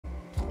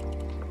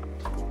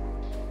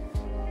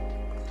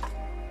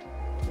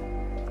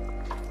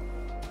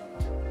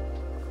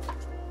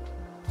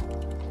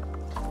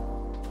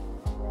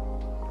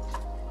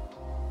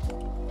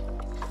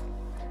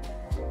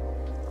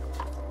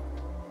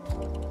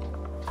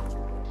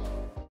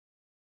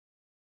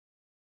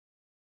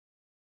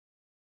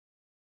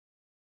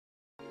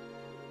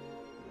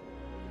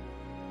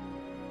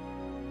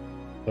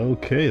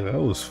Okay, that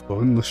was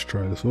fun. Let's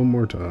try this one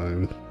more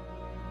time.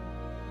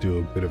 Do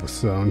a bit of a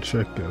sound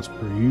check as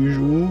per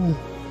usual.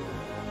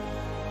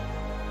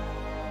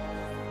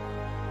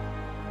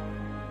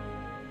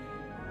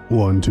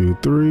 One, two,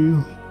 three.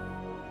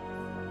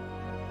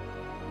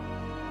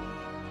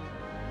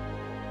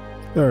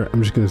 Alright,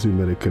 I'm just gonna assume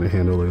that it can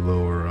handle a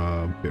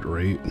lower bit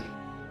rate.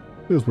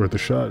 It was worth a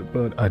shot,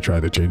 but I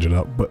tried to change it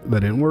up, but that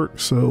didn't work,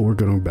 so we're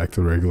going back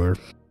to the regular.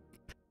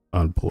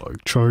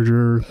 Unplug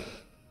charger.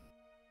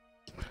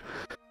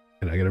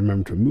 And I gotta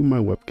remember to move my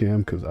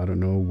webcam because I don't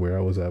know where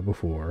I was at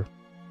before.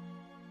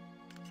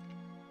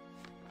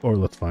 Or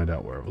let's find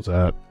out where I was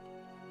at.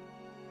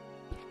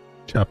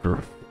 Chapter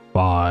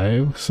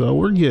 5, so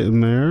we're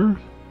getting there.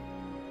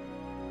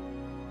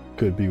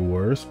 Could be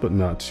worse, but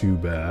not too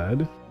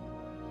bad.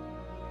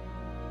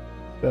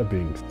 That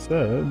being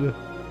said,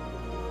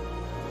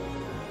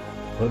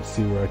 let's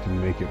see where I can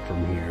make it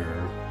from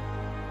here.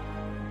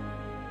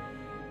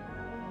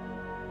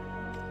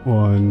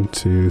 1,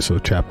 2, so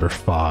chapter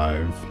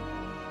 5.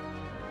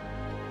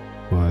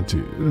 1,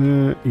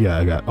 2, yeah,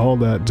 I got all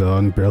that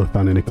done. Barely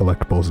found any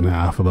collectibles in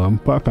half of them,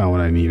 but I found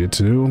what I needed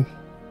to.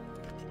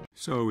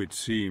 So it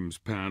seems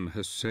Pan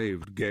has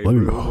saved Let me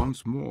Gabriel know.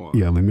 once more.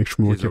 Yeah, let me make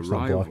sure more His kept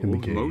on blocking the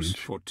arrival most gauge.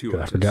 'Cause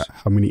fortuitous. I forgot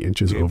how many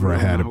inches over I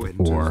had it Gabriel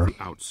now before. enters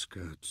the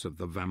outskirts of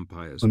the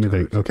vampire's Let me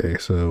think. turret. Okay,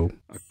 so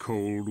A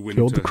cold winter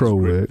killed the Crow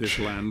has gripped Witch.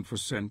 this land for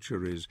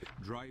centuries.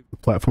 The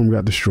platform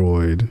got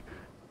destroyed,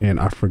 and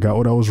I forgot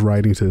what I was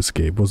riding to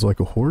escape. Was it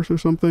like a horse or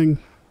something?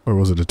 Or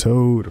was it a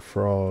toad, a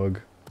frog?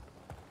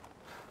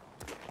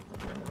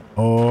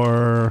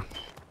 Or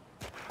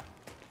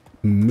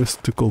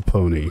mystical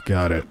pony.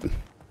 Got it.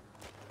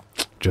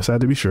 Just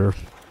had to be sure.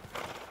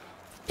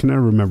 Can I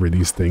remember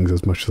these things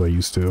as much as I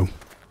used to?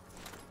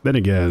 Then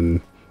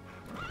again,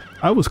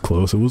 I was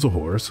close. It was a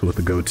horse with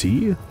a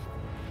goatee.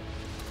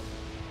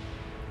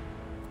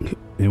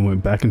 It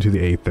went back into the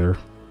Aether.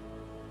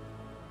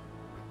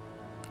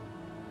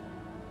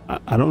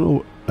 I don't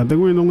know. I think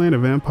we're in the land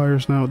of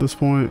vampires now at this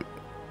point.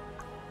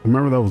 I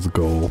remember that was the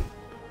goal.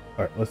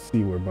 Alright, let's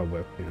see where my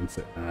webcam's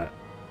sitting at.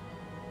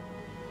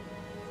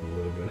 A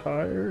little bit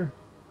higher.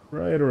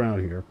 Right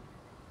around here.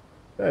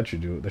 That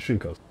should do it. That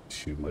shouldn't cause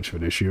too much of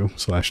an issue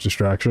 /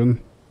 distraction.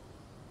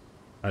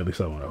 At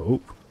least I want to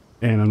hope.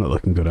 And I'm not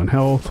looking good on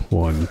health.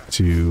 1,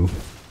 2.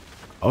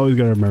 Always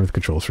gotta remember the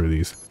controls for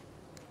these.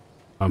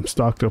 I'm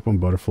stocked up on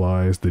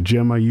butterflies. The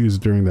gem I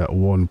used during that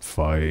one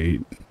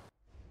fight.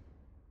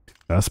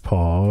 That's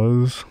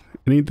pause.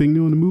 Anything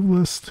new on the move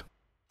list?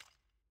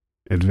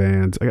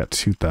 Advance. I got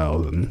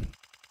 2,000.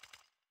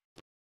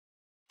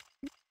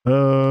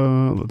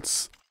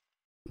 Let's...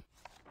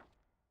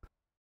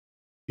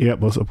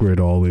 Yep, let's upgrade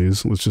all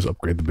these. Let's just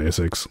upgrade the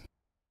basics.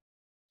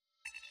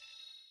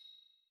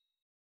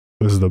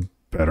 This is the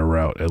better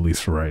route, at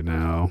least for right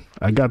now.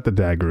 I got the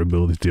dagger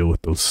ability to deal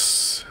with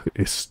those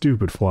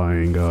stupid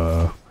flying,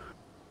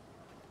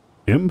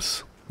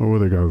 imps? Or were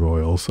they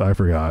gargoyles? I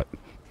forgot.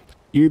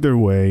 Either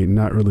way,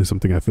 not really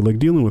something I feel like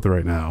dealing with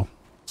right now.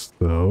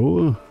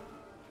 So...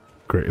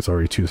 Great, it's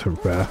already 2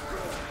 separate paths.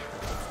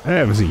 I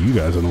haven't seen you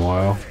guys in a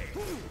while.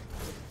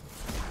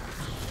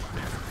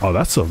 Oh,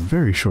 that's a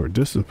very short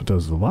distance, but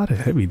does a lot of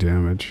heavy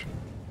damage.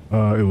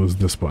 It was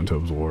this button to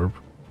absorb.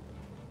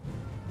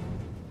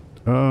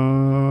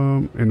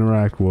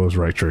 Interact was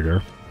right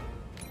trigger.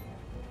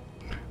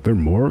 There are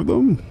more of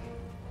them?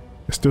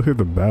 I still hear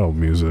the battle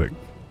music.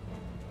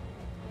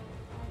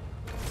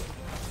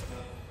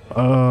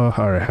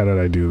 Alright, how did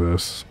I do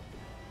this?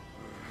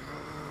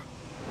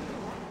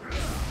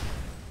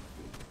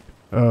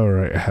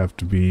 Alright, I have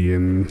to be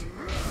in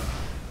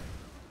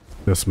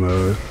this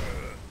mode.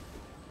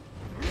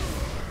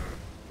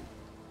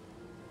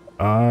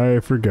 I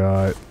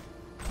forgot.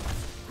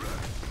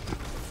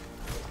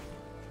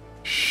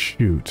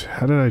 Shoot,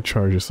 how did I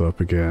charge this up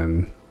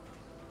again?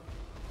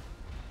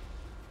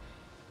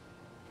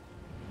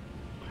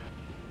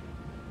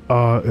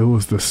 It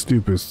was the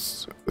stupid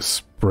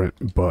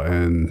sprint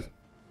button.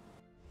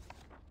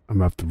 I'm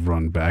gonna have to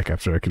run back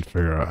after I can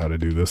figure out how to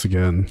do this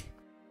again.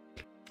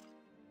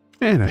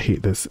 And I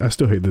hate this. I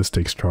still hate this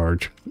takes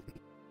charge.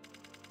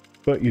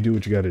 But you do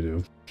what you gotta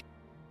do.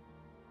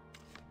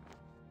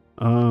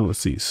 Let's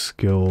see.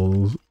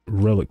 Skills,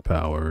 relic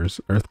powers,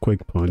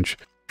 earthquake punch,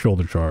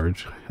 shoulder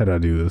charge. How did I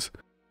do this?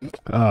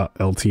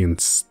 LT and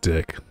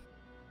stick.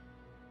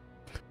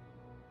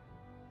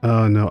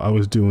 No, I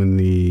was doing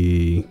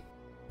the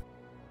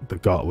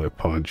gauntlet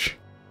punch.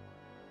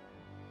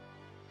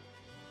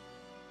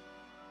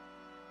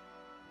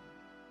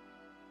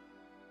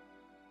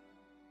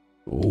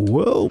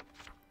 Well,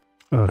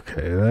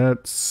 okay,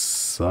 that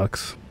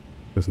sucks.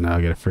 Because now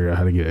I gotta figure out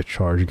how to get a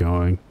charge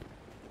going.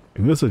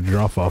 If this is a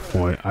drop-off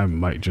point, I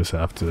might just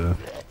have to...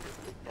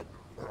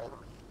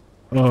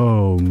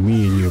 Oh,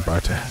 me and you are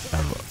about to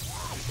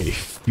have a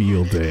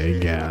field day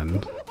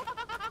again.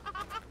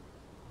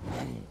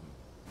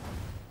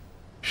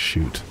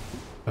 Shoot.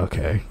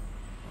 Okay.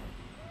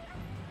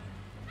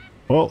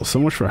 Well, so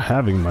much for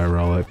having my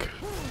relic.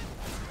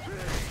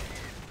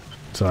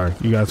 Sorry,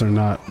 you guys are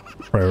not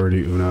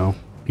priority uno.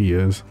 He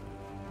is.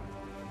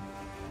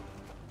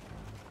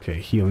 Okay,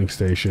 healing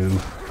station.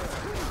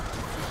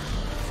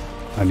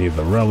 I need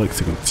the relics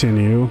to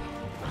continue.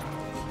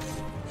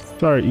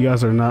 Sorry, you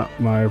guys are not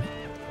my...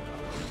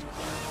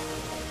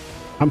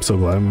 I'm so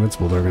glad I'm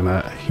invincible during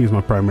that. He's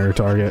my primary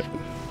target.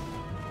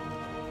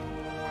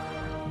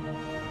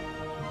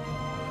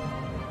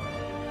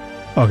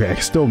 Okay, I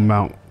can still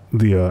mount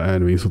the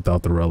enemies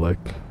without the relic.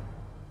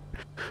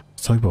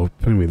 Let's talk about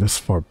putting me this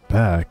far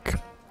back.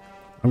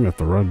 I'm gonna have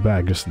to run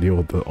back just to deal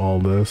with all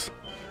this.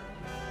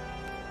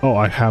 Oh,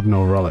 I have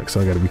no relic,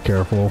 so I gotta be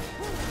careful.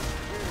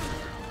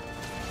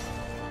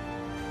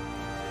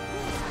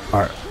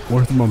 Alright,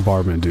 where's the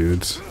bombardment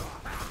dudes?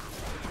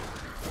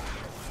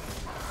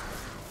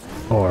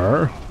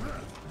 Or...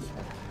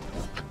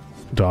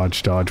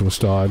 Dodge, dodge, what's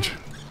dodge?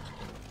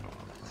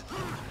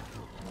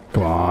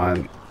 Come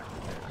on.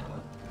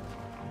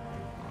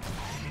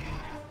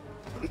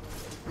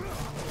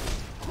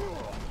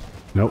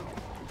 Nope.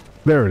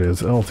 There it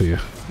is, LT.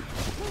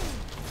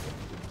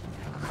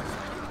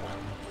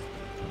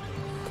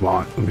 Come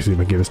on, let me see if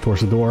I can get this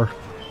towards the door.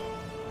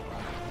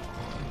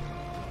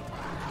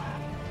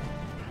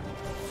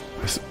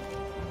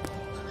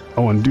 I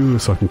want to do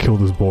this so I can kill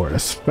this boar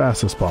as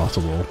fast as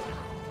possible.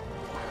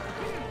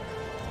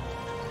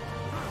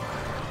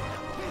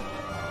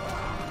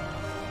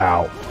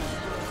 Ow.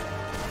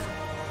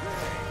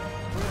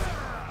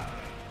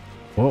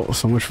 Well,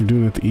 so much for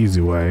doing it the easy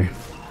way.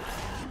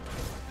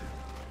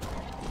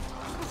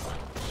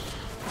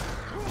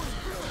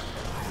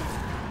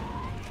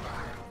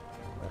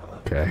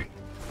 Okay.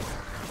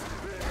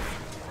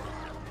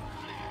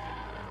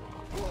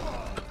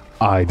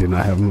 I did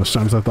not have as much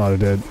time as I thought I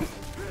did.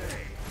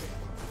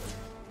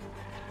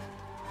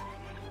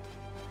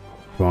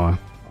 Come on.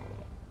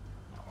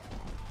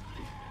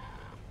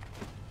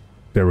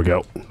 There we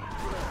go.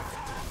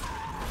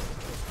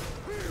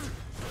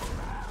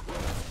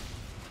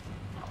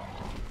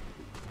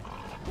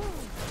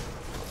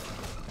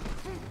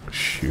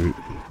 Shoot.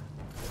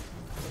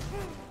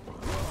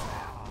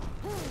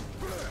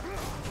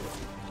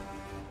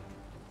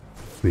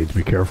 Need to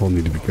be careful,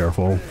 need to be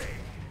careful.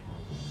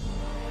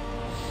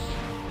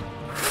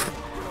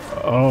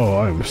 Oh,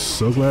 I'm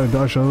so glad I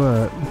dodged all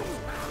that.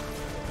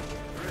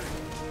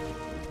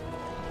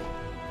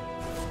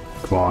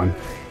 Come on.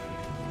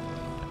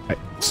 Hey,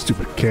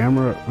 stupid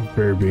camera,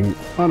 very being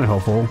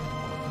unhelpful.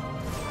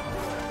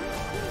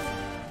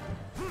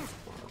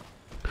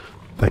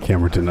 That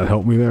camera did not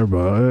help me there,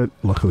 but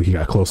luckily he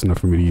got close enough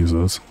for me to use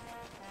those.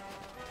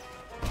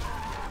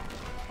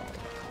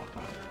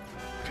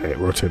 Okay,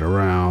 rotate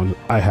around.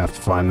 I have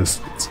to find this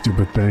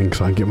stupid thing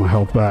so I can get my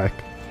health back.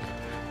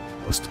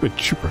 Those stupid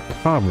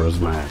chupacabras,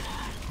 man.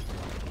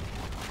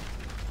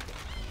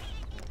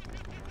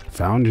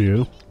 Found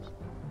you.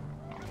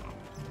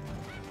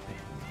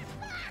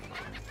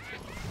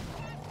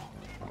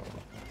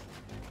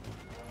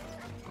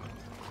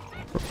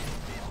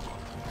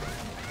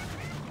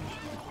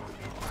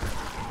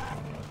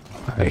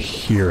 I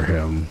hear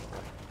him.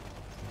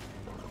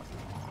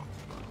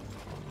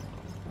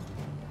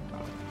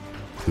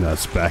 No,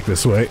 it's back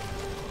this way.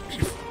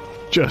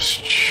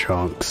 Just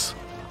chunks.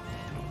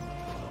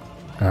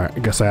 Alright, I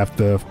guess I have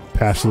to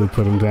passively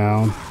put him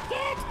down.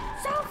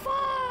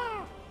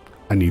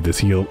 I need this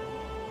heal.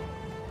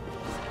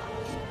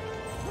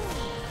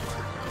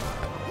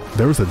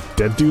 There was a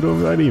dead dude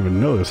over there? I didn't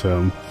even notice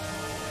him.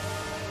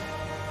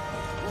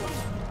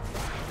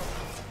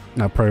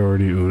 Not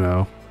priority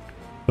uno.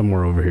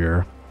 Somewhere over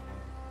here.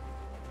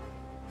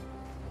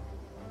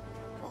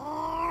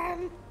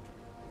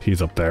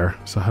 He's up there.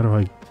 So how do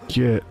I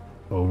get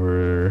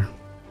over?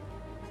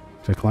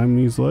 Should I climb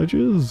these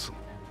ledges?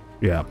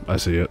 Yeah, I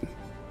see it.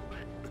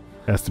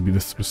 Has to be the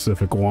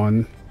specific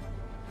one.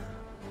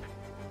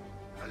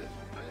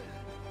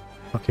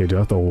 Okay, do I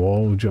have to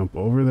wall jump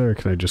over there, or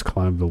can I just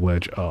climb the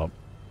ledge up?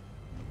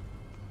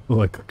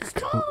 Like,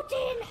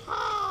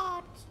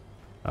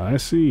 I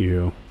see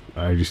you.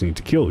 I just need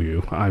to kill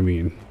you. I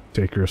mean,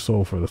 take your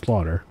soul for the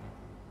slaughter.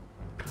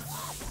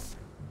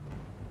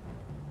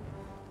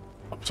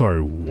 I'm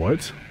sorry,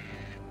 what?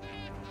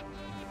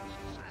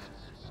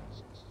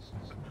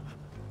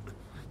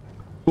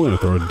 I'm gonna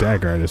throw a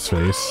dagger at his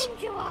face.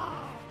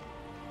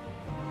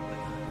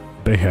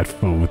 They had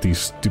fun with these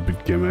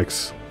stupid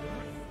gimmicks.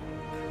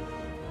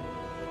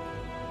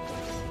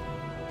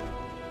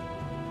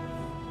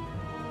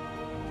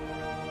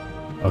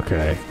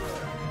 Okay.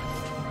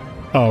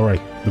 All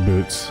right, the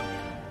boots.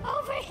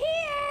 Over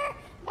here.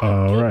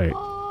 All right.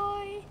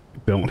 Boy.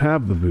 Don't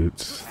have the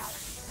boots.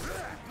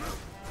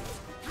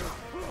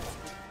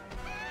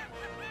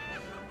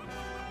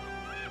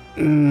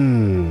 I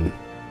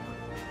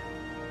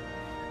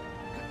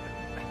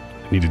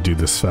need to do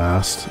this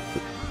fast.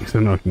 Because I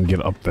know I can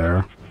get up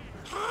there.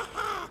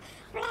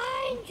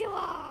 Blind you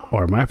are.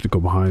 Or I might have to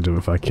go behind him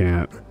if I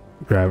can't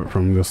grab it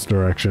from this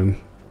direction.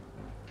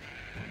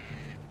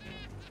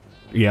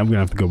 Yeah, I'm gonna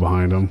have to go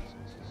behind him.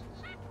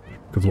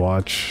 Because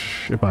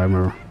watch, if I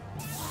remember.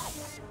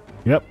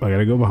 Yep, I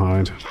gotta go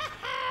behind.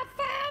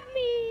 Found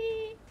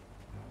me.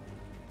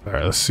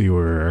 Alright, let's see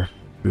where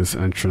this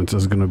entrance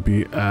is gonna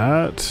be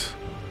at.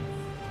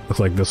 Looks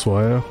like this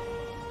way.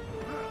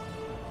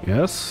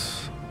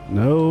 Yes?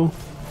 No?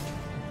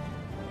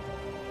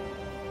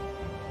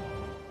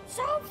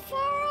 So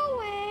far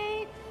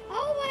away,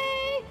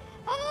 away,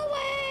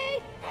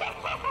 away.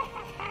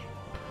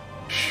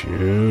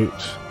 Shoot.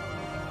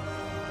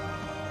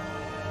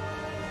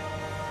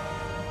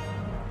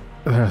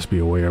 There has to be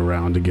a way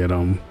around to get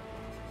them.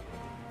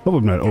 Hope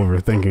I'm not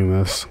overthinking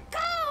this.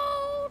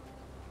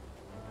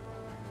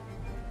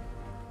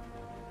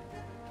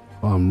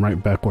 I'm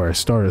right back where I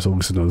started, so at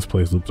least I know this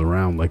place loops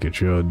around like it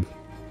should.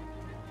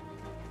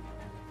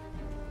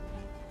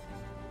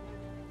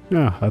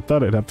 Yeah, I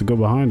thought I'd have to go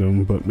behind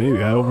him, but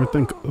maybe I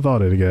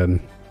thought it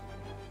again.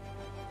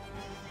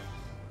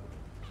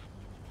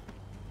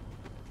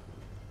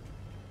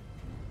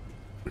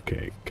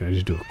 Okay, can I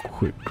just do a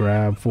quick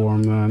grab for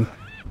him then?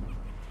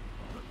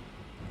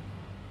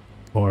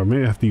 Or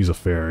maybe I have to use a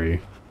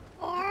fairy.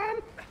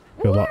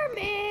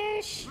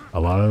 Warmish. A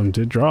lot of them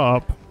did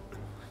drop.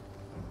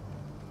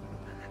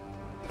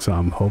 So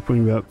I'm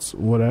hoping that's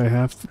what I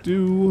have to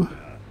do.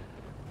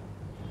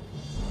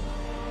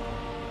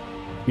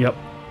 Yep.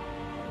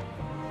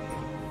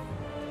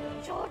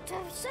 Short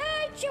of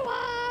sight you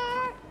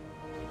are.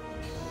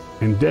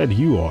 And dead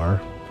you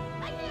are.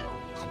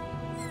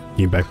 Give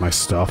me back my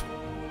stuff.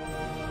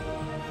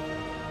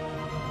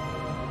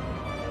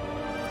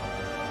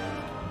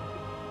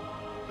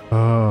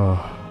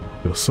 Oh,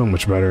 feels so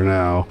much better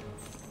now.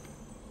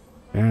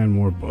 And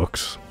more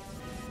books.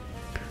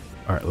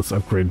 Alright, let's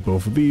upgrade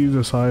both of these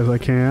as high as I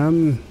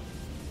can.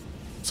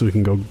 So we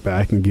can go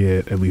back and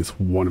get at least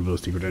one of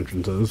those secret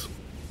entrances.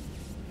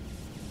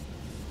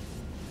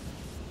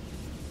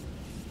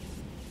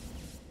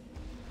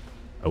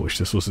 I wish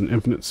this was an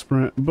infinite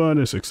sprint, but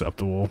it's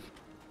acceptable.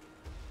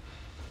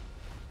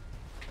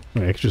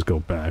 Wait, I can just go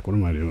back. What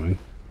am I doing?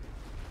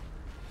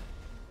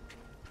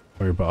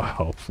 Worry about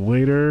health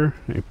later.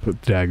 I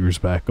put daggers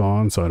back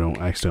on so I don't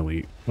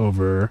accidentally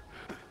over...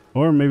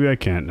 Or maybe I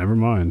can't. Never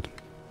mind.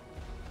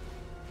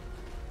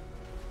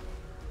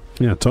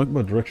 Yeah, talk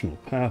about directional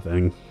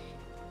pathing.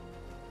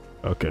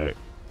 Okay.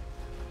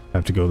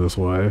 Have to go this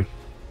way.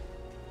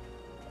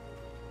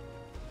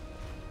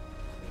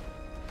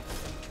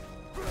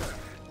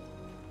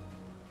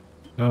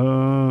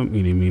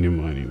 Meeny, meeny,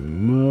 miny,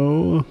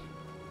 mo.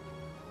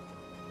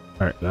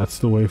 Alright, that's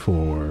the way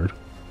forward.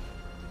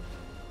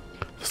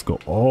 Let's go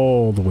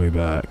all the way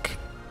back.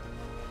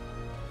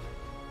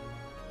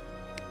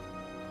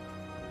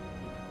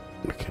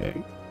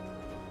 Okay.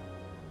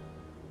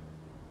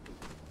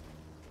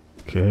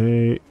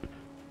 Okay.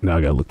 Now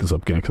I gotta look this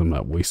up again because I'm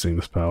not wasting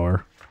this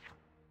power.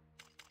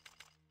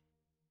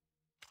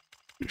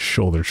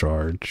 Shoulder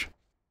charge.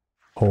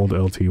 Hold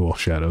LT while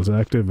shadow's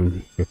active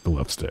and hit the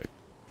left stick.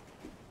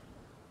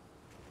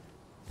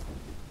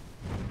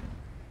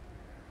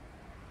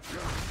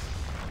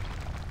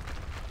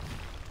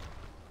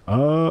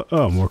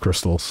 Oh, more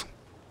crystals.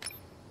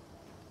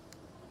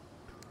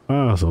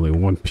 Oh, it's only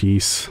one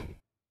piece.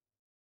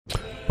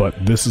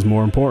 But this is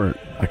more important.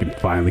 I can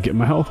finally get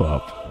my health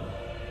up.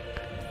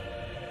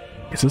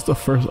 Is this the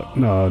first?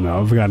 No,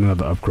 I've got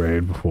another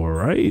upgrade before,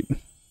 right?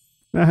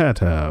 I had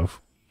to have.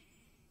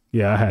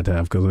 Yeah, I had to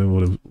have because it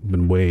would have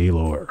been way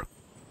lower.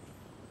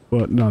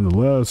 But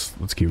nonetheless,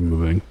 let's keep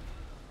moving.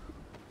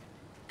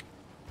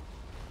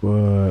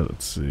 But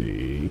let's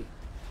see.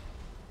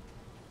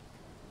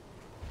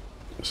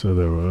 So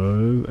there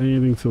was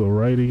anything to the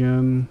right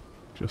again,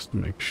 just to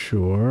make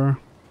sure.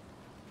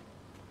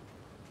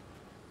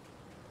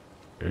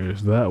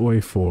 There's that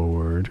way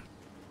forward.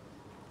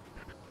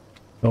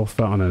 Health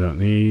fountain I don't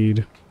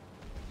need.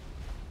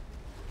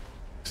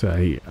 So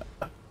I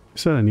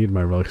said I need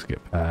my relics to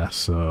get past,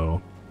 so.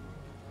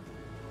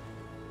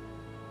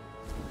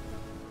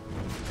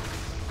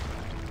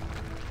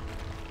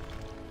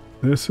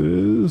 This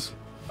is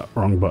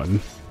wrong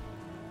button.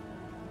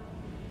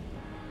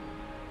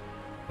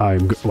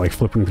 I'm like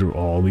flipping through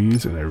all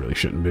these and I really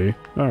shouldn't be.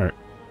 Alright.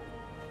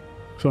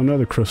 So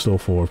another crystal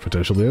for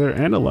potential there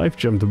and a life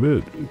gem to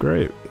boot.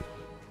 Great.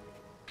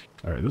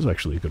 Alright, this is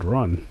actually a good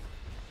run.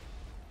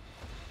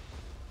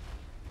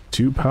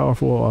 2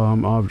 powerful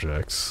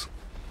objects.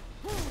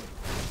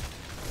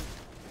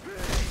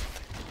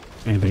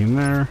 Anything in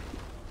there?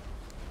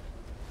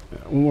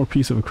 Yeah, one more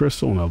piece of a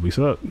crystal and I'll be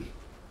set.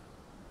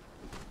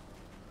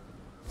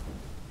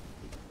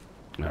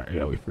 Alright,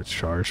 yeah, wait for its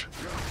charge.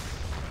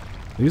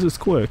 These is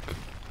quick.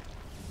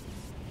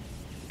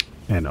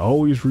 And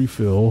always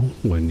refill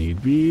when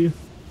need be,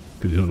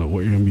 because you don't know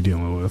what you're going to be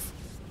dealing with.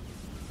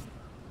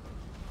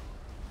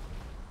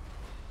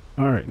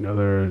 Alright,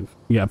 another...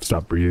 Yeah,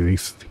 stop breathing.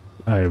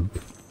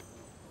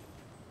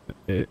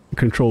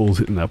 Control's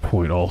hitting that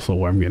point also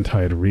where I'm getting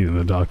tired of reading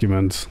the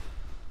documents.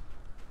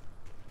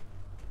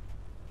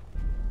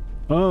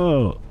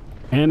 Oh!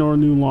 Anor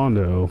New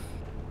Londo.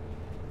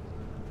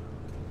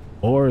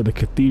 Or the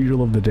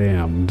Cathedral of the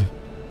Damned.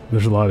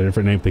 There's a lot of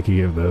different names they could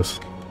give this.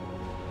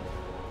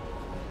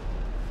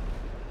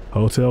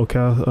 Hotel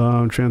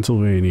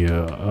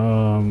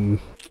Transylvania.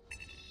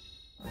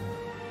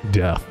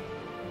 Death.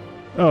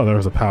 Oh, there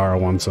was a power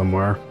one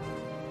somewhere.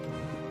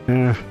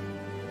 I'll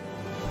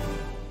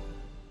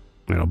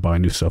buy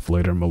new stuff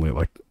later. I'm only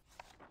like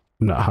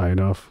not high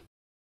enough.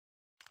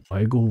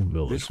 Weigel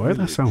Village. Why does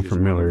that sound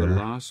familiar? One of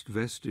the last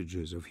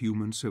vestiges of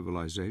human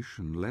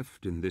civilization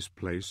left in this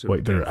place.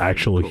 Wait, there are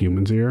actual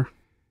humans here?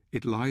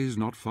 It lies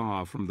not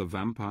far from the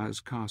vampire's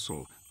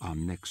castle, our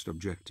next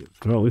objective.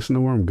 Well, at least I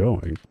know where I'm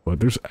going. But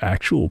there's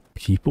actual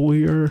people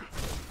here?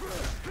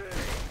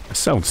 That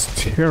sounds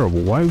terrible.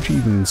 Why would you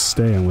even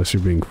stay unless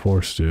you're being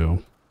forced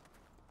to?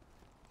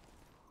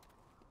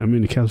 I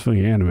mean, the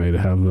Castlevania anime to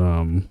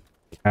have,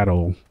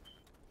 cattle,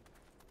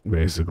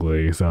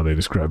 basically, is how they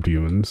described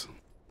humans.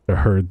 To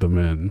herd them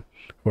in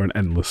for an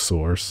endless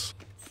source.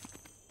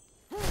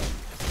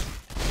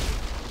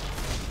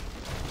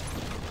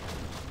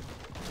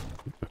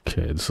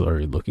 Okay, it's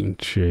already looking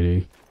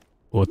shady.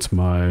 What's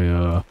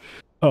my,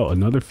 oh,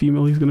 another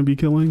female he's gonna be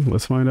killing?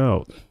 Let's find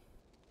out.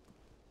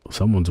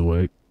 Someone's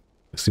awake.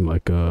 They seem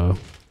like,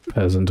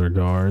 peasants or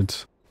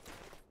guards.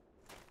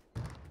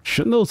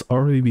 Shouldn't those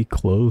already be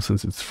closed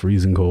since it's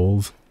freezing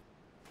cold?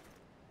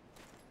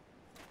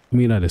 I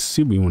mean, I'd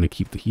assume you want to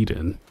keep the heat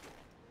in.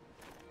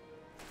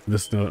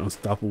 This is not an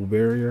unstoppable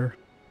barrier.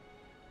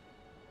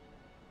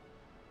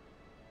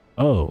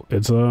 Oh,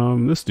 it's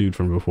this dude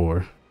from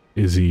before.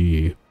 Is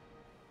he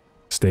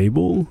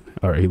stable?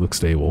 Alright, he looks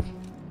stable.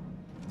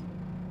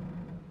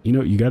 You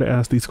know, you gotta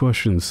ask these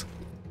questions.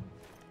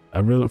 I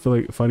really don't feel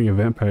like fighting a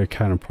vampire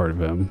counterpart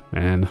of him,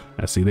 and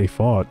I see they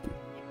fought.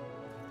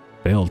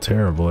 Failed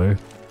terribly.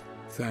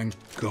 Thank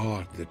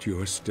God that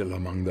you are still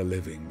among the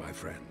living, my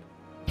friend.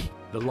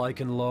 The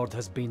Lycan Lord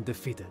has been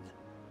defeated.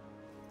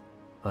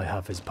 I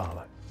have his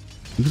power.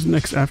 Who's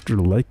next after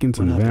the Lycans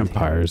and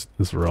vampires in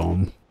this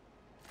realm?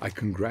 I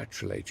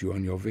congratulate you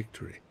on your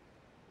victory.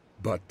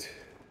 But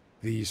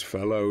these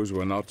fellows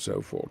were not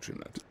so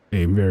fortunate.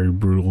 A very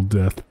brutal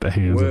death at the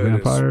hands of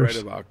vampires. Word is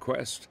spread of our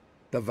quest.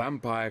 The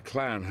vampire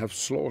clan have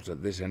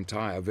slaughtered this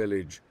entire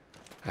village.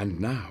 And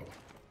now,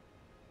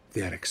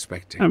 they're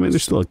expecting... I mean,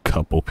 there's still a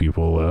couple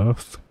people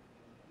left.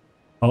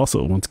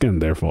 Also, once again,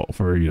 their fault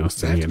for, you know,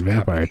 staying in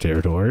vampire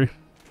territory.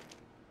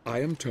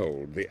 I am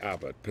told the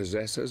abbot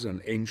possesses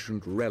an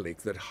ancient relic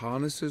that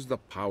harnesses the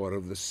power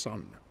of the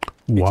sun.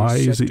 Why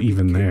is it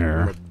even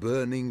there? Of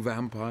burning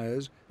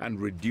vampires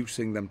and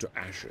reducing them to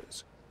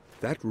ashes.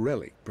 That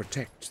relic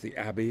protects the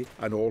abbey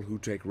and all who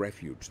take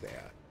refuge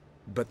there.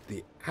 But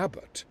the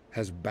abbot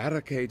has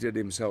barricaded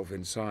himself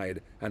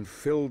inside and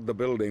filled the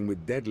building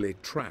with deadly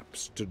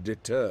traps to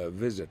deter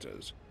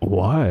visitors.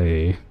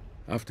 Why?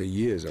 After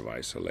years of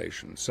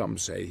isolation, some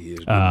say he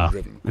has been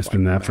driven. It's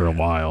been that for a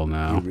while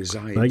now.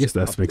 But I guess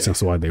that makes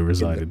sense why they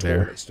resided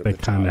there. They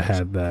kind of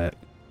had that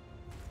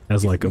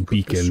as like a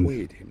beacon.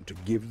 Persuade him to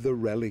give the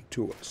relic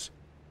to us.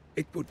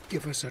 It would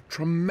give us a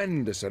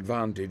tremendous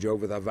advantage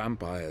over the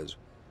vampires.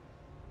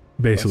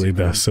 Basically,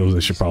 the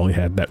Soza should probably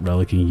had that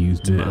relic and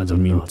used it as a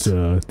means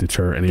to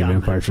deter any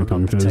vampires from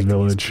coming to this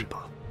village.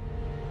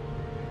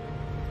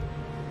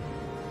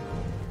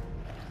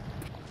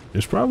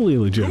 There's probably a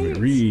legitimate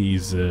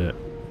reason.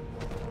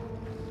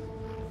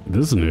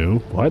 This is new.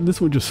 Why did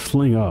this one just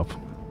fling up?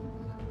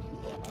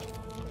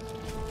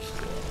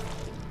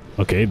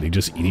 Okay, they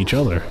just eat each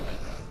other.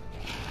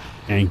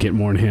 And get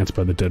more enhanced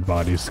by the dead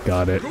bodies.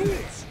 Got it.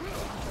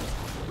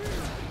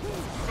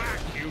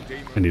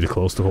 I need to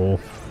close the hole.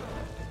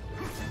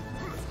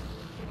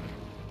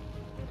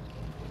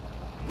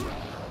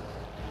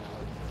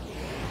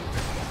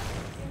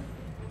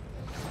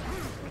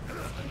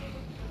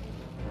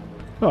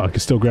 Oh, I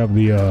can still grab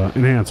the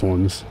enhanced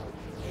ones.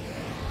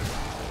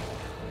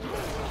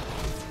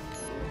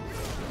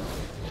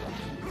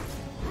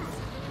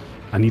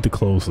 I need to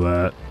close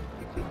that.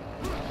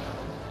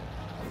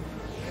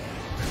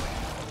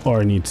 Or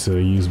I need to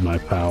use my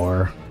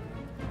power.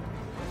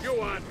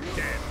 You are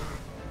dead.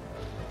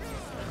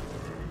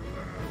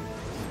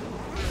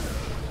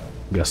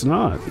 Guess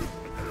not.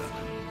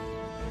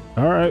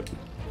 Alright.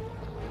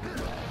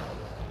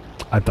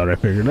 I thought I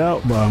figured it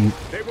out, but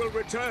They will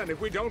return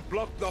if we don't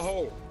block the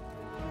hole.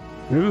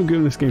 maybe I'm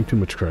giving this game too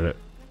much credit.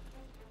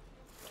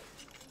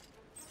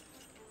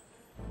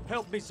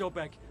 Help me,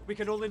 Sobek. We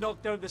can only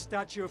knock down the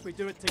statue if we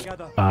do it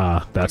together.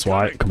 That's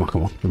why. Come on,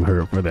 come on. Let me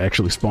hurry up before they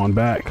actually spawn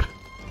back.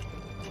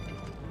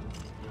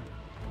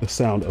 The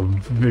sound of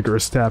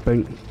vigorous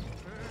tapping.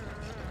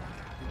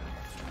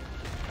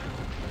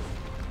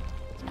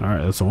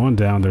 Alright, that's one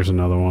down. There's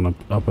another one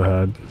up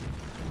ahead.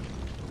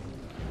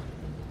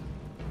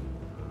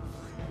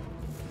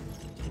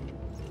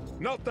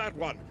 Not that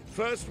one.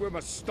 First, we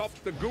must stop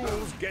the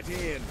ghouls getting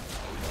in.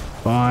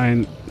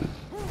 Fine.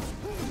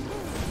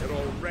 They're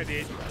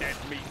already dead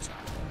meat.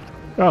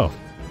 Oh.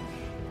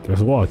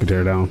 There's a wall I can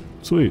tear down.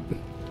 Sweet.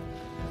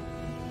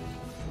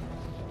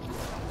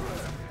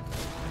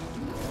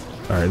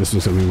 Alright, this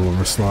is gonna be more of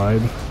a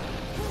slide.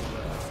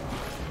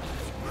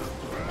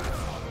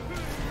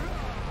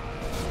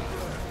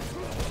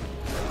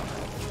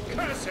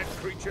 Cursed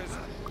creatures.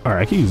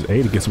 Alright, I can use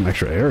A to get some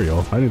extra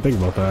aerial. I didn't think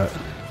about that.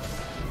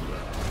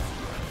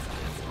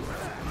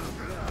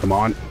 Come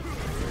on.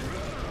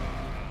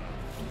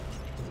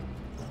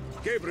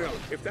 Gabriel,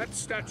 if that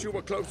statue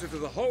were closer to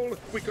the hole,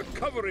 we could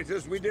cover it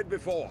as we did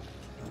before.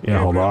 Yeah,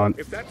 hold on.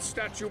 If that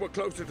statue were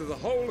closer to the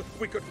hole,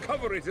 we could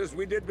cover it as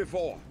we did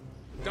before.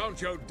 Don't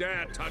you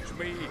dare touch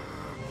me.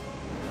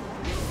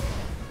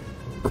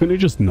 Couldn't you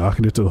just knock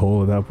it into the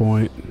hole at that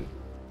point?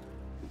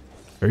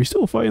 Are you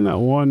still fighting that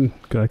one?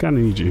 Because I kind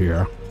of need you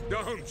here.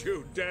 Don't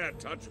you dare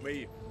touch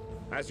me.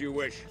 As you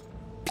wish.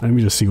 Let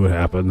me just see what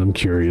happens. I'm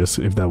curious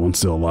if that one's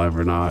still alive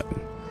or not.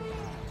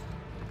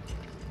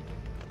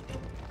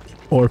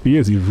 Or if he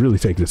is, he's really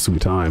taking his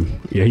sweet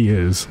time. Yeah, he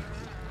is.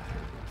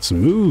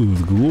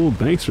 Smooth, Ghoul.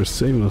 Thanks for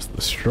saving us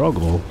the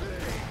struggle.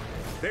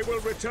 They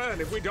will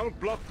return if we don't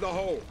block the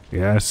hole.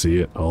 Yeah, I see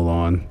it. Hold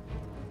on.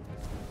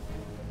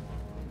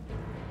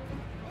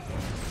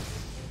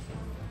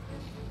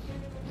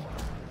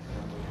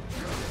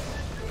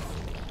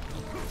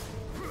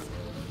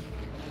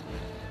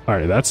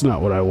 Alright, that's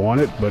not what I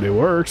wanted, but it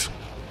worked.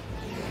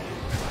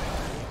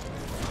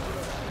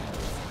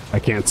 I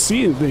can't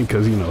see anything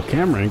because, you know,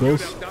 camera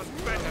angles. You'd have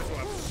done better to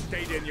have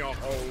stayed in your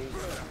hole.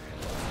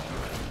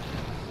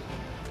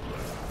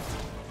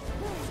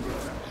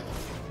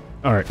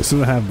 Alright,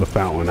 since I have the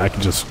fountain, I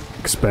can just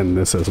expend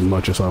this as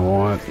much as I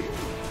want.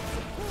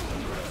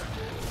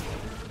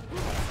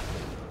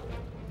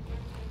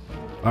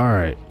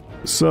 Alright,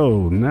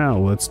 so now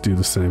let's do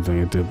the same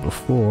thing I did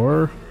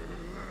before.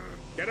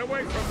 Get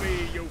away from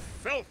me, you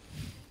filth!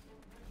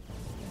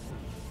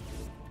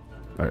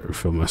 Alright,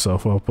 refill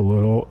myself up a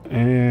little,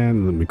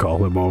 and let me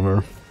call him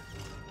over.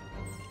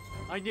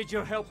 I need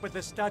your help with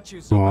the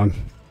statues. Come on.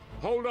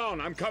 Hold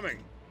on, I'm coming.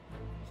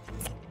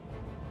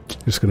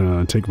 Just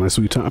gonna take my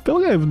sweet time. I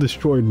feel like I've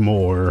destroyed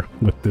more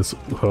with this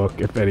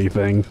hook, if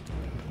anything.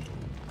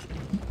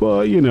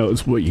 But, you know,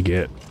 it's what you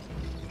get.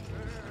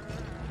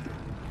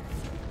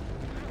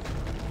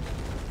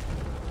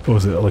 What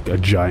was it, like a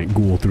giant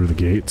ghoul through the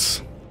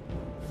gates?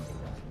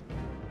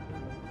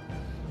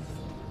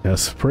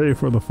 Yes, pray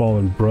for the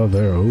fallen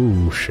brother.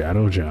 Oh,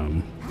 Shadow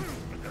Gem.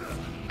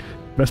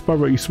 Best part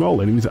about you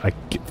small enemies, I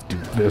get to do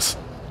this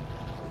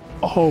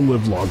all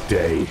live long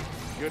day.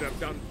 You'd have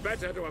done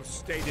better to have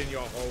stayed in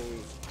your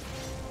holes.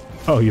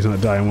 Oh, he's not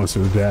dying once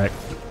through the deck.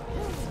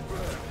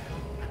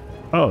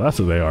 Oh, that's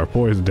what they are.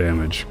 Poison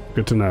damage.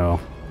 Good to know.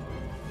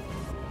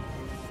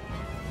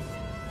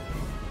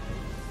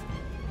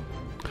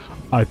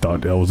 I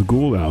thought that was a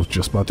ghoul and I was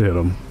just about to hit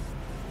him.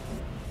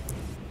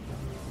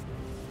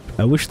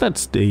 I wish that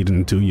stayed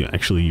until you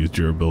actually used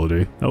your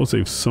ability. That would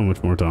save so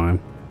much more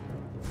time.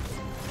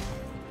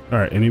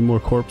 Alright, any more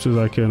corpses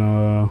I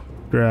can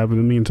grab in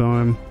the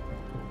meantime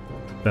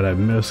that I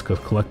missed, because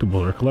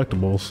collectibles are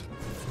collectibles.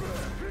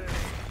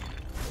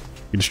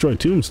 You destroyed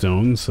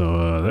tombstones,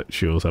 so that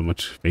shows how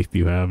much faith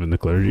you have in the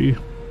clergy.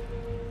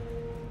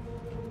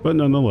 But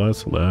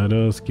nonetheless, let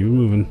us keep it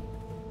moving.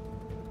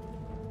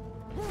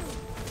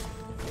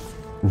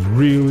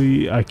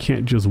 Really? I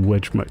can't just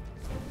wedge my...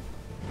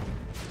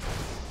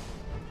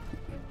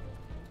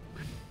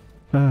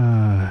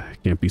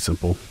 it can't be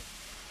simple.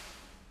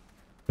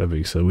 That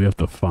being said, we have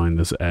to find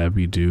this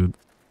Abbey dude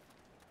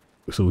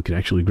so we can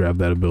actually grab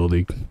that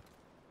ability. 'Cause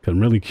I'm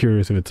really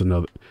curious if it's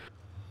another...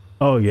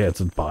 Oh yeah, it's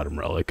a bottom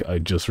relic. I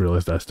just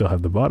realized I still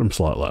have the bottom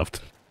slot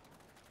left.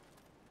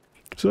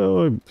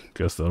 So I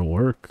guess that'll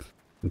work.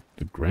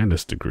 The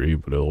grandest degree,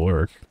 but it'll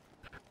work.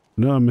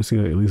 No, I'm missing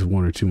at least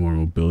 1 or 2 more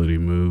mobility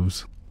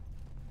moves.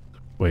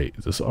 Wait,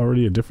 is this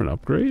already a different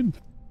upgrade?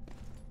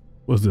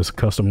 Was this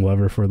custom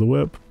lever for the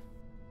whip?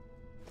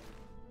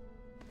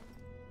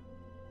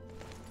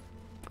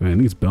 Man,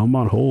 these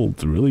Belmont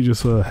holds, really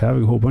just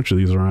having a whole bunch of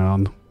these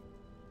around.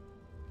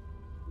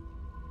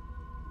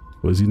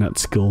 Was he not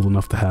skilled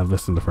enough to have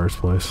this in the first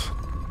place?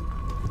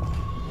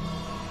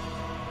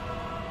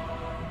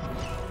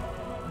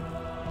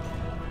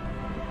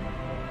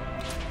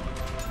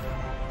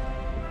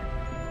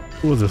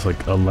 What was this,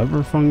 like a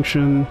lever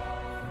function?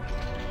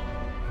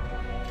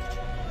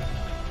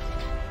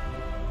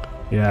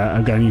 Yeah,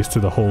 I've gotten used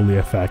to the holy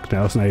effect.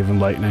 Now it's not even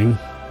lightning.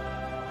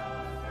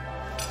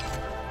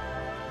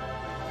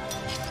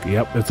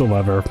 Yep, it's a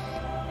lever.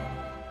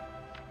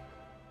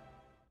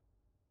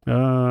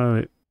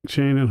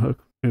 Chain and hook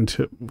and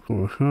tip.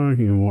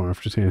 Even more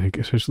after saying,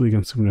 especially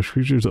against supernatural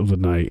creatures of the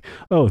night.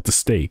 Oh, it's a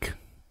stake.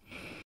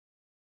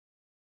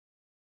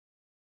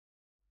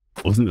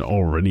 Wasn't it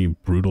already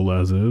brutal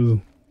as is?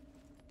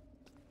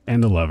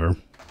 And a lever.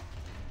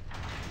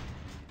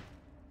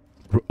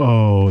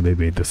 Oh, they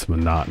made this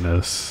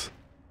monotonous.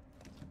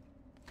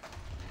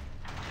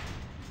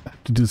 I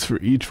have to do this for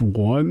each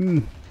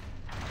one?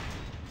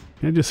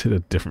 Can I just hit a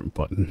different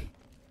button?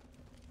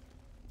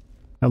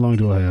 How long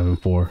do I have him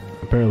for?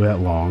 Apparently that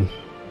long.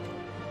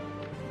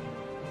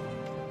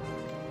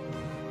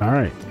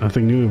 Alright,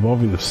 nothing new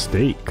involving the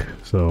stake.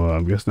 So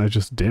I'm guessing that's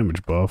just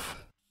damage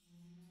buff.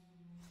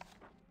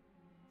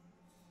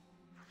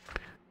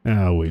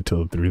 I'll wait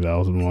till the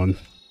 3001.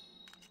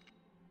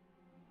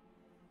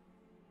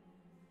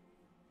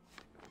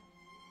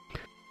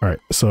 Alright,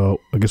 so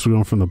I guess we're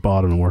going from the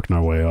bottom and working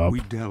our way up. We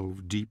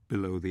delve deep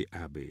below the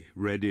Abbey,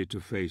 ready to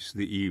face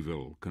the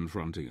evil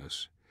confronting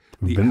us.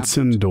 The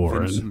Vincent abbot,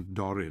 Doran. Vincent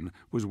Doran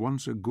was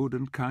once a good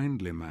and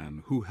kindly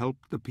man who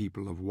helped the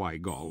people of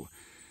Wygol.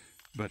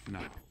 But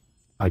now...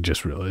 I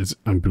just realized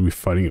I'm going to be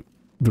fighting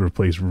the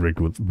replace rigged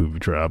with booby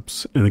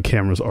traps, and the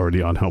camera's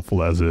already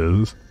unhelpful as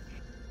is.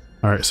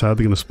 Alright, so how are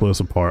they going to split us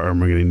apart, or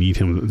am I going to need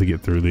him to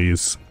get through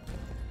these?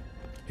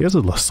 He has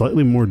a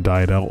slightly more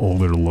dyed out,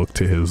 older look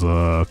to his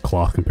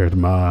cloth compared to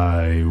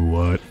my...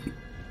 what?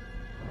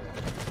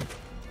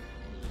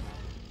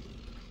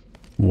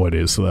 What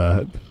is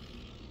that?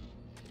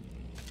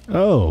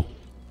 Oh!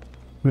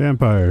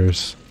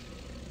 Vampires.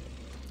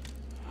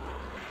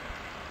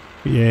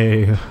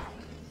 Yay. I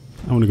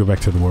want to go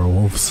back to the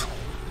werewolves.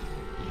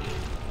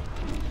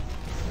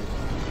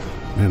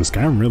 Man,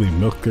 Skyrim really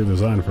milked their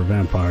design for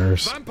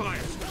vampires.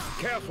 Vampires!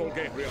 Careful,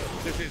 Gabriel.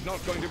 This is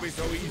not going to be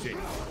so easy.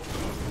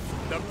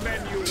 The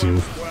men you once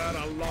were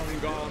are long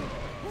gone.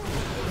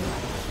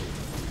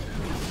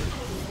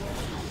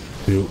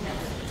 Dude.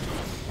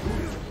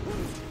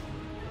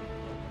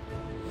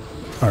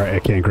 Alright, I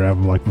can't grab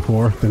them like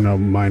before. They're no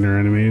minor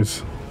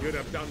enemies. You'd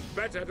have done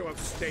better to have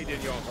stayed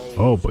in your hole.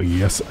 Oh, but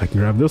yes, I can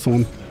grab this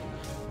one.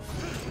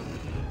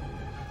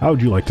 How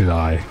would you like to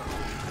die?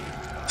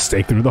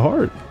 Stake through the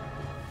heart.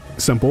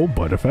 Simple,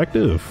 but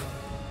effective.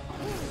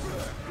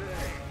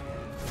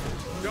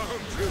 Don't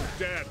you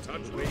dare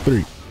touch me.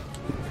 3.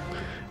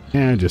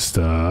 And just,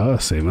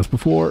 same as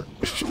before.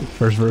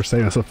 First verse,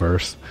 same as the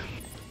first.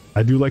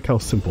 I do like how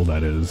simple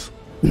that is.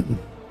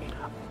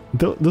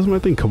 Doesn't my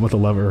thing come with a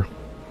lever?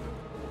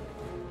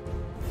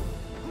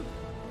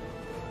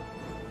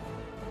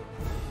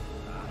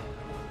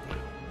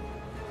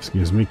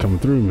 Excuse me, coming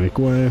through, make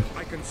way.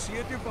 I can see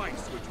a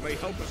device which may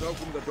help us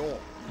open the door.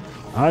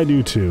 I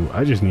do too.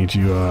 I just need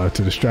you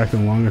to distract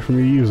them long enough for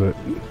me to use it.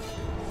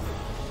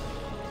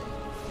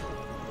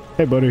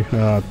 Hey buddy,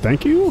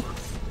 thank you?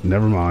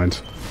 Never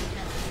mind.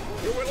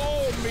 You will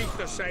all meet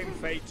the same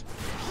fate.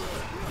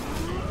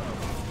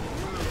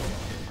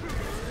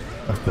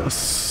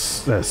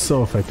 That's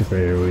so effective for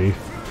AoE.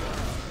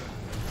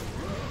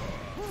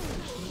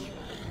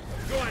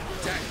 Go on,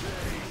 attack.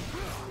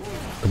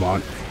 Come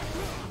on.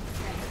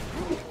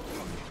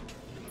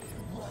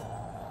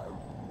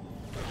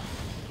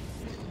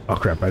 Oh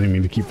crap, I didn't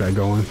mean to keep that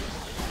going.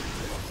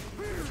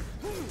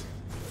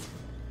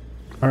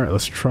 Alright,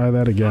 let's try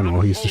that again while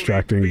he's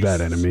distracting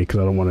that enemy, because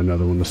I don't want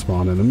another one to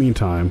spawn in the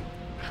meantime.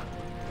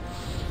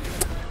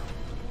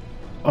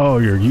 Oh,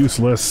 you're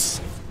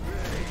useless.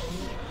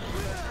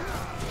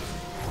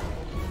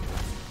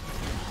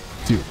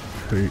 2,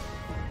 3.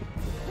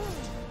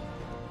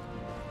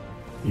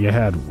 You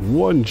had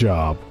one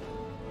job.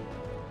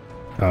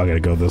 Oh, I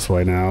gotta go this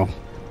way now.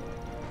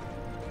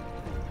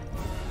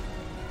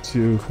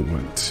 2,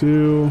 1,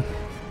 2.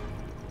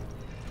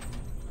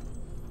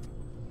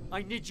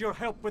 I need your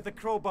help with the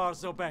crowbar,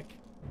 Zobek.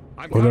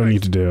 What do I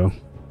need to do?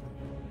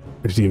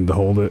 I just need him to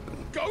hold it.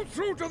 Go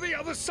through to the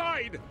other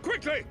side,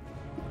 quickly.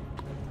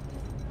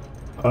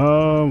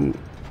 I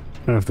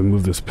have to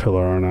move this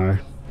pillar, aren't I?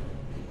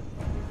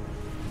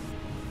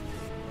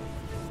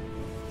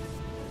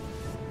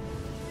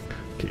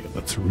 Okay,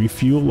 let's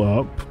refuel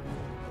up.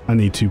 I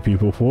need 2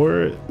 people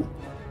for it.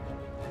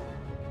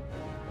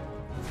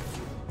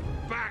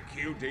 Back,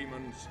 you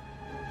demons.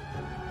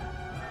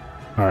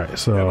 Alright, There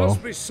so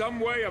must be some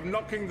way of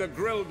knocking the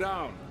grill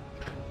down.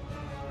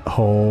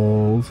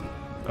 hold.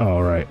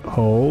 Alright,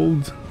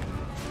 hold.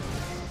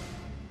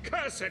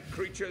 Cursed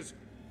creatures.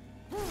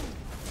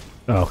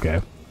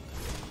 Okay.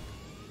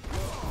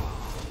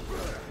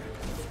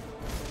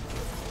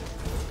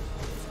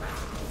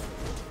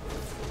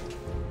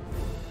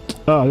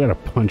 Oh, I gotta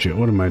punch it.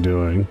 What am I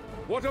doing?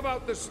 What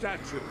about the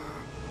statue?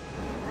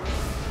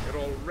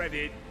 You're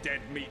already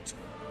dead meat.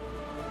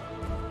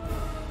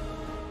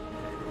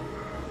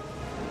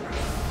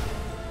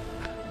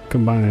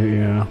 Combine it,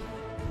 yeah.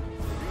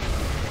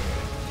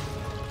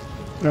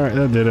 Alright,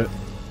 that did it.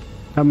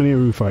 How many are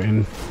we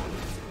fighting?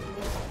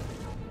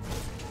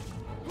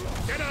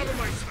 Get out of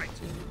my sight.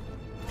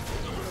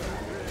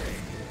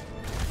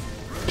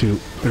 2,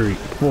 3,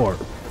 4,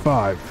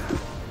 5.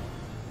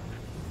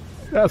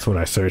 That's what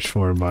I searched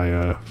for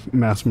by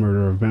mass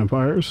murder of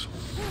vampires.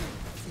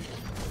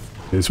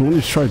 Is one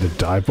just tried to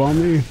dive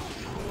bomb me?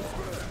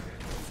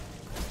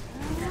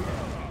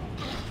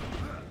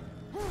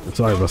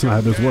 Sorry, that's not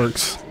how this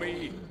works.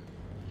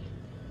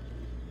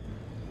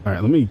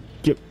 Alright, let me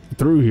get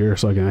through here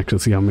so I can actually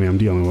see how many I'm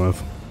dealing with.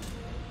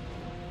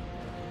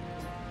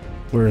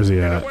 Where is he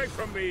at?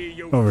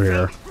 Over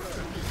here.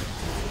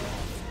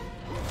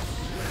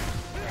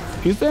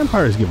 These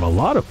vampires give a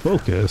lot of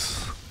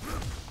focus.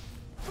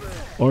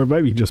 Or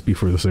maybe just be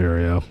for this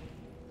area. I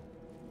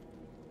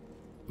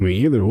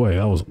mean, either way,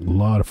 that was a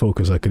lot of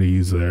focus I could have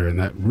used there, and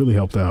that really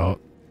helped out.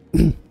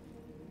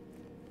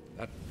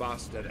 That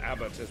bastard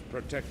abbot has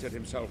protected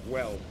himself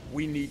well.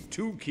 We need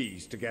 2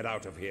 keys to get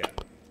out of here.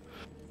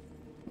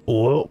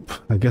 Well,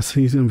 I guess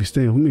he's gonna be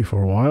staying with me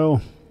for a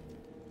while.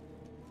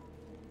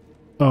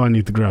 Oh, I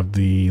need to grab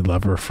the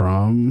lever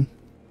from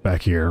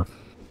back here.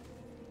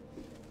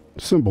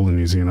 Simple and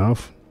easy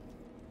enough.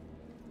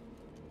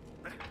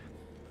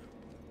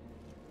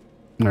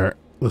 Alright,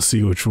 let's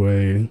see which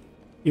way.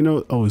 You know,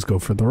 always go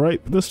for the right,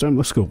 but this time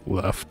let's go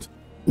left.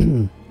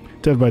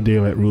 Dead by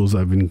Daylight rules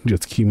I've been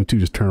just keeping to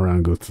just turn around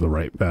and go to the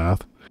right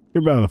path.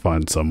 You're bound to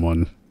find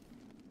someone.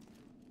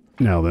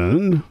 Now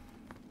then,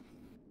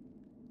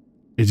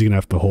 is he gonna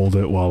have to hold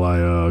it while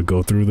I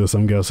go through this,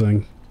 I'm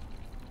guessing?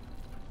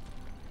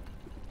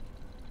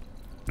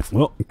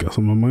 Well, I guess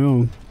I'm on my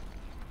own.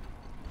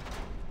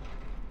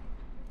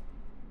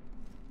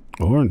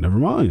 Or, never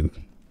mind.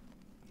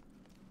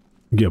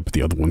 Yeah, but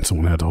the other one,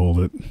 someone had to hold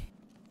it.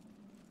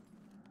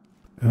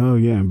 Oh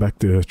yeah, I'm back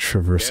to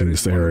traversing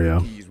this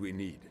area.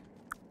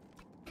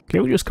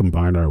 Can't we just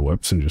combine our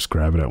whips and just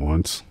grab it at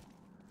once?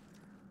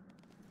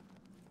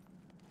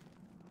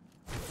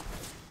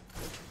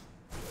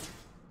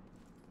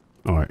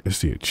 Alright, I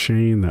see a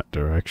chain that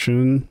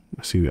direction.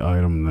 I see the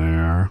item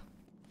there.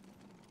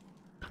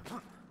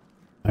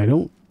 I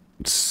don't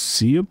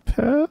see a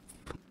path.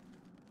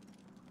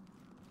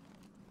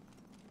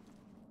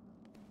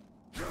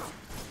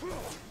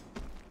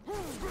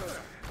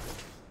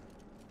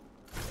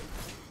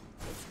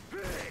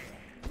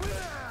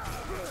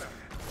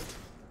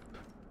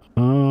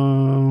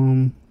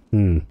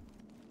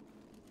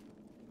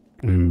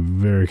 I'm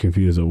very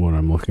confused at what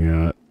I'm looking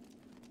at.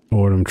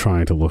 Or what I'm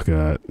trying to look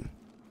at.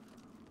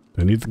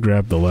 I need to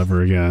grab the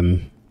lever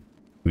again.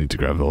 I need to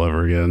grab the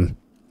lever again.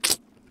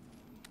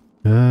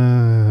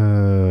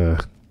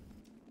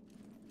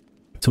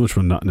 So much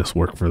monotonous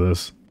work for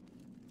this.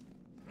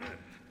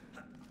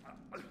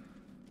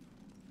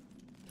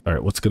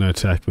 Alright, what's gonna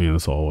attack me in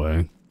this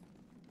hallway?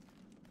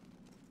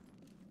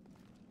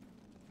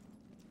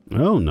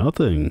 Oh,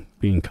 nothing.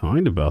 Being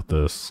kind about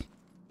this.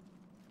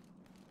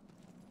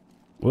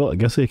 Well, I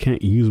guess I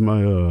can't use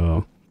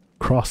my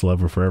cross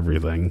lever for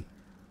everything.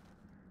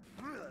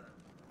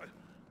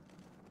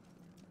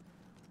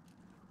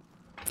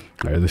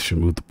 Alright, this should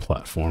move the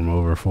platform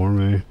over for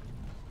me.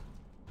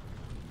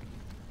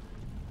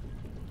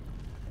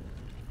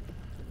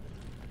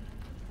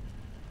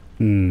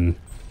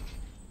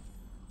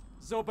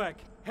 Zobek,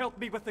 help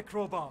me with the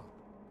crowbar.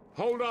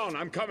 Hold on,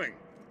 I'm coming.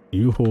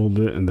 You hold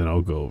it, and then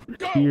I'll go over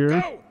here.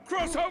 Go!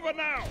 Cross over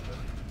now!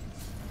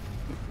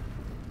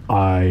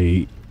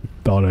 I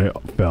thought I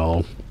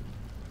fell,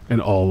 in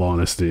all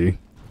honesty.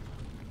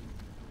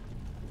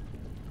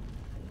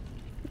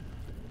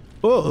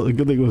 Oh, the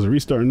good thing it was a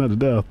restart, not a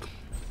death.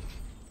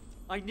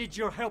 I need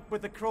your help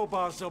with the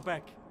crowbar,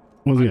 Zobek.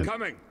 Once I'm again,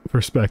 coming.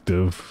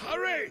 Perspective.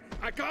 Hurry!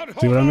 I can't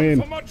See hold what I on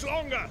mean? for much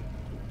longer.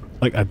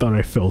 Like, I thought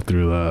I fell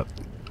through that.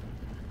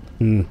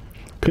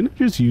 Couldn't I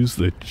just use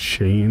the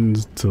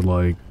chains to,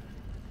 like...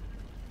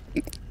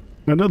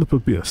 I know the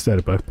book be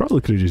aesthetic, but I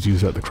probably could have just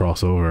used that to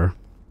cross over.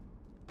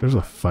 There's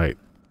a fight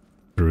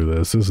through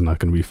this. This is not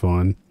going to be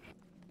fun.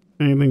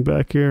 Anything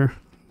back here?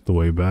 The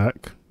way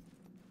back?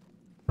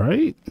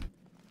 Right?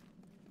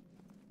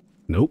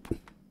 Nope.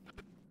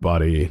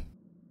 Body.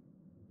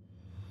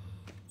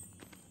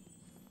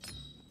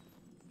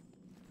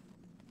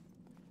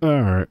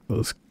 Alright,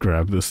 let's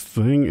grab this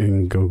thing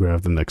and go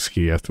grab the next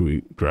key after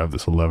we grab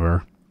this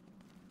lever.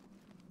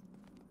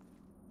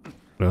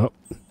 Oh.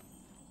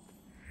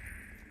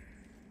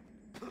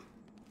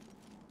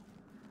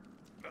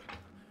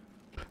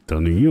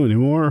 Don't need you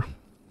anymore.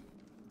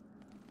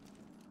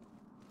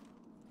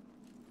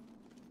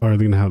 Or are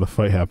they gonna have the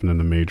fight happen in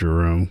the major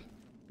room?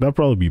 That'll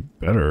probably be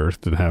better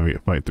than having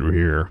it fight through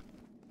here.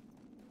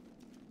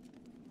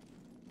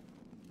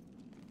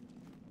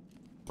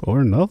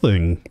 Or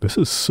nothing. This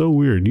is so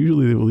weird.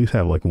 Usually they at least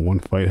have like one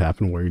fight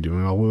happen while you're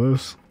doing all of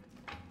this.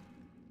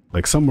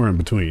 Like somewhere in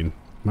between.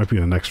 Might be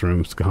the next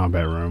room, it's the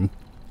combat room.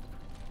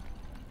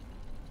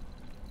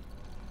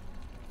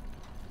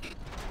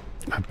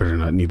 I better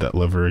not need that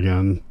lever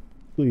again.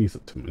 Please,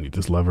 I need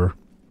this lever.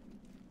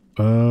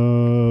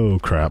 Oh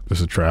crap, this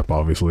is a trap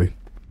obviously.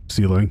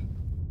 Ceiling.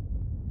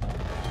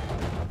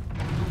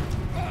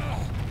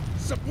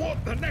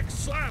 Support the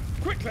next slab,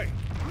 quickly!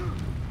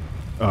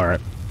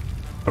 Alright.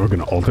 We're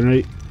gonna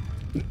alternate.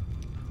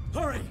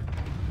 Hurry!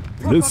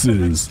 This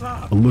is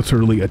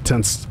literally a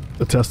test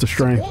of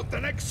strength. Support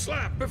the next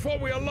slab before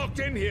we are locked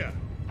in here.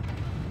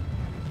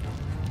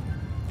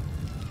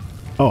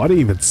 Oh, I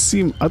didn't even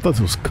see. I thought this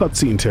was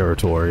cutscene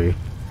territory.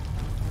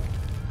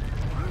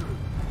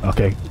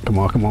 Okay, come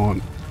on, come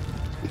on.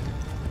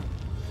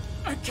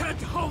 I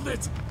can't hold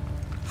it!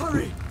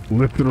 Hurry!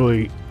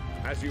 Literally.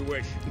 As you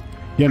wish.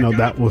 Yeah, no,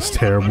 that was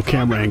terrible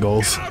camera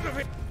angles.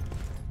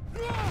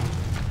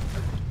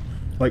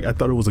 Like, I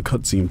thought it was a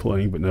cutscene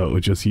playing, but no, it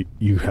was just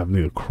you having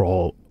to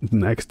crawl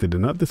next. It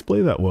did not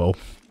display that well.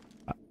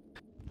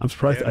 I'm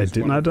surprised I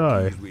did not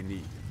die.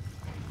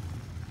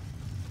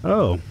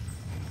 Oh.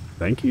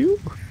 Thank you?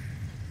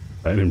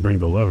 I didn't bring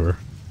the lever.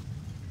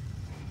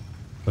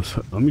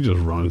 Let me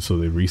just run so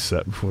they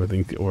reset before I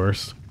think get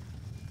worse.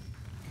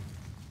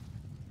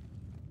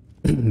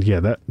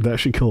 Yeah, that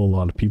should kill a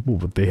lot of people,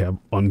 but they have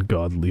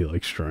ungodly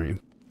like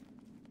strength.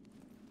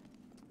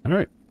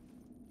 Alright.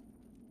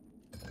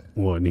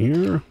 One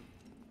here.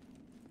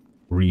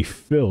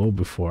 Refill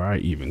before I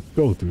even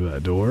go through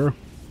that door.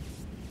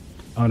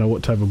 I don't know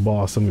what type of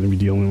boss I'm going to be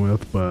dealing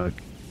with, but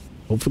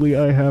hopefully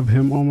I have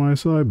him on my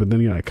side. But then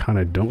again, I kind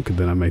of don't, because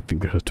then I might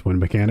think there's a twin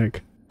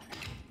mechanic.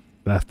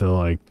 I have to,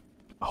 like,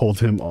 hold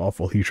him off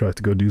while he tries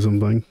to go do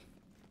something.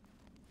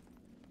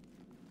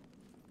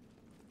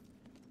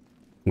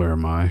 Where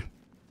am I?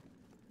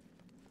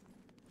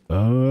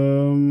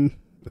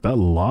 Is that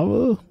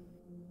lava?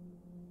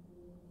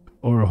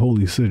 Or a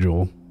holy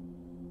sigil?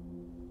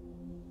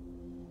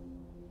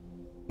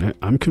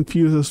 I'm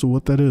confused as to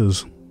what that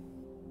is.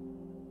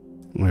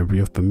 Maybe we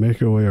have to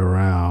make our way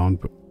around,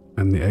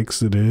 and the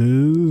exit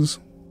is...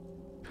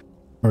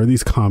 Or are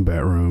these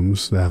combat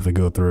rooms that I have to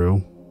go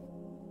through?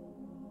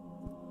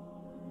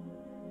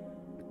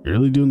 You're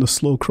really doing the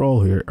slow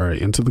crawl here.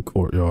 Alright, into the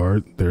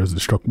courtyard. There's a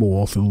destructible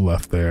wall to the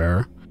left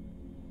there.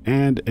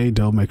 And a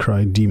Devil May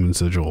Cry demon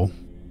sigil.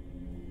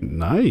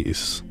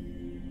 Nice.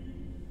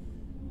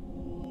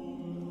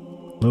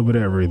 A little bit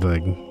of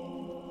everything.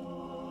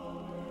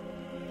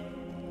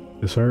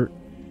 This hurt?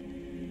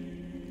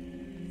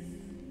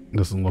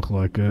 Doesn't look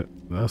like it.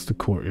 That's the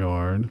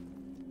courtyard.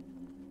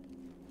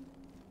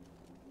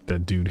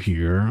 That dude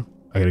here.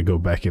 I gotta go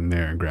back in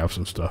there and grab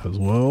some stuff as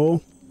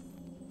well.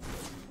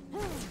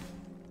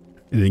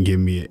 It didn't give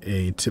me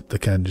a tip to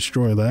kind of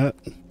destroy that.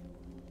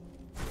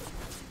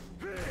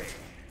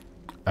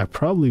 I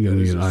probably gonna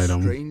need an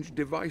item. Strange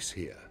device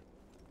here.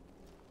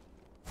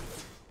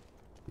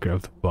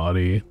 Grab the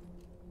body.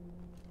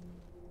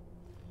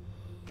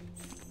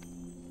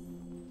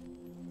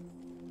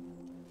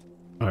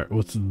 Alright,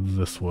 what's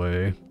this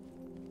way?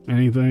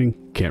 Anything?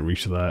 Can't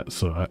reach that,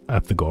 so I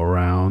have to go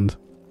around.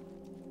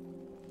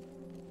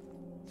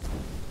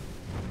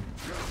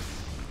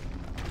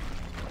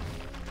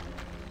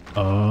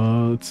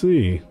 Let's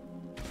see.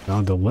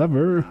 Found a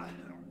lever.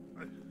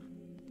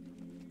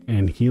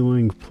 And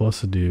healing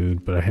plus a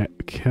dude, but I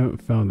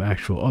haven't found the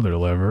actual other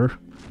lever.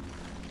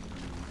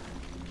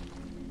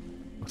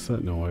 What's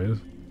that noise?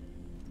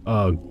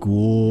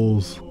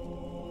 Ghouls.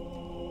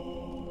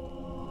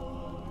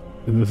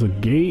 Is this a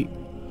gate?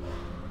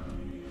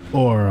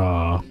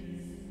 Or,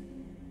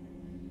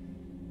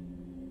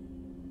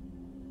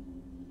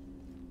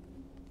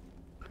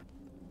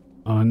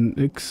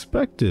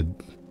 unexpected.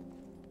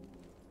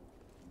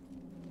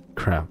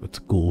 Crap, it's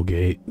a ghoul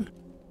gate.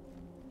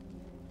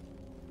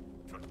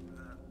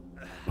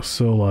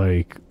 So,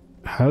 like,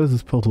 how does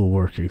this puzzle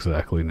work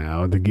exactly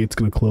now? The gate's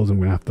gonna close and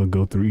we're gonna have to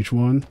go through each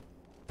one?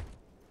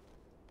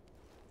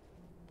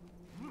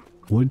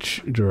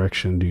 Which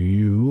direction do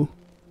you...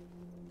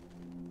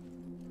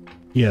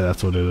 Yeah,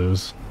 that's what it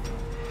is.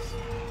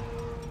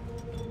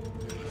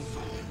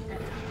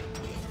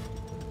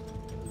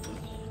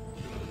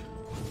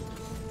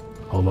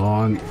 Hold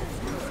on.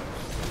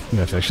 We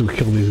have to actually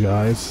kill these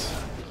guys.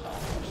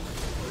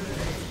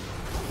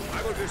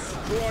 I will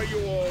destroy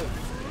you all.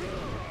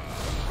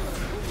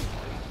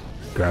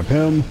 Grab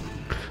him.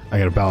 I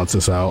gotta balance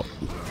this out.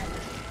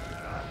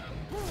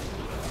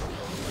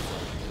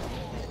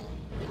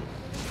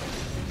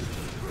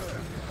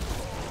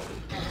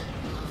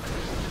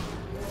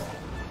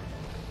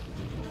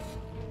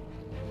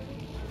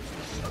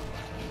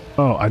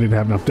 Oh, I didn't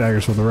have enough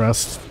daggers for the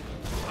rest.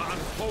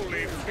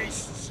 Unholy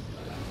beasts.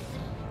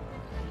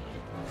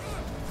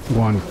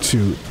 1,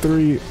 2,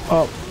 3,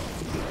 up.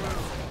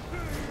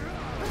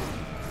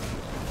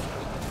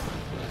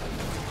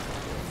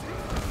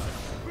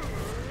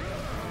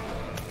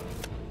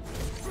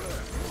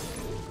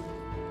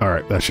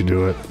 Alright, that should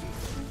do it.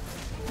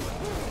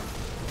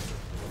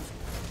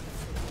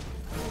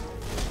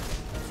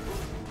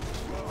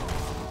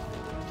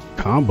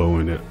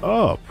 Comboing it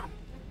up.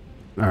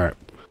 Alright.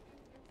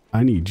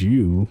 I need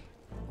you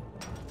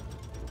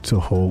to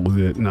hold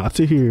it, not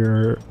to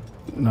here,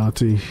 not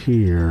to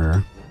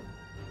here,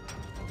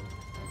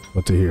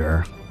 but to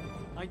here.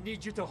 I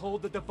need you to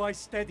hold the device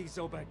steady,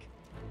 Zobek.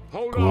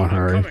 Hold Come on, on,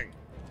 hurry. I'm coming.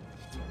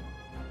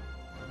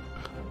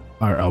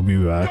 Alright, I'll be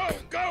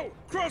back. Go!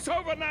 Cross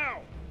over now!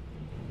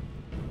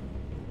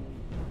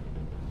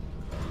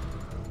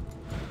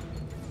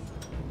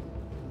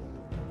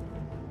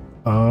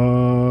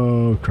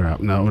 Oh,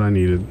 crap. Not what I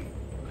needed.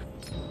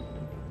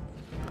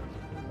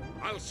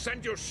 I'll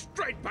send you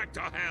straight back to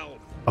hell!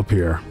 Up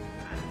here.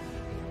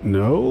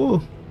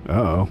 No?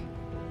 Uh-oh.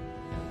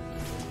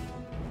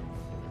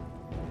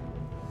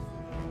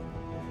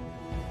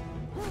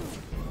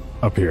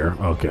 Up here.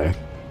 Okay.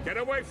 Get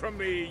away from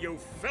me, you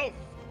filth!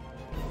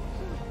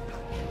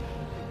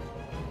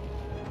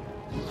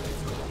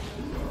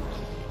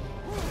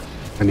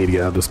 I need to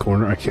get out of this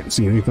corner. I can't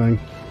see anything.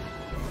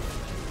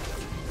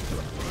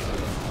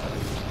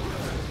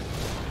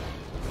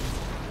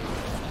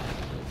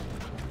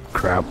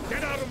 Crap.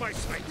 Get out of my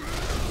sight!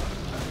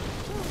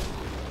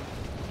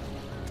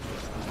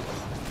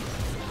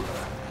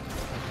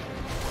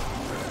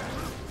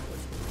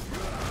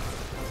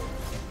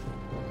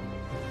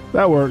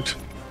 That worked.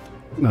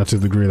 Not to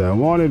the degree that I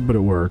wanted, but it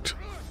worked.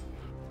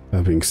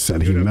 That being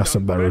said, he messed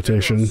up that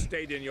rotation.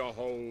 Stayed in your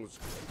holes.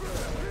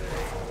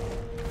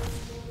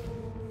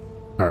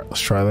 Alright,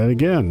 let's try that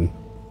again.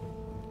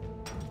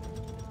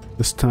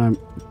 This time,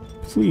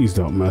 Please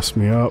don't mess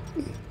me up.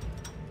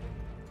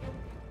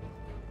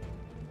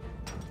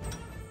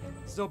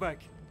 Zobek,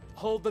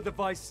 hold the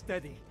device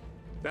steady.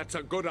 That's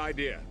a good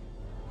idea.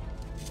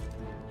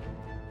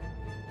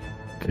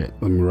 Okay,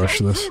 let me rush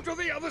Go this. through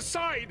to the other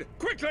side,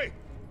 quickly!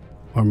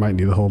 I might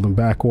need to hold him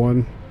back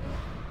one.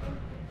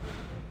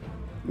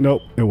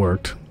 Nope, it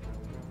worked.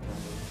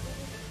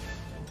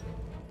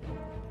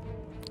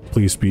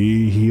 Please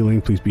be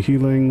healing, please be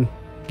healing.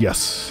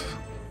 Yes.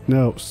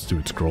 No,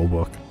 stupid scroll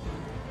book.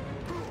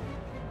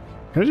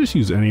 Can I just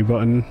use any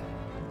button?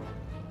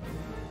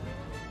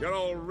 You're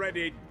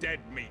already dead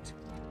meat.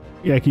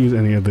 Yeah, I can use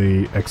any of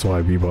the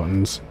XYB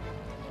buttons.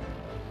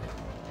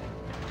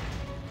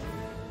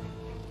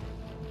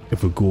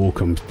 If a ghoul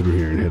comes through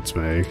here and hits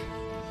me.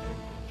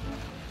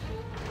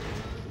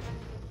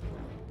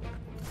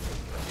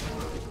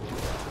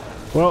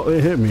 Well,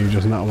 it hit me,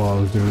 just not while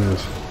I was doing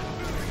this.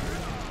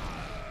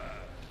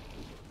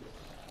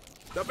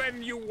 The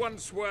men you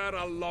once were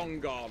are long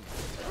gone.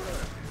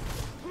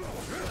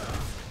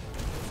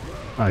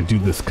 I do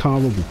this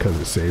combo because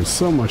it saves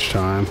so much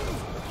time.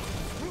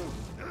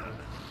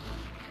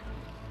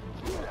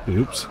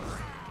 Oops.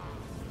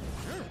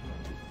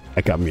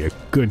 That got me a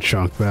good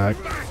chunk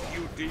back. Back,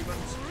 you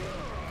demons!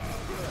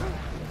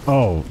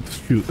 Oh,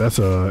 shoot, that's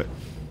a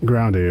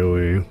ground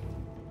AoE.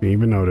 Didn't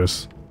even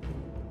notice.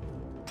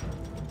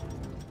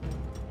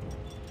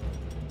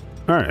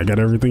 Alright, I got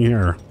everything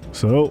here.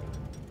 So,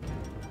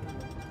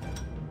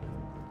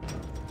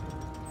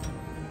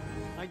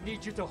 I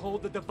need you to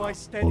hold the device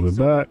steady. hold it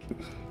back,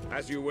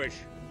 As you wish.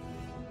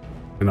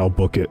 and I'll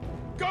book it.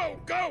 Go,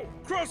 go!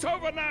 Cross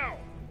over now!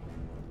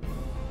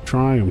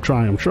 I'm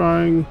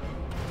trying.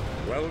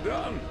 Well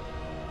done.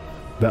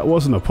 That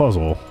wasn't a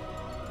puzzle.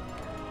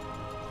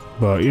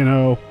 But, you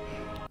know,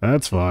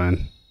 that's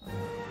fine.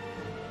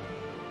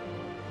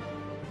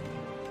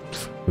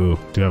 Ooh,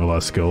 do have a lot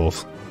of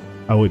skills.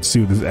 I would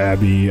see what this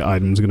Abbey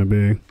item's gonna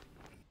be.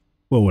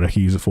 What would I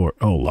use it for?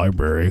 Oh,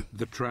 library.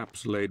 The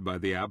traps laid by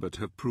the abbot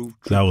have proved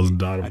That was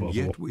tricky, not a and puzzle.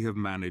 yet we have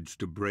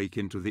managed to break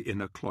into the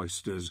inner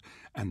cloisters,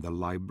 and the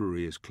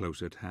library is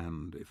close at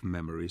hand, if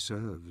memory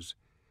serves.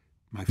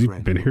 My You've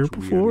friend been here looks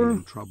really before?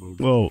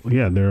 untroubled. Well,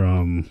 yeah, they're,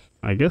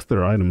 I guess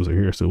their items are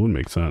here, so it would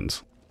make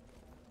sense.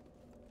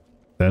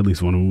 I at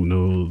least want to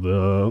know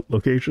the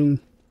location.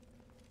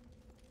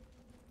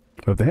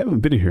 But if they haven't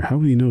been here, how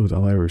would you know the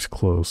library's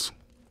close?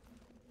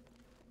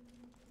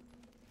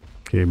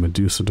 Okay,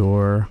 Medusa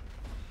door.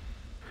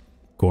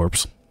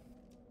 Corpse.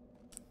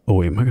 Oh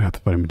wait, am I gonna have to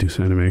fight a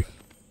Medusa enemy?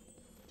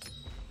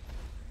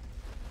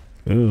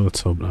 Oh,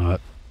 let's hope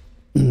not.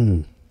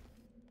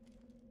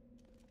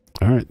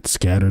 Alright,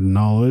 scattered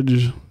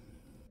knowledge.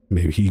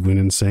 Maybe he went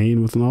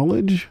insane with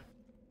knowledge?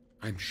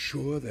 I'm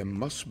sure there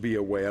must be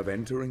a way of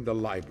entering the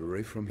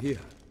library from here.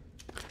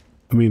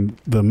 I mean,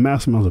 the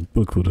mass amount of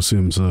book would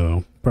assume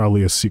so.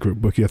 Probably a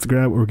secret book you have to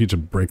grab, or we could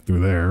just break through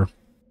there.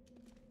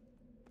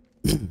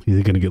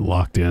 He's gonna get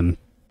locked in.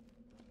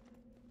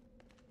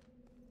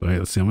 Wait,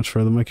 let's see how much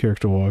further my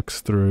character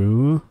walks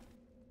through.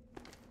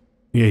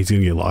 Yeah, he's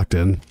gonna get locked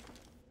in.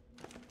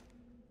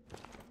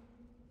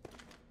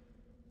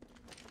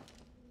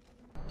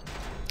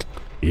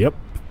 Yep.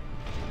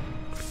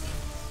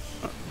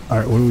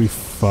 Alright, what do we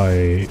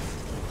fight?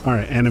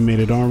 Alright,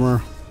 animated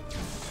armor.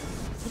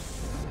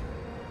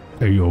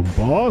 Are you a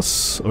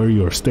boss, or are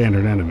you a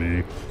standard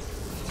enemy?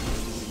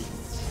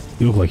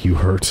 You look like you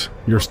hurt.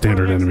 You're a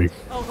standard enemy.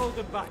 I'll hold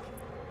them back.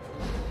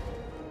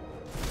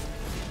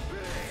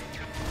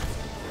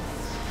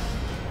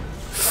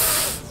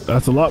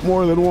 That's a lot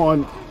more than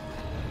one.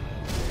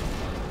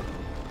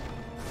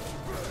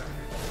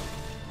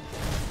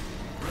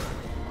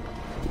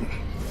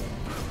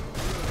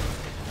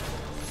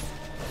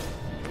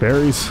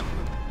 Fairies,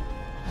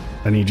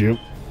 I need you.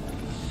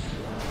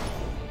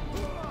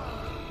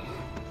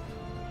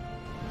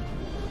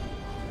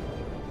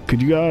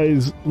 Could you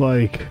guys,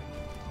 like...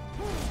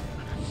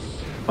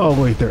 Oh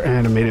wait, they're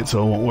animated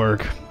so it won't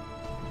work.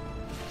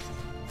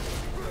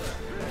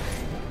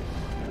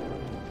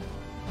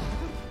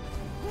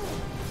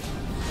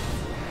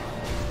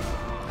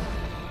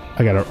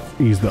 I gotta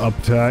use the up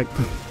attack.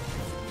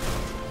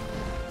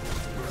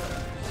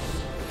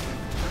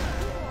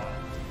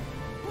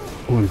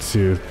 One,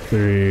 two,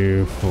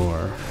 three,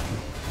 four.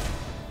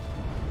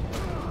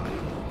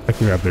 I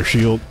can grab their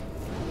shield.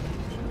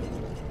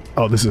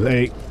 Oh, this is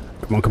 8.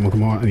 Come on, come on,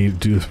 come on. I need to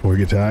do this before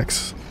he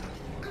attacks.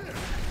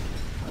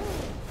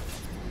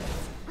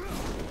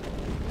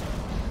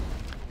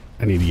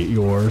 I need to get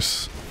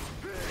yours.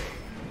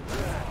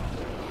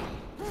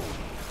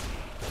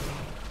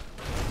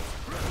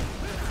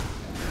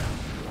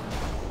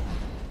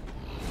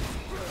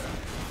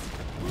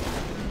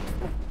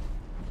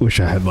 Wish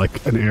I had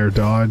like an air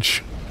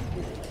dodge.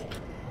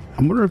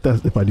 I wonder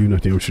if I do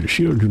enough damage to the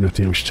shield or do enough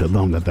damage to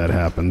them that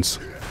happens.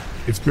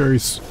 It's very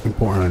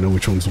important I know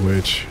which one's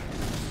which.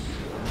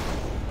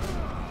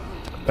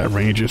 That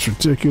range is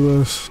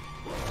ridiculous.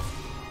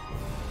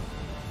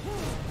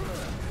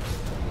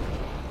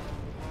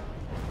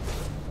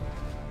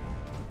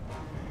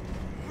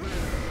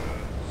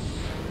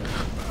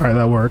 Alright,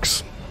 that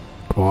works.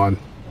 Come on.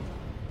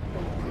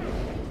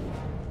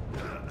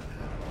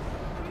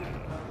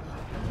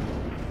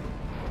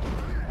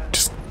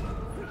 Just...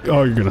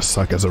 Oh, you're gonna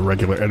suck as a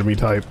regular enemy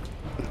type.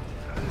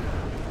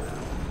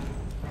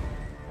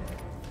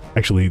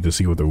 Actually need to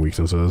see what their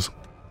weakness is.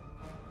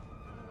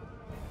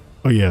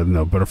 Oh yeah,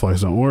 no,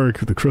 butterflies don't work.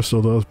 The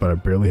crystal does, but I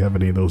barely have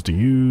any of those to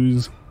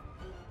use.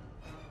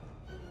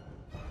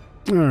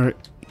 Alright.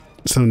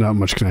 So not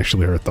much can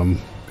actually hurt them.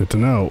 Good to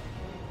know.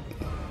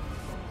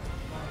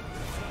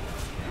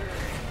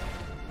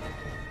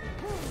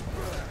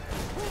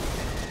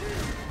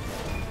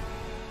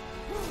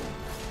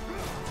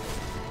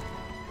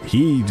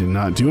 He did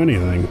not do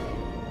anything.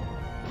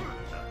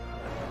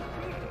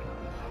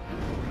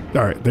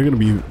 Alright, they're gonna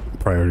be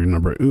priority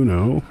number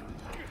uno.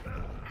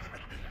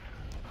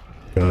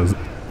 Because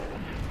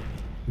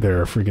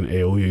they're freaking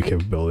AoE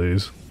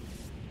capabilities.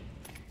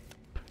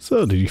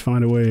 So, did you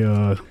find a way,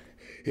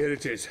 Here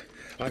it is.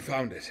 I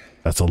found it.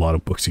 That's a lot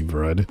of books you've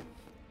read.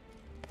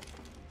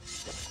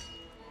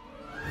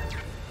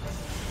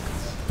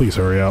 Please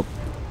hurry up.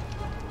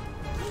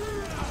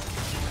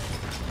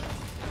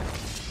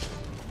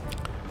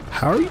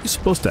 How are you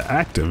supposed to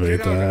activate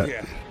Get out that? of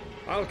here.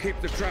 I'll keep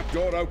the trap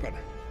door open.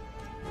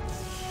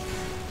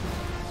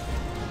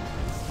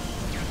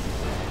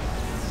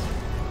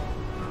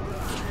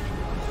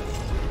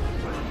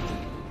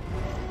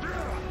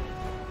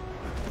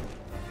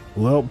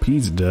 Well,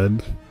 he's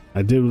dead.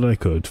 I did what I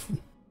could.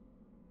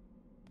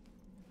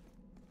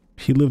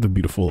 He lived a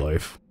beautiful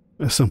life.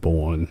 A simple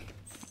one.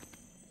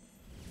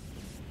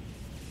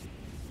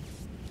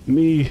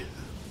 Me,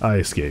 I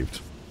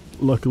escaped.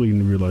 Luckily,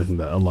 realizing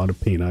that a lot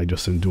of pain I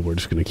just endured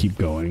is going to keep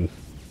going.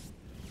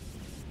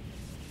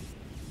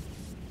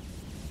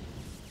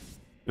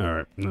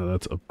 Alright, now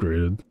that's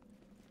upgraded.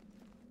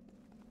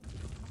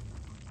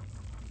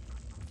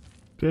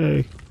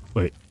 Okay.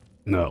 Wait,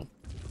 no.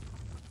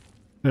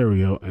 There we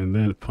go, and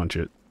then punch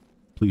it.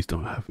 Please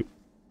don't have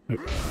it.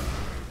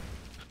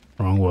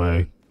 Wrong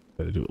way.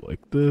 Gotta do it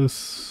like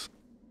this.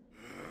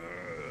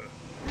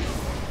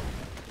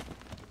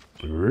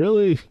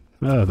 Really?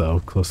 Ah, though,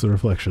 close to the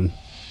reflection.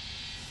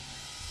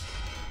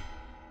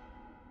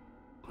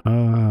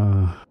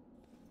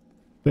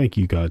 Thank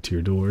you, God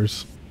Tier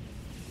Doors.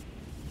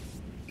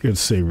 Good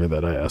saver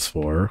that I asked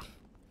for.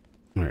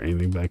 Alright,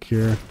 anything back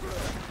here?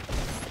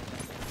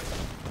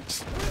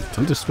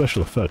 Tons of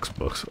special effects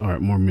books.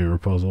 Alright, more mirror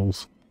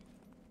puzzles.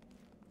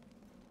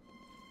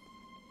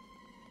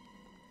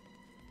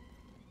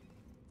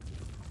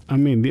 I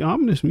mean, the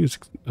ominous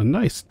music's a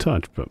nice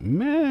touch, but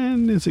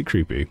man, is it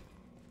creepy.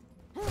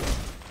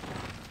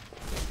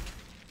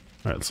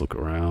 Alright, let's look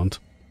around.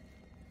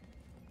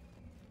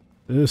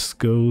 This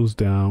goes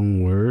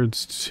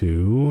downwards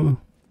to...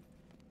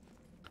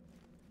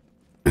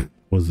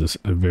 Was this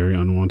a very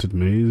unwanted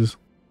maze?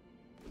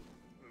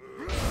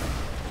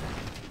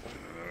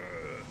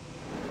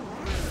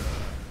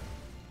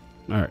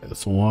 Alright,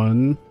 that's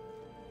one.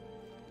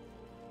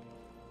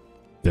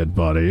 Dead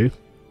body.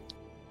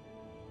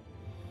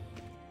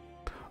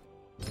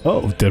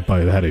 Oh, dead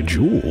body that had a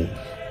jewel.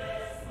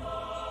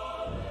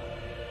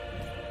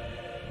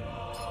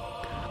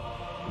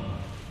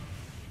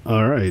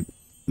 Alright,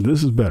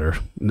 this is better.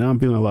 Now I'm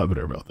feeling a lot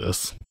better about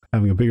this.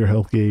 Having a bigger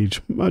health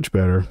gauge, much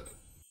better.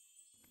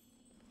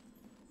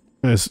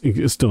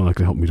 It's still not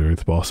going to help me during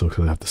the boss, so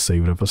because I have to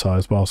save it up as high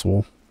as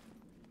possible.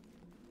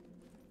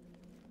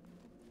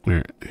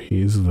 Alright,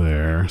 he's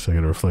there, so I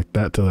gotta reflect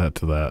that to that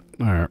to that.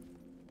 Alright,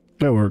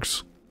 that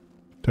works.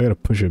 I gotta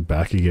push it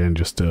back again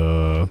just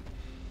to...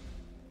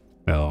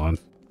 Hold on,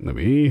 let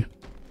me...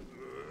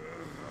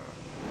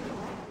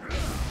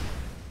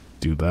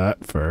 do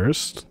that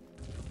first.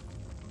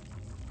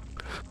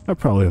 I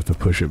probably have to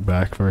push it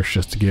back first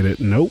just to get it.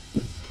 Nope.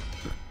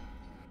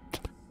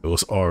 It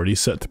was already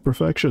set to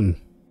perfection.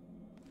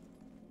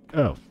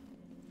 Oh.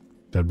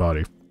 Dead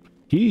body.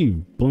 He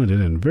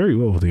blended in very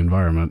well with the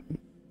environment.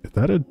 Is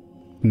that a...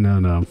 No,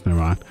 never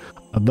mind.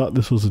 I thought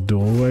this was a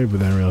doorway, but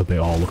then I realized they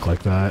all look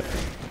like that.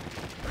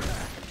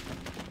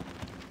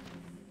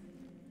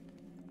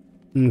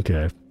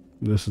 Okay.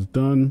 This is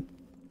done.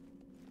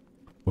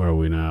 Where are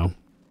we now?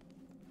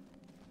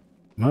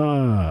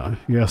 Ah,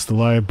 yes, the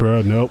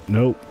library. Nope,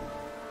 nope.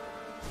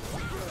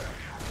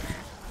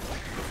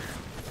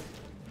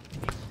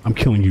 I'm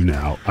killing you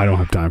now. I don't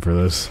have time for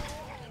this.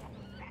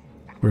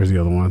 Where's the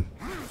other one?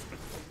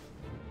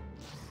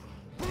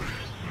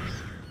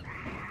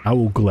 I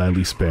will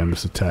gladly spam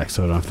this attack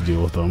so I don't have to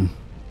deal with them.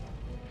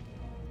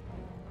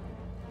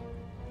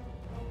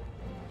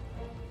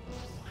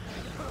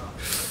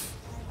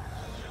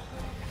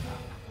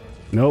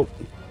 Nope.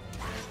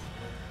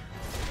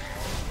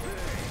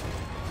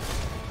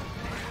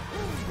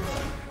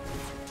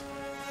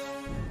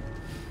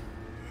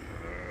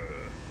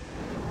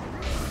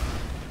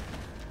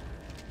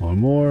 One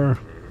more.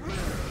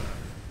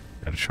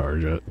 Gotta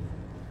charge it.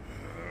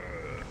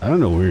 I don't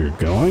know where you're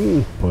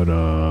going, but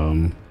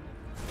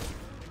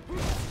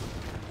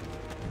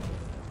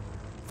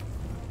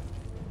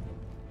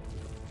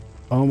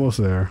almost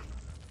there.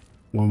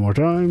 One more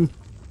time.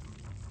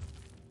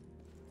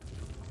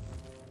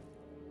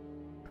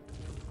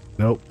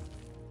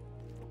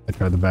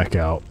 Alright, they're back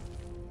out.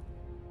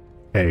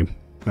 Hey,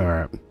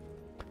 alright.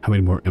 How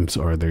many more imps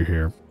are there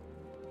here?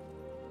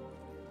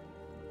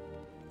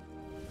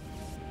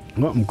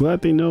 Well, I'm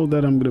glad they know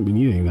that I'm going to be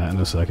needing that in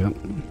a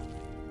second.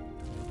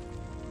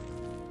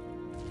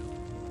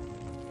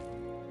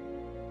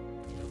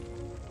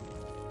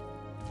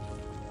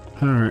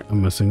 Alright,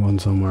 I'm missing one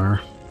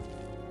somewhere.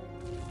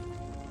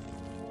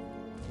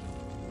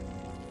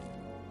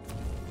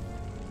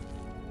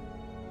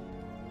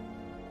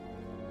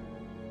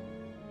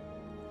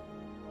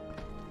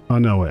 Oh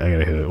no, wait, I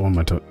gotta hit it. What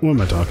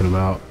am I talking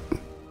about?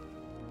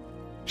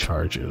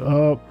 Charge it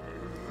up.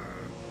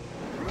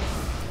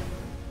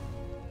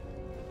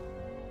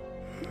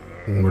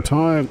 One more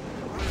time.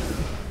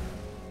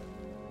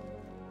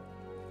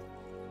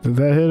 Did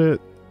that hit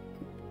it?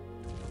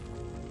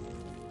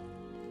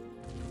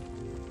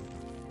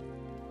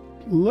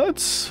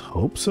 Let's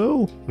hope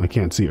so. I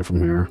can't see it from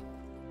here.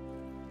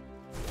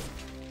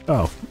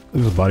 Oh,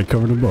 there's a body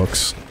covered in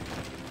books.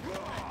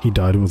 He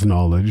died with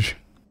knowledge.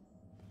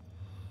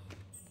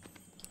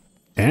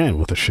 And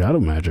with a shadow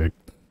magic.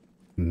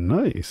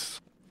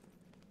 Nice.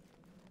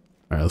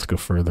 Alright, let's go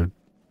further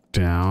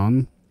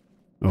down.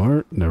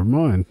 Or, never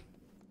mind.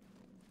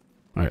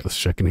 Alright, let's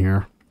check in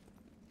here.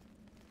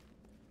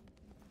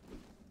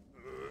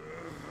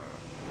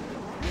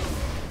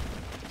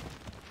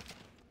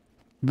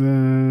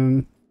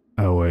 Then...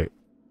 oh, wait.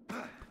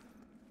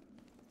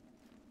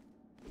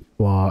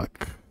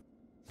 Block.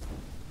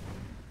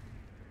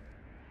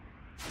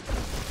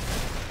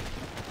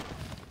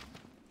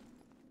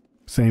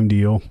 Same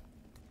deal.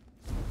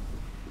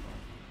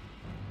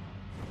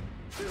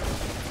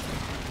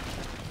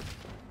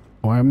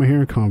 Why am I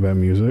hearing combat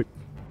music?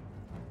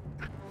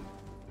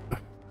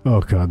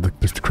 Oh god, the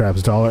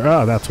crab's dollar.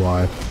 Ah, that's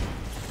why.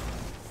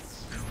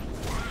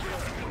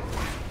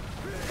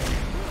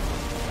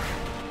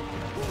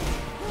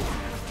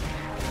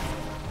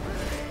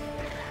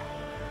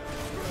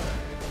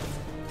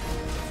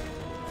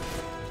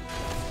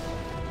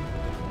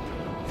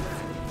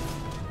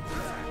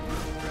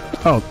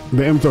 Oh,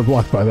 the imps are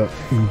blocked by the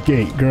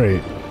gate.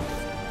 Great.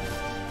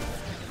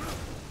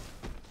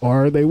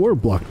 Or they were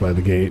blocked by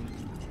the gate.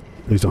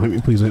 Please don't hit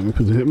me, please hit me,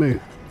 please hit me.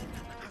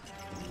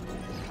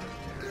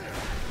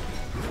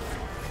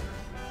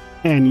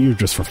 And you're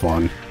just for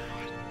fun.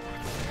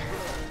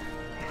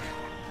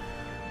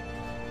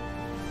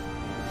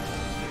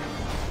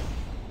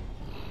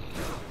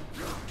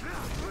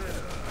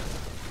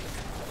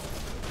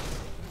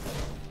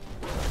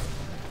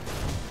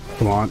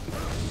 Come on.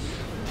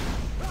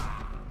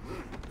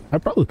 I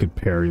probably could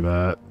parry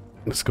that.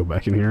 Let's go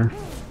back in here.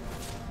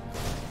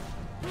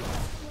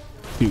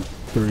 2,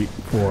 3,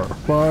 4,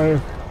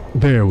 5.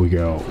 There we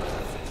go.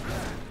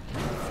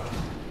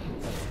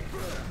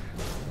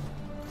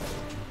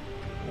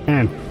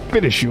 And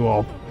finish you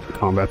all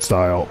combat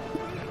style.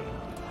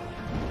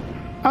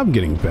 I'm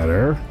getting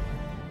better.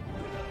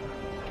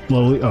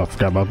 Slowly. Oh,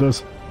 forgot about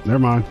this. Never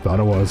mind. Thought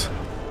it was.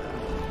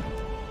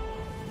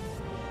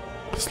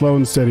 Slow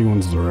and steady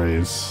wins the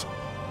race.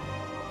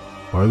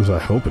 Or at least I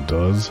hope it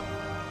does.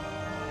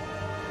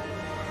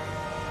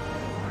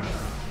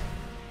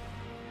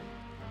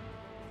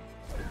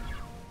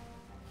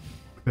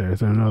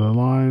 There's another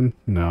line.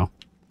 No.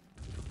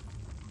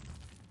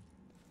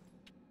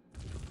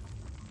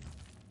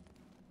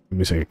 Let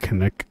me say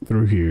connect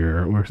through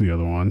here. Where's the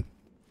other one?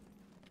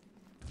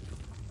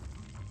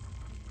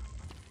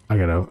 I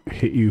gotta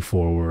hit you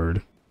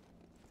forward.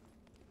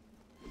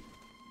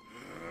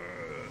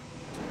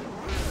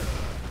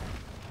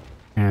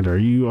 And are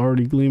you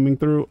already gleaming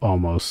through?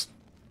 Almost.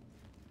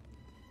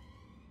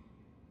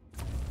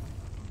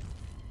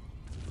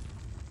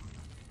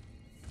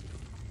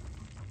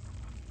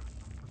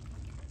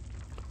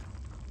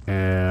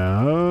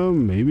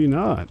 Maybe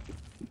not.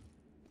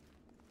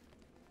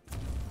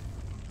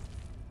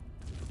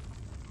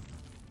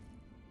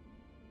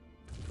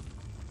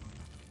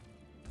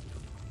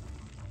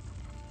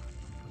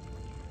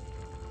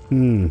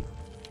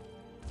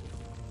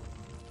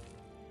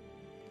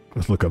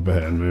 Let's look up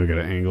ahead. Maybe I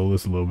gotta angle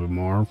this a little bit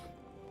more.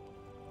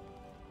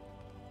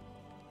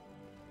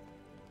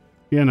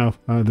 Yeah, no,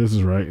 this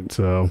is right,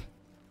 so.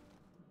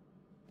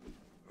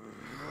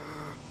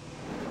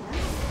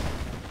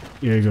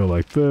 Yeah, you go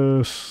like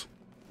this.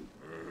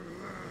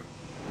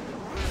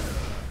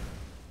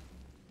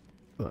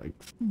 Like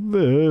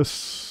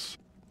this.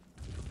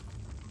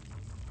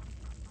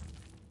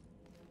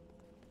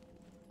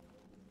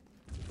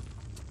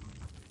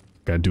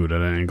 Gotta do it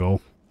at an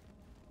angle.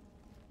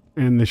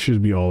 And this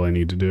should be all I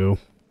need to do.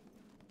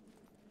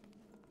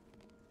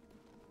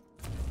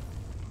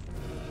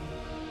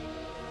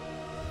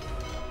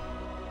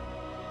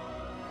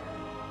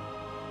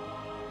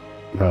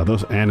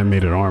 Those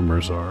animated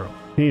armors are a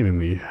pain in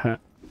the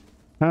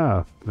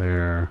half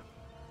there.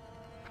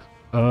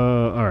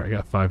 Alright, I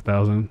got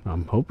 5,000.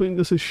 I'm hoping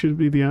this should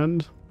be the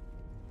end.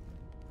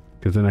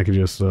 Because then I can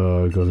just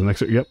go to the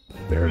next... Yep,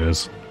 there it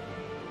is.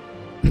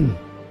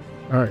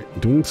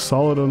 Alright, doing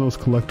solid on those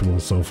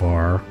collectibles so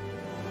far.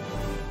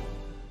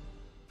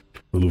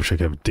 I wish I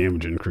could have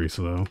damage increase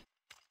though.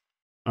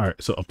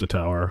 Alright, so up the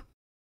tower.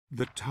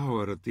 The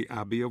tower at the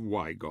Abbey of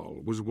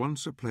Wygol was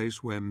once a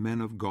place where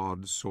men of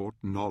God sought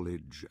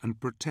knowledge and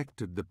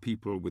protected the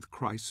people with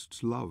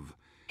Christ's love.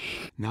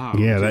 Now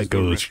Yeah, it is that the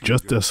goes refuge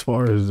just of- as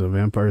far as a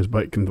vampire's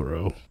bite can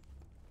throw.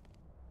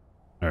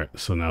 Alright,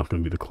 so now it's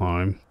gonna be the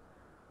climb.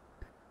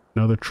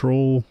 Another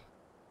troll.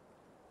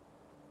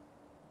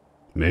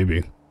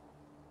 Maybe.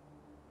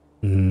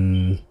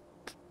 See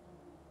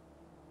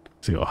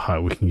how high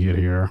we can get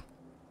here.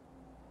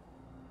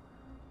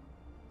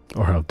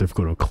 Or how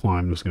difficult a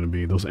climb is going to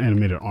be. Those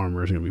animated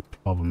armor is going to be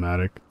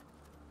problematic.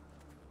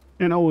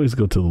 And always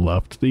go to the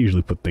left. They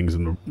usually put things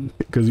in the...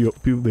 Because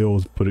people, they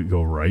always put it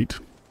go right.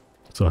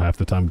 So half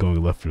the time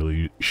going left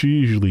really... She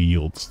usually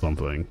yields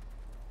something.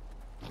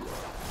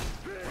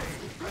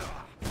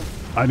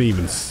 I didn't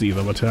even see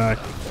them attack.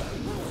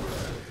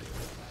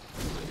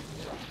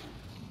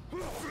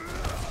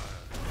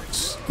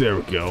 There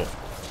we go.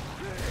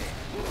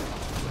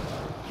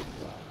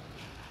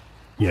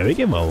 Yeah, they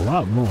give a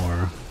lot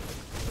more.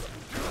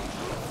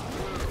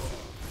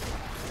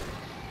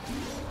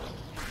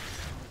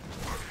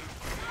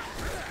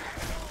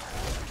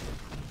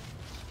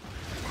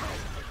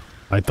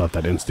 I thought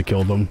that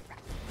insta-killed them.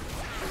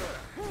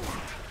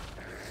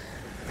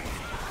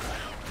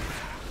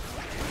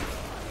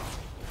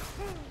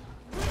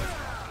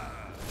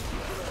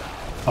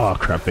 Oh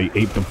crap, they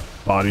ate the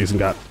bodies and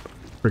got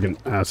freaking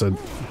acid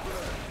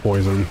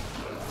poison.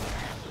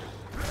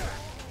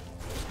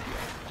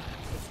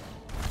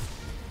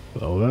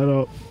 Blow that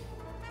up.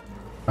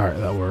 Alright,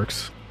 that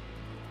works.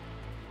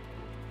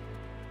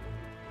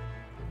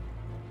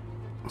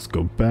 Let's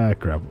go back,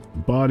 grab the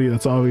body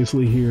that's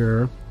obviously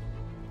here.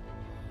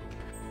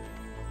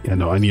 Yeah,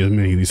 no, I need as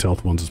many of these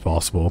health ones as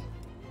possible.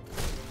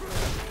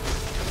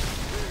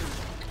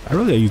 I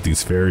really use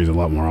these fairies a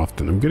lot more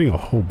often. I'm getting a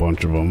whole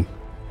bunch of them.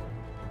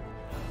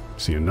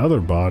 See another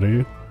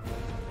body.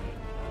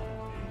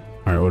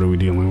 Alright, what are we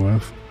dealing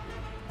with?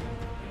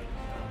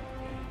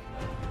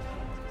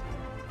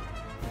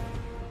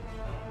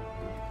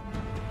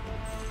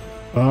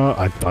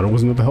 I thought it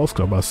was another health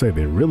club. I was say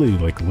they're really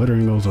like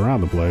littering those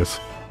around the place.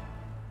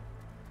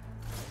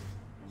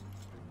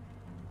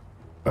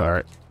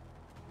 Alright.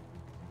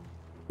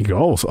 You can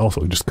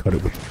also just cut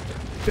it with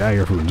a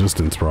dagger from a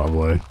distance,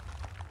 probably.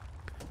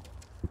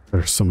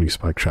 There's so many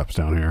spike traps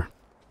down here.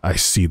 I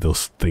see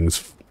those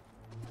things.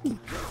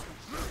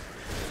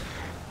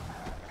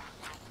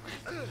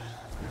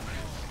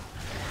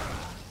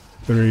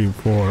 3,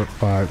 4,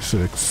 5,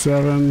 6,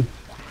 7,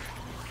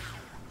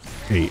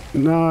 8,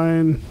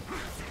 9.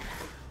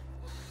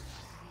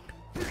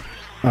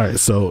 Alright,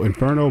 so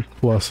Inferno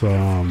plus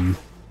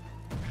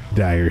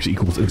daggers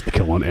equals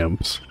insta-kill on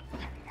imps.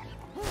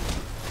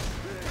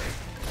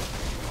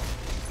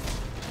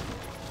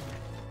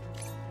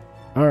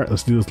 Alright,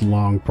 let's do this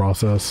long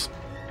process.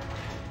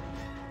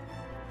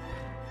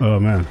 Oh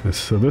man,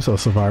 so this is how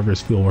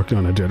survivors feel working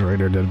on a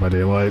generator Dead by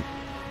Daylight.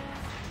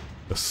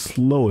 The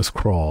slowest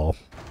crawl.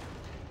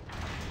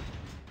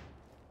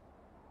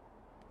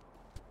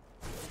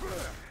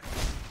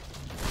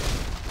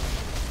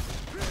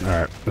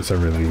 Alright, that's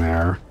everything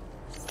there.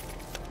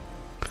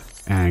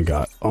 And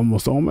got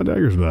almost all my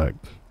daggers back.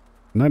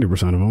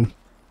 90% of them.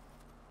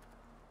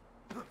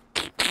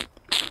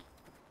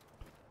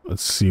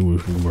 Let's see what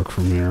we can work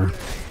from here.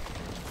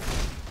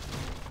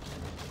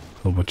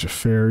 A whole bunch of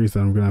fairies that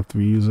I'm gonna have to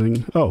be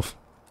using. Oh,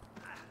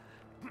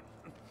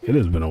 it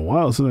has been a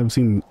while since I've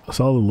seen a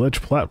solid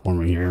ledge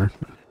platforming here.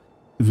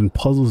 There's been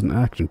puzzles and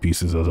action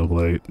pieces as of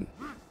late.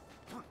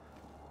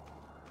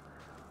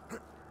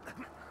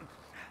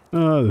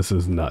 This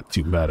is not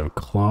too bad of a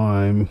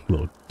climb. A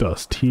little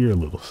dust here, a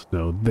little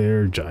snow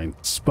there,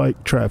 giant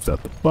spike traps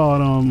at the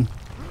bottom.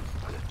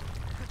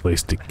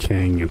 Place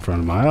decaying in front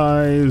of my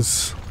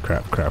eyes.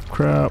 Crap, crap,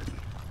 crap.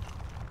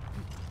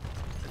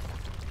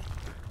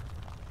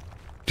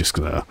 Just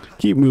gonna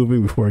keep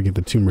moving before I get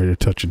the Tomb Raider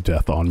touch of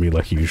death on me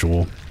like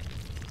usual.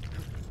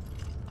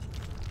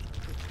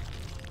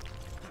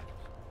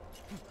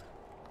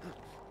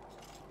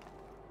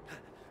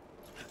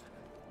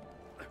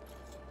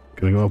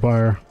 Gonna go up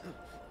higher.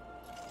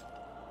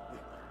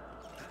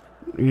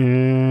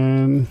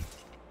 And...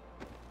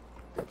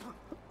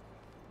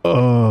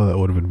 oh, that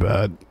would have been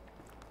bad.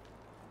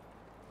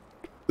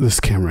 This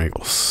camera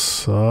angle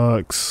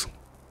sucks.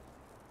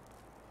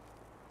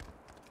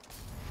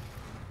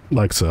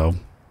 Like so.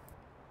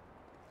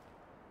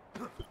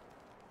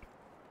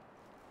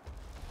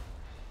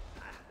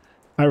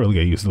 I really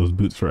gotta use those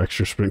boots for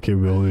extra sprint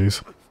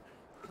capabilities.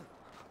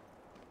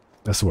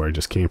 That's where I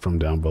just came from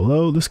down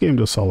below. This game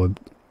does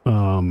solid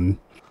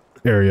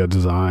area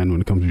design when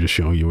it comes to just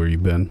showing you where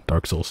you've been,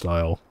 Dark Souls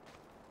style.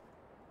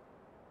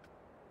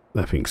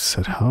 That being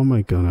said, how am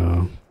I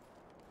gonna...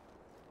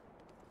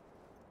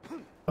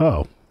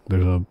 oh,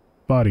 there's a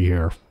body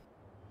here.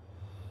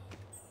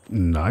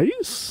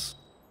 Nice.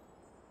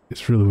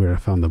 It's really weird I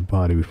found the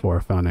body before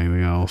I found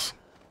anything else.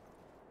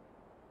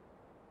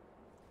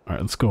 Alright,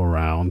 let's go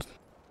around.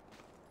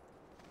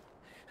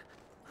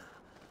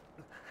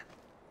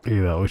 Maybe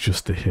that was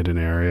just the hidden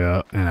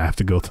area, and I have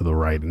to go to the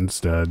right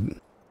instead.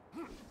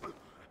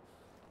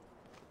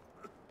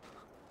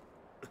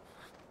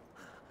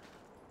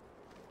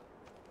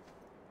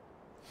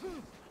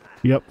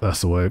 Yep,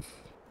 that's the way.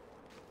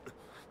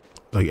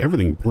 Like,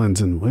 everything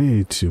blends in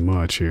way too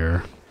much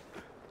here.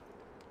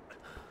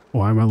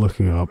 Why am I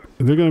looking up?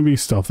 Is there gonna be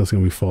stuff that's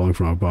gonna be falling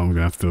from above I'm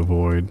gonna have to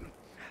avoid?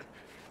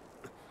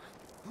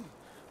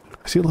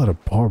 I see a lot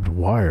of barbed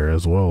wire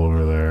as well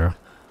over there.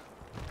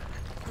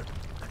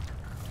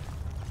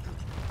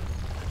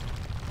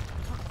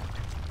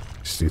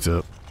 Just need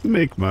to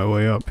make my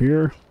way up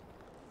here.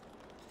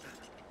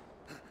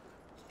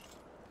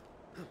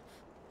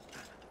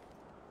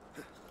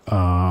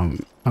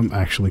 I'm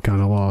actually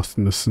kind of lost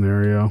in this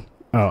scenario.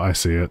 Oh, I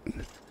see it.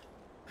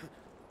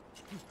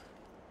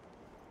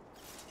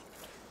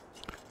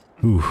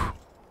 Ooh.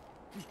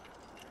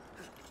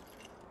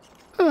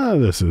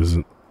 This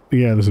isn't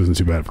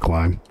too bad of a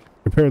climb.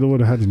 Compared to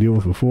what I had to deal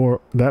with before,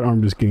 that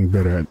arm is getting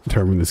better at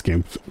determining this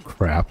game's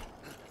crap.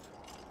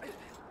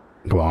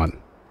 Come on.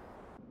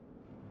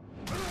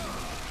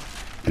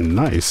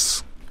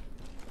 Nice.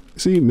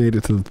 See, you made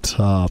it to the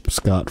top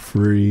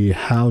scot-free.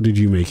 How did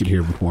you make it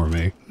here before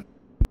me?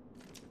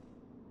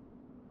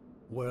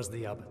 Where's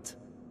the abbot?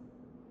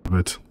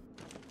 But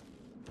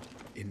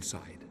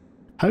Inside.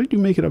 how did you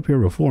make it up here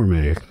before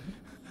me?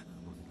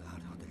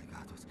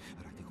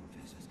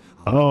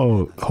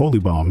 Oh, holy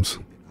bombs.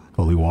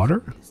 Holy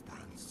water?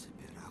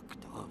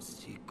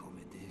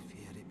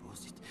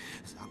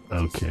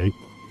 Okay.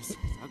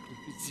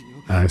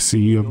 I see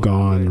you have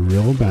gone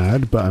real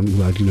bad, but I'm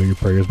glad you know your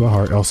prayers by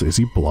heart. Also, is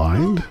he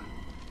blind?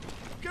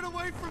 Get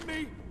away from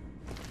me!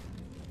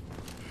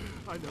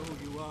 I know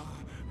who you are.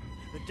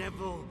 The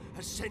devil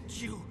has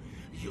sent you.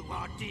 You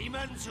are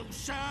demons who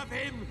serve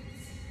him.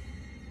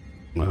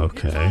 He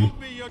Okay. told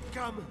me you'd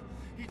come.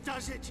 He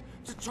does it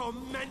to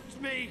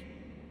torment me.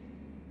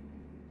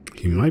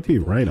 He might be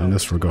right on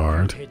this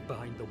regard. Hid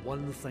behind the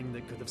one thing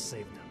that could have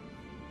saved him.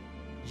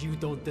 You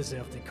don't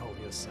deserve to call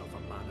yourself a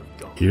man of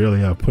God. You really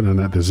have put in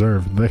that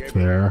deserved lick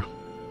there.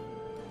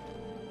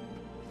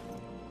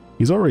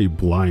 He's already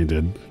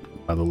blinded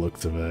by the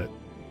looks of it.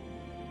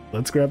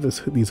 Let's grab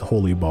these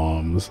holy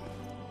bombs.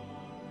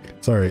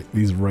 Sorry,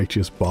 these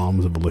righteous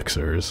bombs of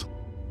elixirs.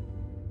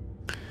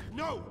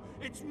 No,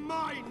 it's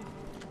mine.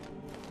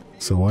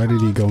 So why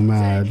did he go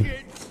mad?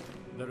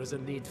 There is a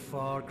need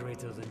far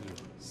greater than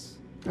yours.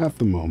 At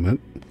the moment.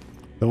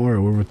 Don't worry,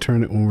 we'll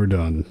return it when we're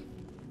done.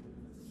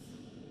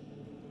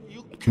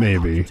 You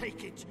Maybe. cannot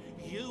take it.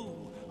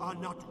 You are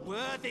not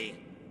worthy.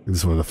 This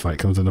is where the fight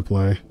comes into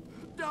play.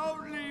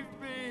 Don't leave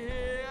me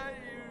here,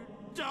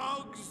 you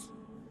dogs.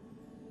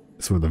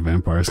 This is where the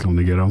vampires come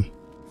to get him.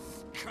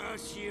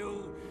 Curse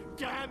you.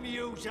 Damn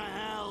you to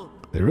hell.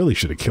 They really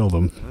should have killed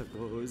him.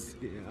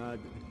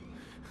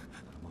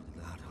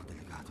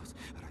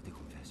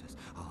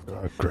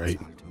 Oh, great.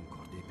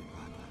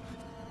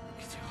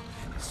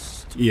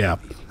 Yeah,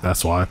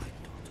 that's why.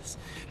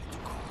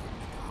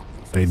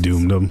 They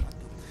doomed him.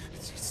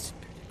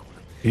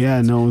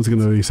 Yeah, no one's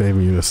gonna be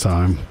saving you this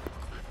time.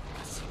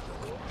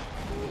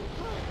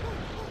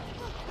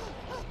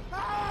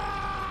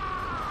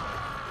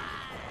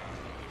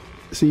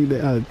 See,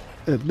 at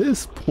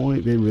this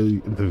point, they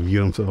really view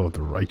themselves as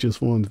the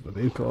righteous ones, but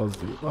they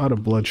caused a lot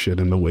of bloodshed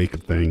in the wake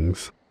of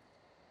things.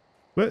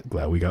 But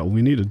glad we got what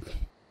we needed.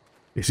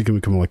 Is he gonna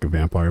become like a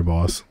vampire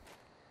boss?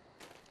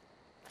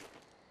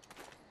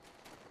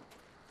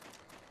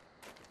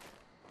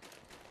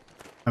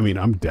 I mean,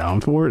 I'm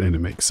down for it and it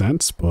makes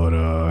sense, but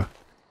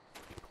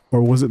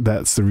or was it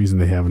that's the reason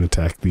they haven't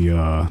attacked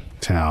the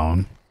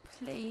town?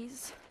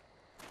 Please,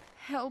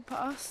 help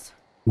us.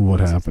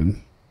 What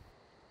happened?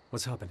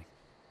 What's happening?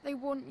 They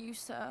want you,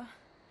 sir.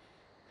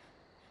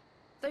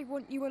 They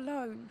want you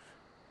alone.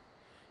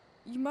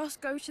 You must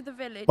go to the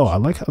village. Oh, I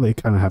like how they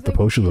kind of have the They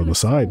will potions on kill the us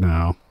side all.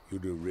 now. You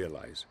do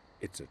realize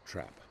it's a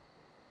trap.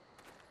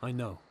 I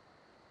know.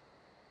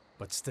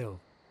 But still,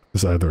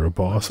 It's either a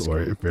boss or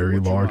a very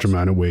large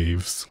amount of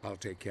waves. I'll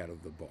take care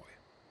of the boy.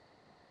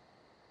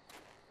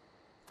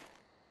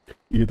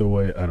 Either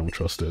way, I don't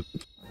trust it.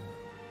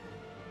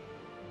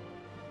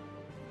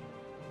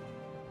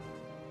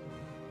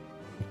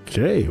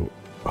 Okay,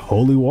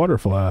 holy water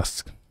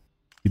flask.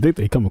 You'd think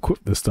they come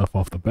equipped with this stuff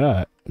off the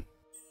bat.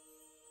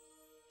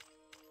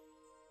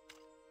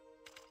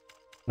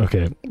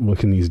 Okay, what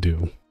can these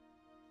do?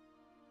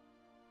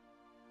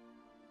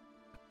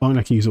 Oh, and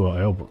I can use it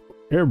while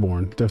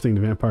airborne, devastating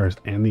the vampires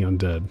and the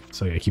undead.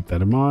 So yeah, keep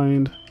that in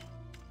mind.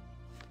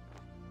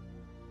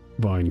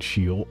 Vine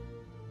shield.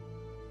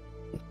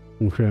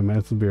 Okay, a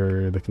massive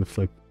barrier that can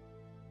afflict.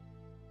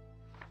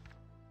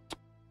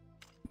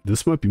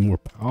 This might be more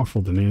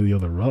powerful than any of the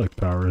other relic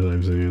powers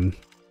I've seen.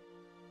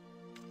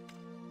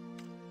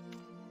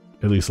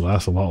 At least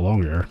lasts a lot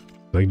longer.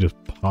 I can just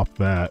pop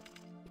that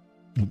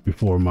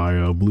before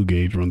my blue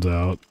gauge runs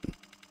out.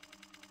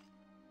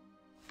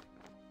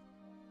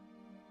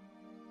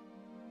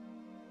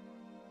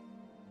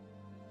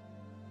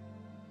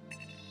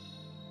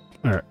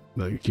 Alright,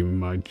 keep in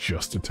mind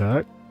just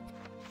attack.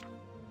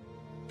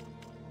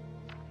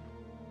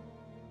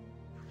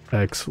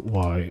 X,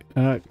 Y,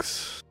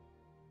 X.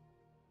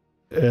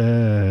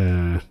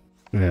 Yeah,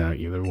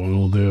 either one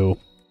will do.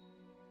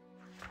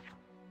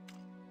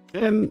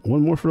 And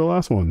one more for the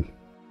last one.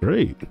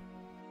 Great.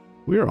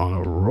 We are on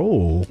a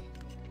roll.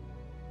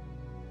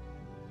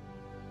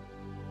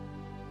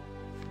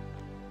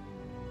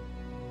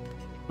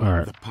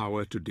 Alright. The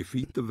power to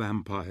defeat the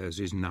vampires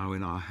is now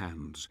in our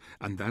hands,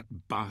 and that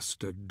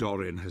bastard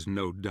Dorin has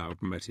no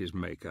doubt met his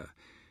maker.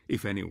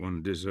 If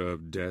anyone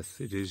deserved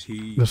death, it is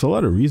he. There's a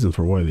lot of reasons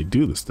for why they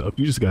do this stuff.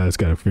 You just guys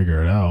gotta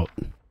figure it out.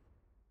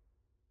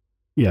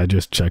 Yeah,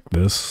 just check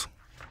this.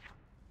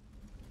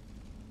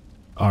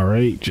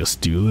 Alright,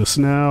 just do this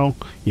now.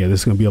 Yeah,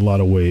 there's gonna be a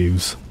lot of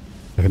waves.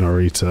 I can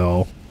already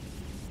tell.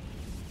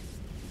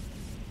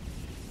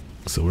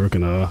 So we're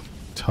gonna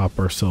top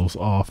ourselves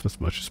off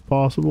as much as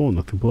possible.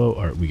 Nothing below.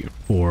 Alright, we get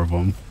 4 of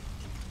them.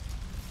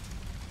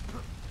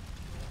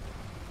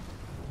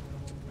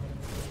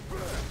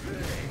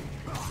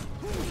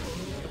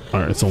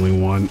 Alright, it's only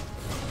one.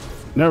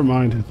 Never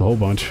mind, it's a whole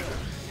bunch.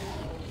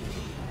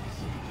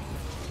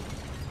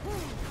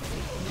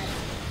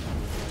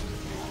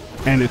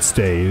 And it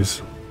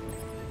stays.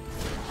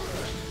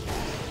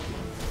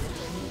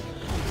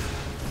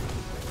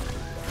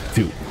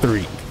 Two,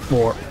 three,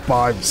 4,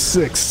 5,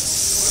 6,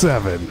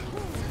 7.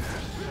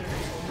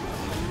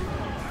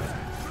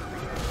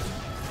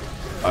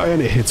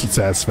 And it hits with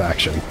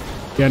satisfaction.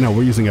 Yeah, no,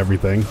 we're using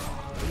everything.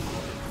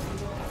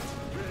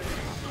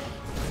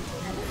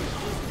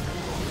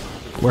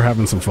 We're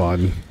having some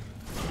fun.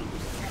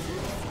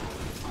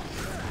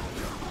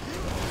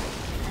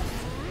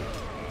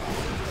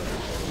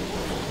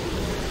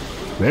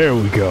 There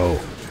we go.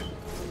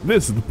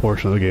 This is the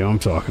portion of the game I'm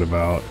talking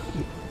about.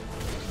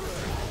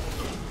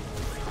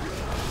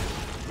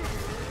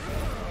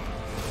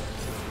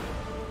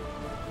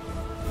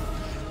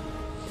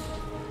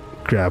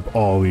 Grab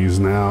all these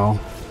now.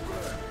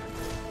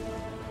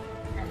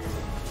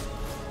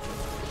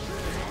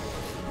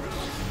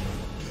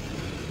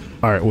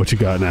 Alright, what you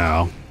got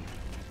now?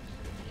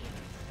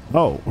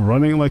 Oh,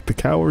 running like the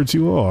cowards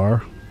you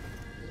are.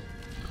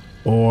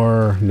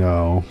 Or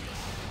no.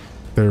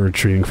 They're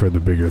retreating for the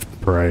bigger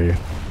prey.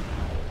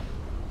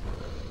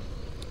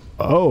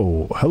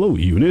 Oh, hello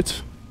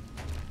unit.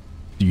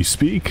 Do you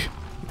speak?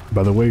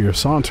 By the way you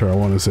saunter, I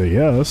want to say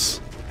yes.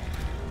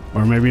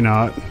 Or maybe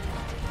not.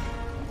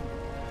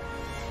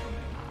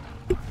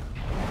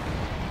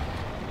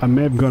 I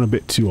may have gone a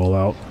bit too all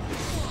out.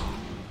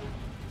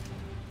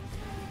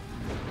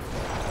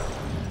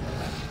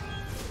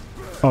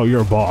 Oh,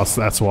 you're a boss,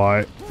 that's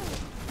why.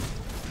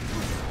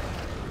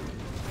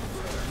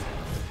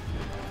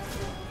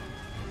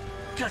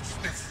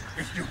 Catch this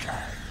if you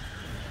can.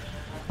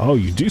 Oh,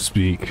 you do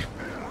speak.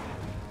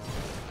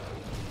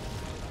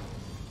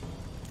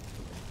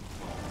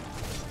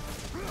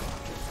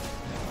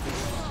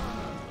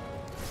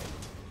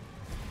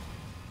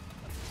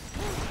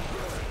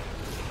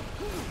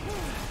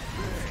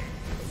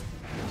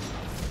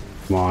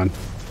 Come on.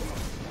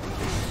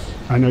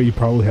 I know you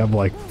probably have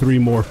like 3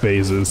 more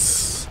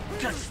phases.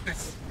 Catch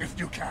this if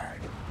you can.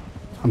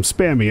 I'm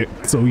spamming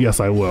it, so yes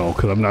I will,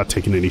 because I'm not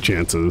taking any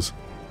chances.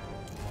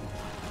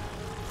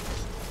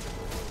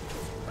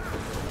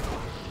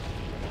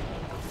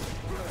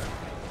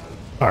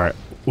 Alright,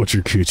 what's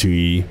your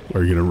Q2E?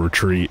 Are you gonna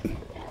retreat?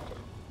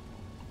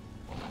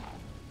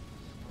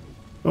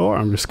 Or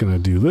I'm just gonna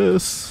do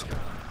this.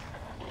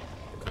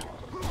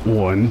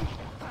 1.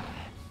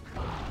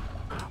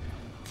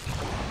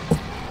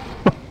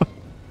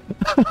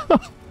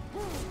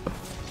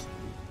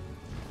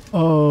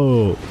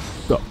 Oh,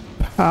 the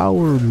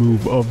power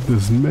move of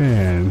this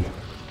man.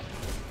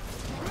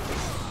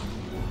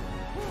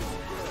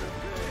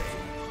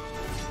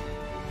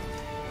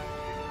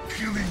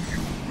 Killing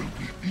you will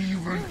be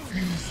even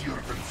easier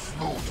than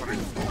slaughtering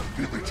the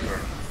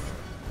villagers.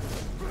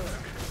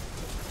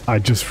 I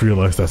just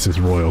realized that's his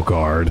royal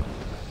guard.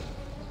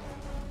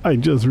 I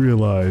just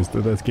realized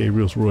that that's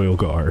Gabriel's royal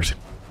guard.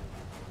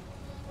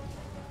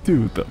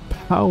 Dude, the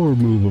power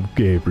move of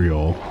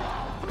Gabriel.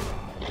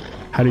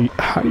 How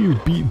do you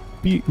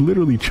beat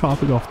literally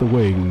chopping off the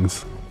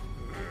wings?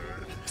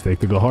 Stake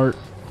to the heart.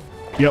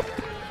 Yep.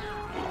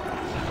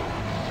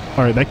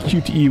 Alright, that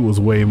QTE was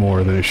way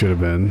more than it should have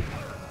been.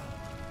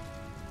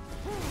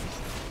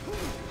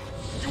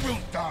 You will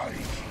die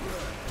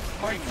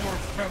like your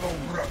fellow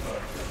brother.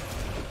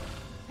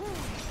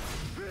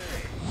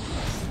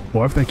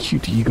 Why is that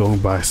QTE going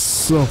by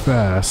so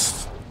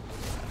fast?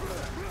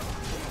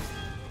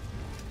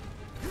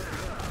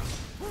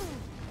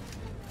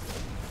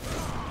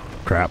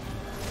 Crap.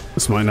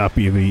 This might not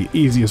be the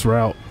easiest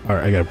route.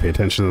 Alright, I gotta pay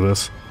attention to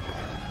this.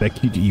 That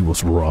QTE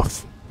was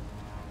rough.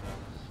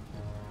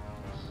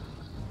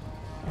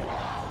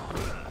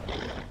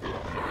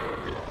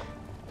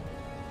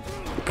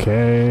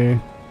 Okay.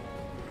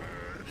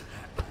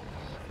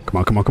 Come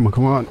on, come on, come on,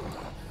 come on.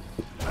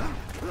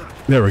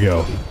 There we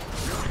go.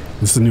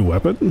 This is a new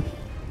weapon?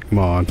 Come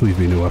on, please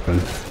be a new weapon.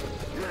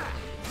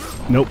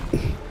 Nope.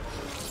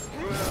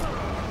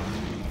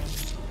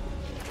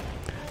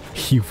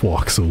 He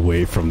walks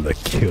away from the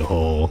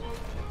kill.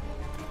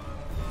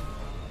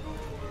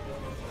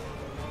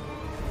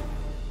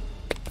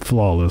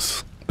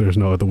 Flawless. There's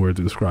no other word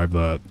to describe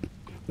that.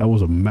 That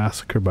was a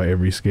massacre by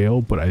every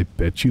scale, but I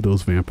bet you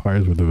those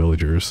vampires were the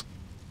villagers.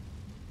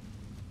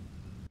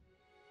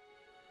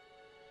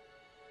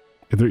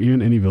 Are there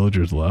even any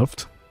villagers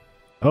left?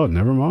 Oh,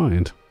 never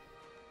mind.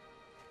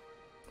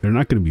 They're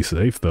not going to be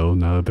safe though,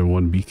 now that their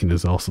one beacon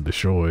is also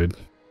destroyed.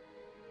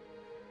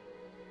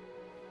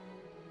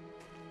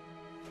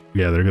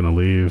 Yeah, they're going to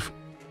leave.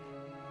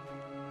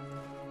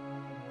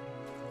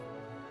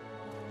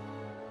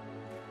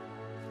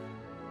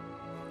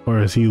 Or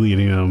is he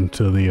leading them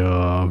to the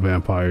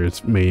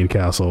vampire's main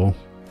castle?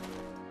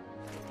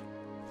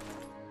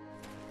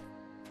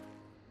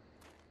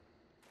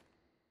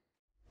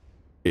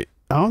 I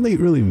don't think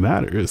it really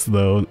matters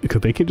though,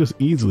 because they can just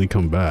easily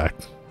come back.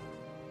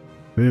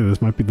 Yeah, this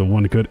might be the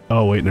one good.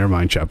 Oh wait, never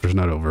mind. Chapter's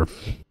not over.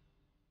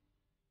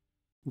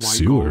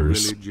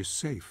 Sewers. Village is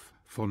safe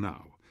for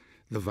now.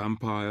 The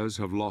vampires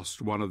have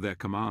lost one of their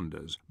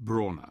commanders,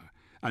 Brawner,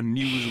 and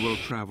news will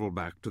travel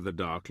back to the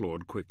Dark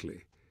Lord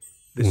quickly.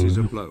 This is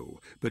a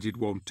blow, but it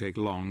won't take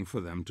long for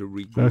them to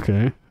regroup.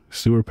 Okay,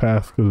 sewer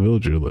path to the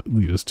villager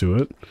lead us to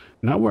it.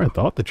 Not where I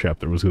thought the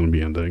chapter was going to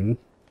be ending.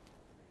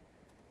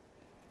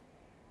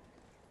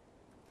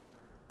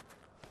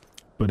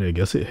 But I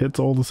guess it hits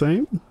all the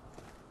same?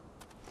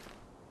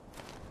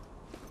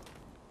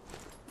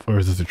 Or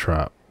is this a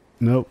trap?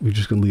 Nope, you're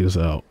just gonna lead us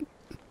out.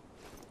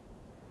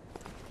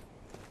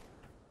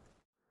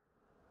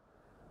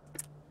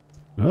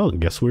 Well, I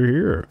guess we're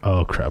here.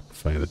 Oh crap,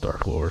 fighting the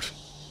Dark Lord.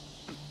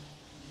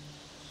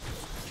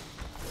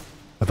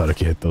 I thought I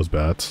could hit those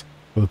bats.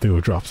 I thought they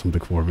would drop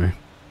something for me.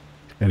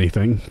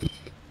 Anything.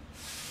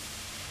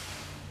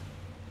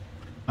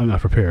 I'm not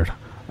prepared.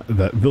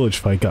 That village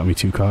fight got me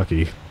too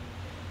cocky.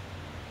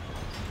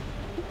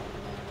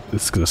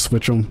 This is gonna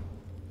switch them.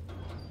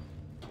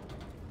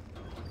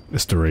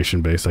 It's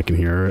duration based, I can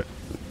hear it.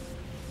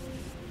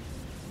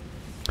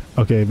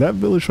 Okay, that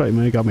village fight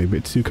may have got me a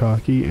bit too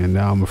cocky, and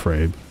now I'm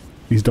afraid.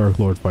 These Dark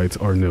Lord fights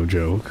are no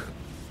joke.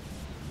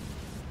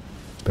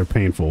 They're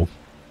painful.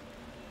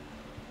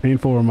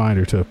 Painful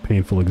reminder to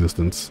painful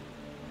existence.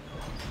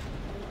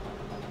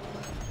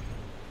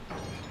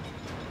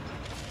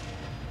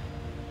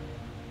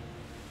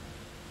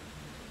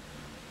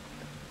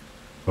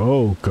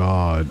 Oh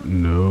god,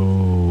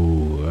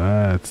 no,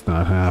 that's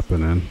not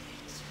happening.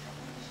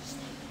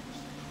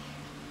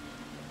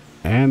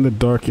 And the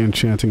dark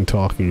enchanting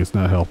talking is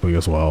not helping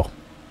as well.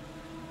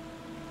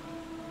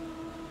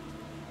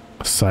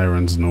 A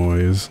siren's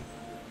noise.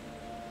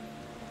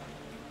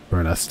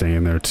 We're not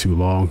staying there too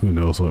long, who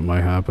knows what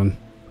might happen.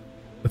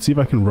 Let's see if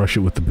I can rush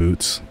it with the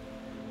boots.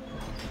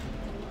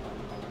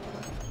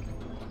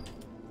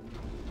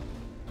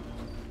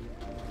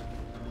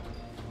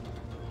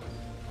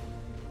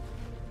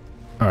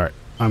 Alright,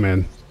 I'm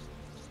in.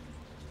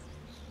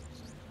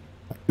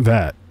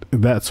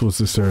 That's what's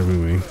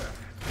disturbing me.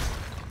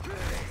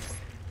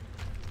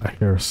 I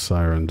hear a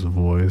siren's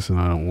voice and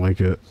I don't like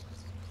it.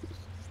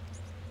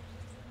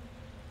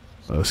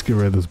 Let's get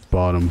rid of this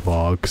bottom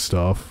bog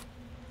stuff.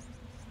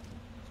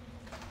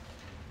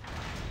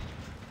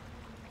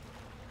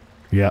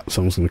 Yeah,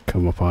 someone's gonna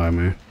come up behind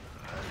me.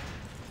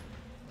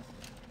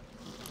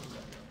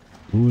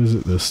 Who is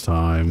it this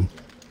time?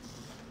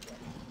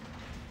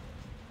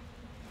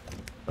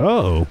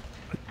 Oh!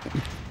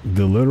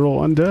 The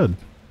literal undead.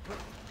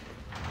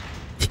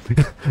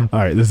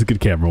 Alright, this is good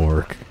camera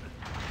work.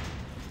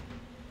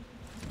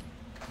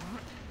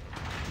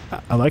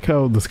 I like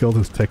how the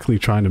skeleton's technically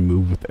trying to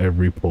move with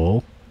every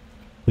pull.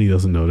 He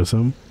doesn't notice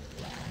him.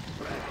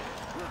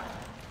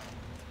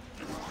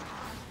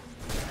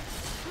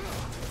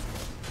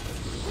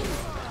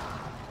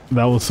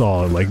 That was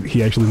solid. Like,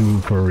 he actually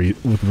moved for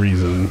with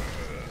reason.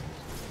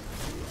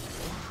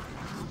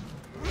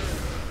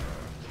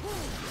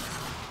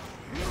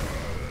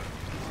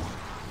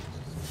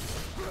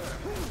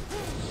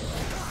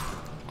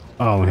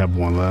 I only have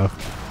one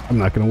left. I'm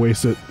not gonna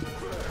waste it.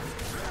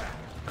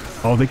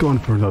 Oh, they going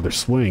for another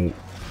swing.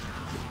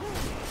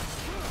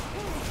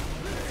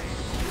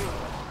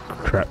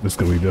 Crap, this is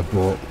gonna be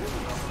difficult.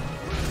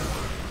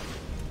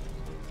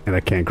 And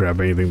I can't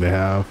grab anything they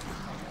have.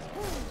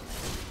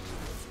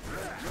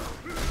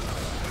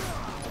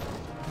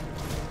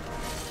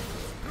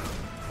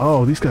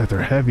 Oh, these guys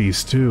are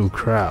heavies too.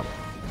 Crap.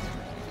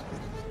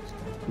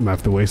 I'm gonna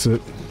have to waste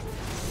it.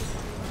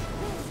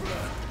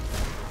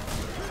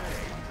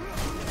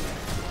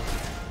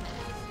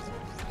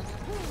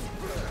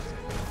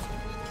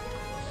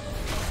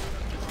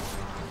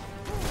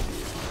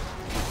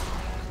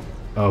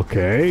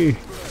 Okay.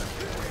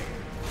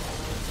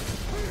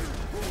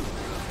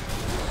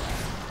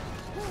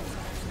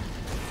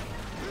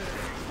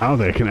 I don't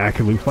think I can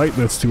actively fight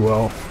this too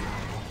well.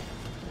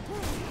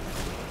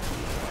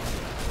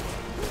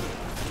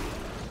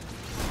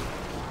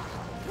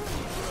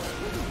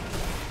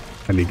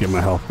 I need to get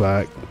my health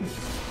back.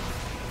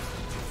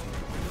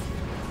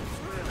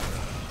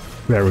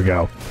 There we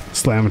go.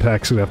 Slam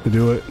attacks would have to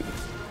do it.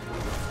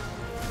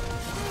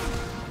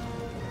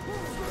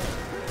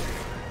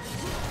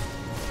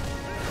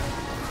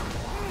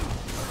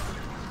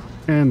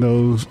 And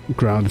those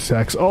ground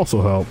attacks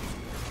also help.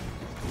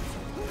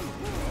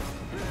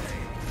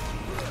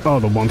 Oh,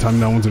 the one time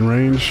no one's in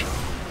range.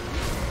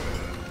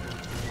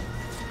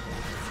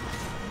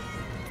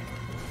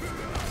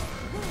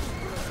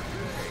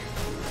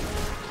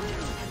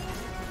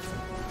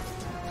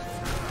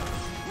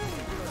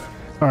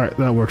 Alright,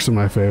 that works in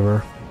my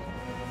favor.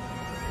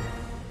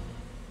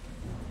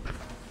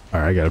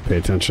 Alright, I gotta pay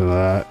attention to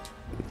that.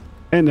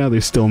 And now they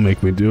still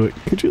make me do it.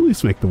 Could you at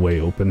least make the way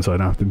open so I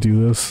don't have to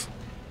do this?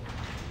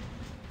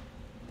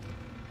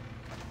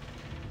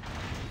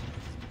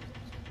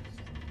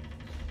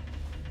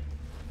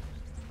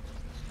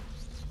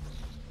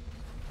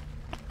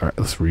 Alright,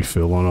 let's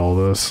refill on all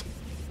this.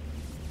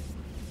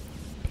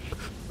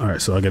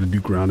 Alright, so I gotta do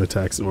ground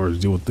attacks in order to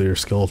deal with their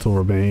skeletal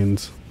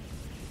remains.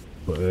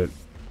 But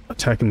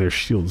attacking their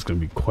shield is gonna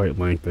be quite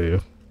lengthy.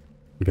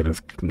 We gotta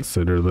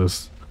consider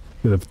this.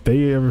 Because if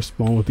they ever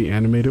spawn with the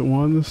animated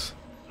ones...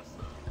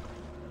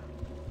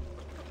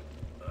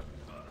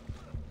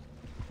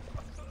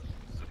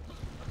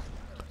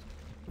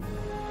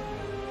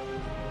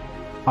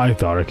 I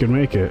thought I could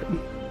make it.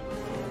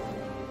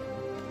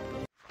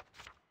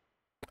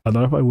 I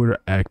thought if I were to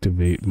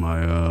activate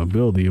my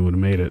ability, it would have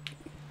made it.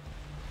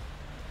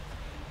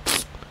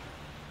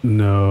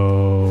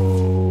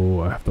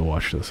 No, I have to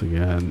watch this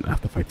again. I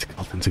have to fight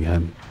skeletons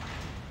again.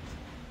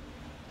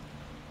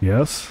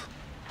 Yes?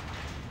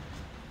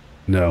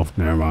 No,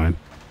 never mind.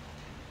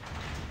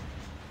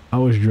 I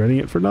was dreading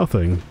it for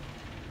nothing.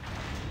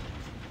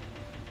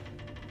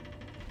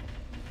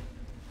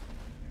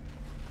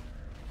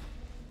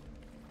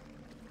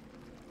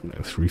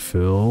 Let's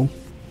refill.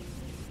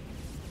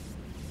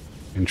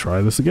 And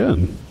try this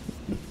again.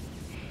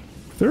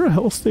 Is there a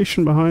health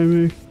station behind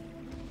me?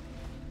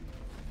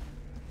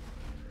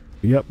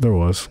 Yep, there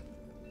was.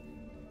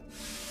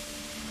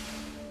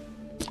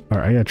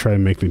 Alright, I gotta try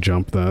and make the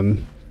jump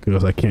then.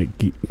 Because I can't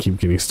keep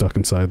getting stuck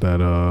inside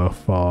that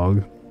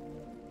fog.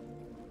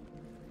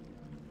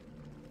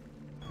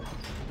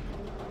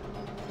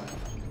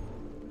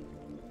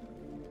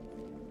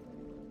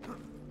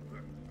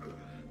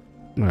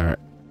 Alright,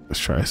 let's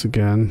try this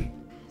again.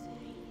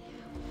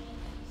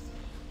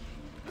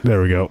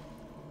 There we go.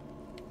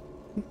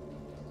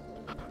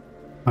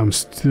 I'm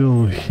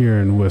still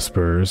hearing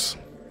whispers.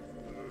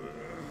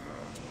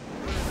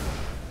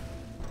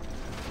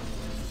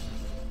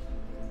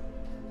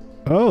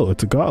 Oh,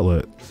 it's a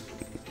gauntlet.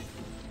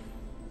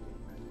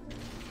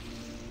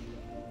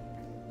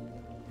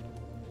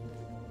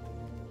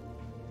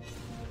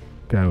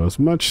 Got as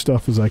much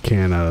stuff as I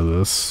can out of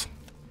this.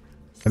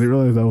 I didn't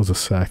realize that was a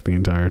sack the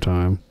entire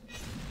time.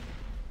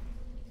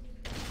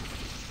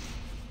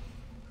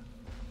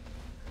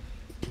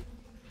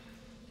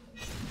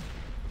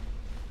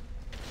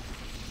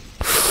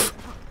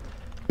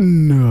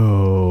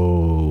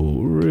 No,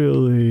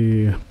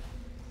 really?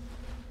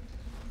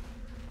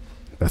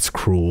 That's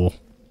cruel.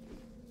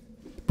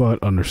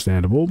 But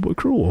understandable, but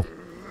cruel.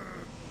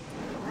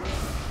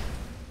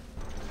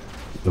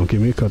 Don't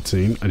give me a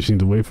cutscene. I just need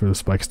to wait for the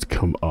spikes to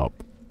come up.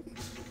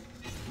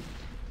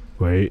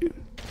 Wait.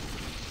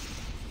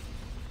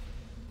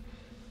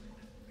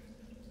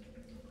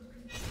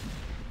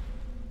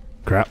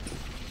 Crap.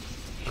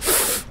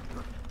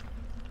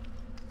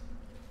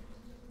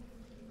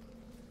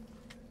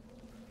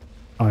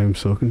 I am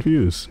so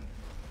confused.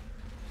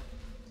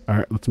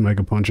 Alright, let's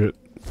mega punch it.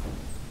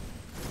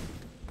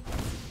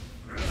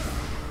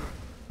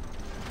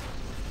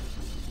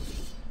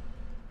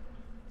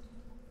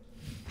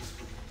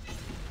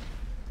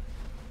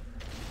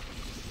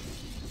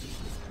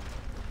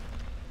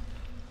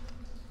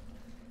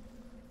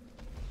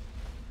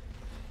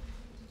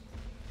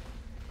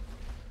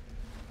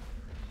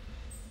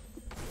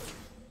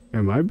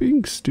 Am I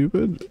being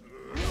stupid?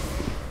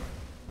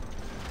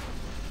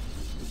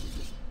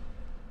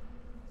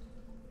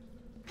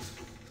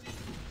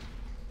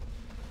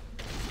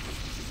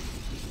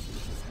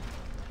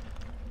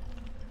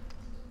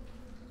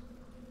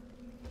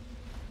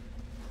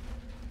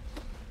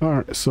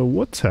 Alright, so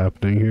what's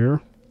happening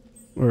here?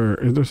 Or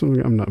is there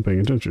something I'm not paying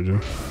attention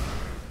to?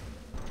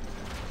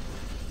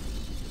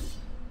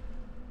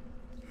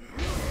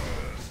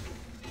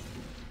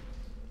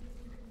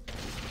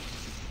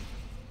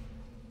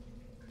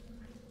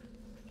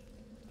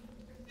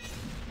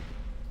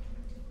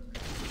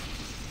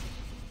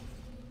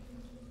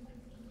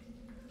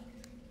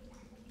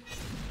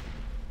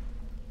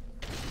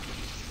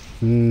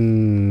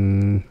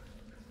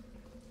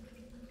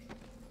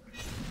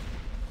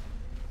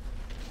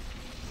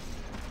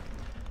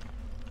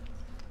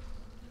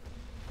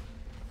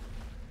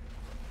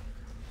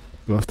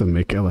 Do I have to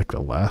make it like the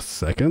last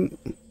second?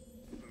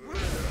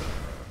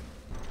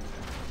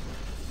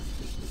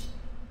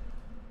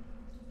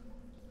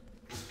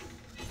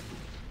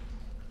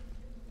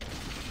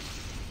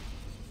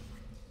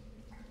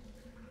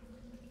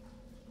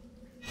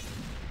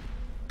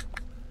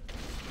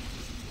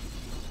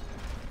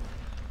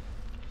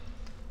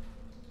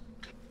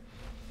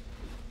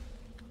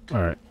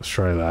 Alright, let's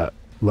try that.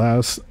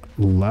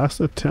 Last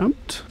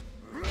attempt?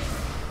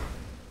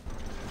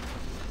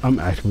 I'm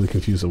actively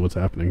confused at what's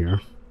happening here.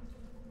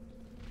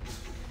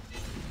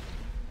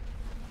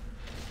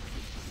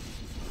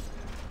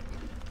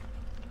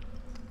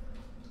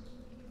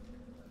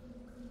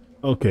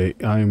 Okay,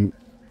 I'm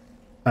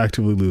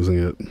actively losing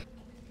it.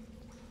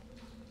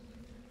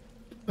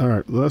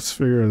 Alright, let's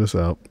figure this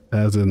out.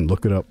 As in,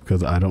 look it up,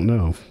 because I don't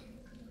know.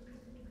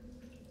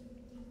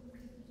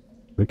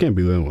 They can't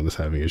be the only one that's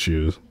having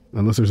issues.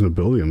 Unless there's an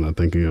ability I'm not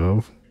thinking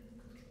of.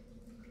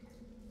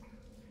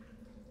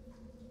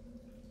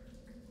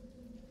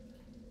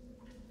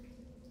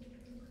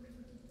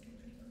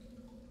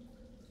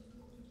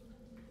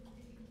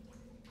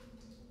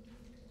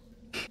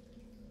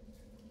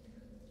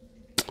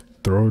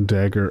 Throw a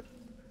dagger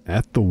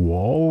at the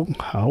wall?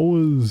 How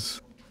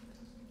is...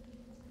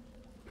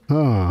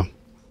 Huh.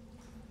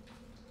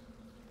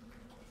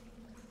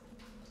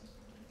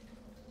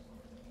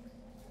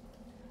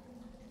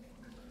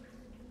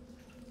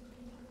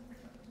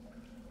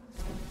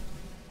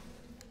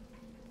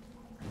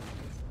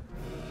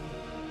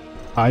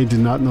 I did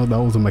not know that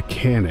was a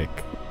mechanic.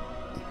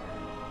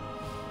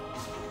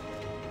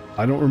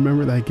 I don't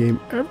remember that game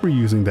ever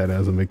using that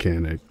as a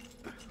mechanic.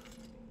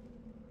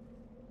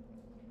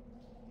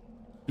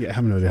 Yeah, I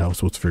have no idea how I'm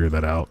supposed to figure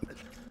that out.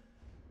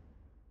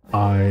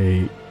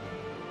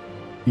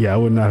 Yeah, I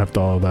would not have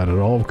thought of that at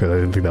all because I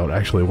didn't think that would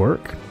actually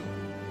work.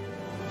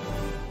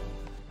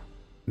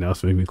 Now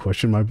it's making me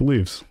question my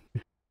beliefs.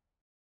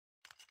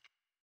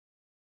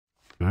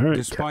 Alright.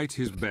 Despite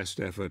his best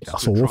efforts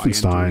Castle to try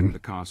Wolfenstein. entering the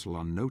castle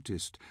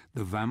unnoticed,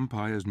 the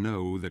vampires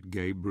know that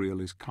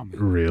Gabriel is coming.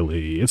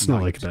 Really? It's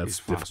not like Night that's is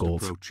fast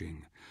difficult.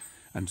 approaching,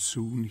 and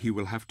soon he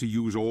will have to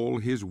use all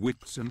his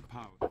wits and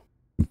power.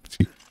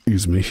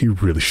 Excuse me, he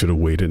really should have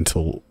waited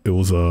until it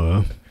was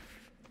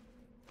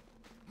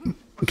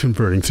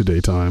converting to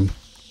daytime.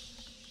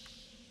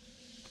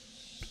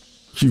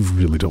 You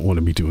really don't want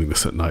to be doing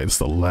this at night. It's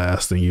the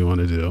last thing you want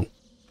to do.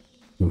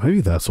 Maybe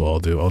that's what I'll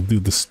do. I'll do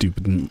the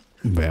stupid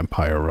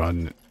vampire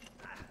run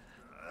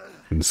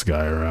in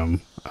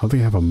Skyrim. I don't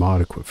think I have a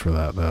mod equipped for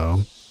that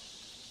though.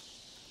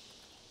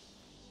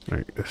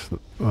 Alright,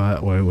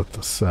 that way with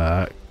the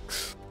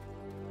sacks.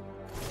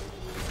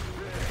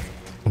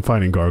 I'm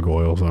fighting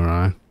gargoyles, aren't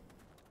I?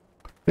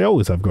 They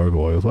always have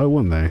gargoyles. Why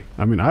wouldn't they?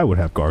 I mean, I would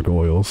have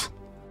gargoyles.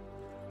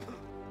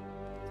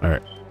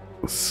 Alright,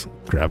 let's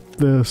grab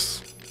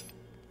this.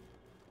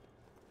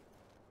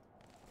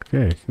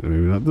 Okay, maybe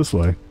not this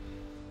way.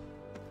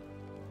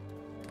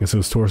 Guess it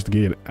was towards the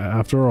gate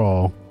after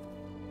all.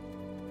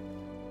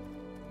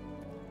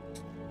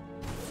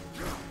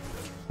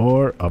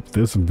 Or up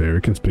this very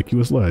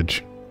conspicuous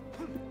ledge.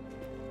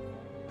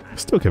 I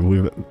still can't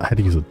believe it. I had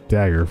to use a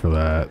dagger for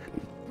that.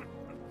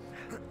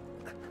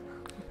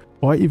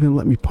 Why even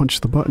let me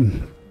punch the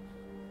button?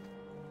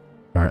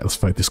 Alright, let's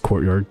fight this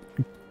courtyard.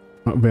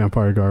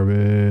 Vampire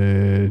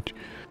garbage.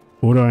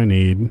 What do I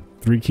need?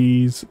 3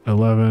 keys,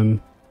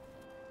 11.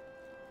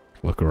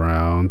 Look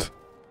around.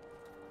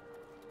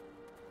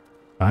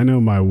 I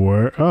know my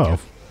word. Oh,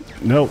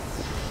 nope.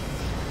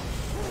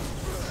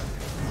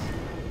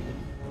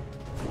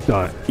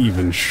 Not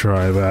even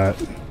try that.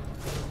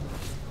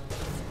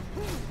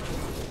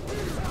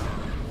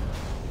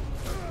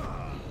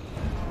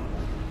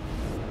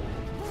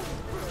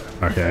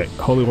 Okay,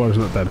 holy water's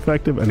not that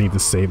effective. I need to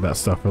save that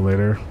stuff for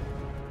later.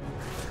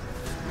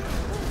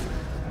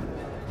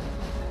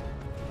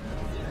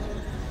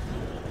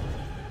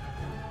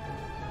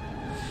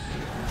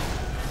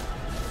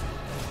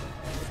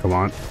 Come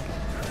on.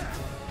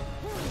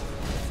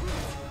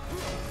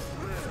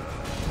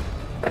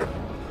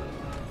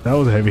 That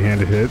was a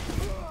heavy-handed hit.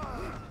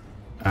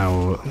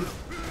 Ow.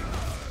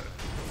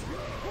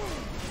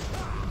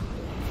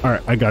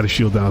 Alright, I got to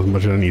shield down as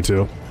much as I need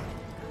to.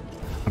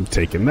 I'm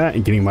taking that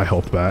and getting my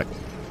health back.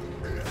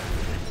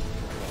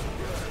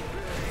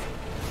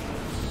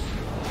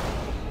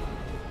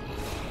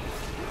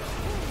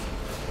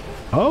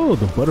 Oh,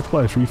 the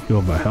butterflies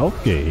refilled my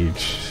health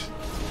gauge.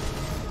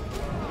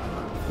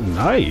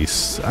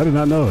 Nice. I did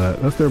not know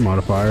that. That's their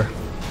modifier.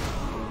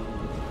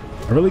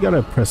 I really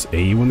gotta press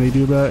A when they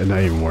do that and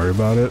not even worry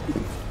about it.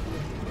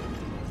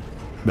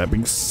 That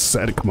being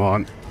said, come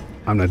on.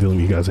 I'm not dealing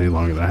with you guys any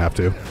longer than I have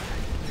to.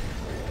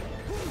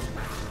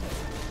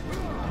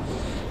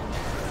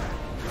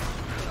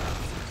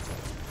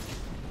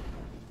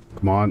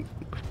 Come on.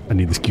 I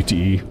need this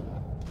QTE.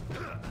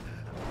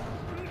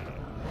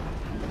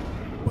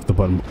 With the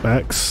button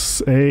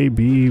X, A,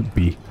 B,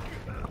 B.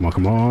 Come on,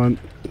 come on.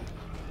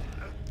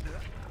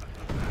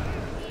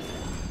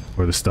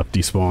 Where the stuff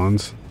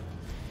despawns.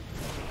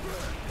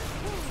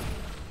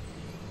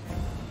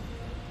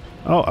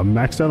 Oh, I'm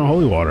maxed out on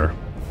holy water.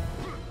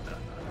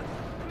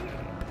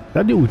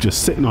 That dude was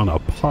just sitting on a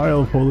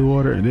pile of holy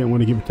water and didn't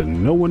want to give it to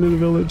no one in the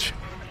village.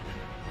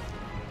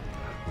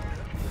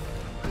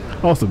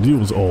 Also, dude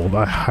was old.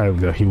 I highly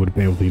doubt he would have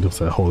been able to use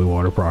that holy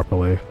water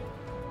properly.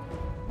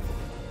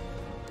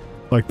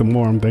 Like, the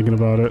more I'm thinking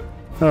about it.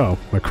 Oh,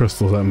 my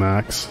crystal's at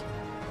max.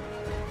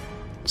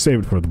 Save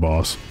it for the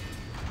boss.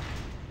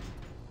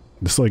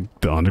 Just like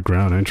the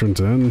underground entrance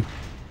in.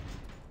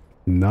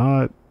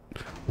 Not...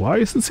 Why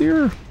is this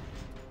here?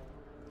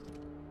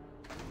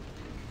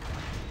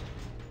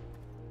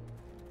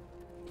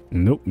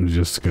 Nope, I'm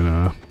just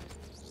gonna...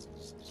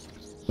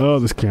 Oh,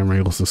 this camera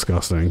angle's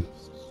disgusting.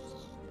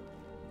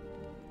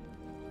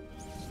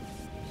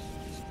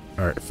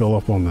 Alright, fill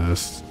up on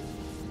this.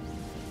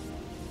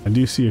 I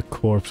do see a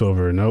corpse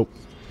over. Nope.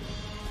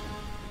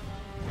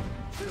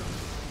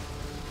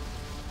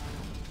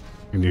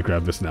 I need to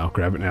grab this now.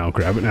 Grab it now.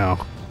 Grab it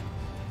now.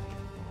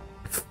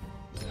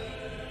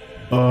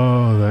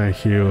 Oh,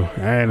 thank you.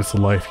 And it's a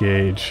life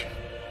gauge.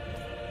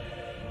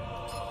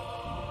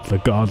 The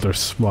gods are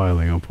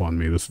smiling upon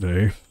me this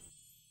day.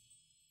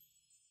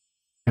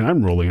 And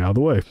I'm rolling out of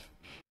the way.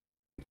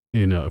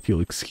 And if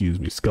you'll excuse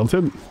me,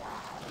 skeleton.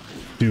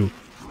 2,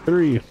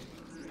 3.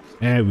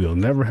 And we'll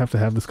never have to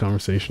have this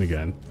conversation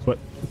again. But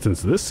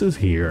since this is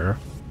here,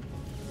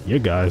 you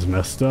guys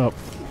messed up.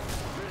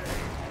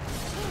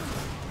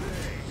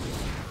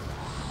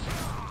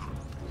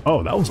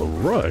 Oh, that was a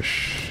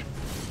rush.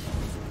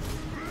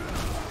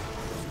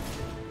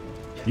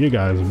 You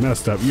guys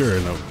messed up. You're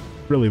in a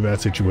really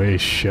bad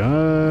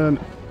situation.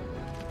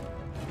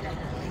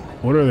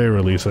 What are they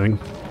releasing?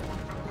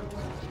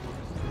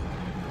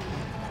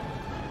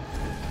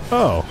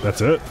 Oh,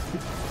 that's it.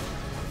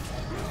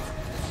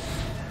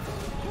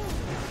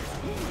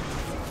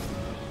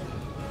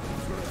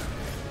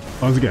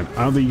 Once again,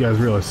 I don't think you guys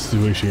realize the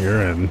situation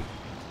you're in.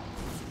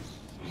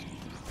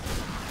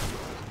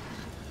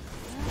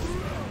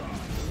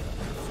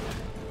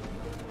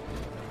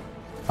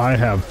 I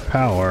have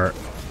power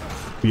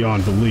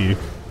beyond belief.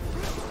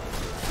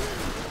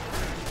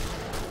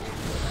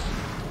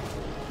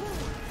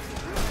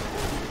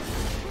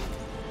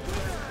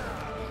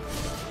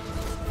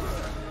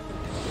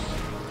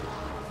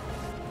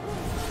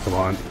 Come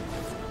on.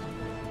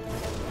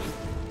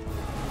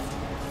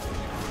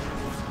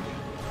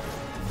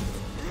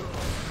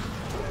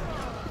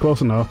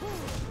 Close enough.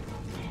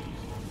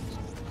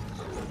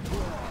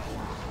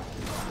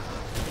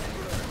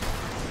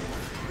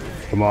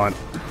 Come on.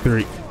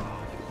 3.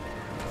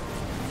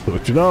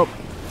 Switch it up.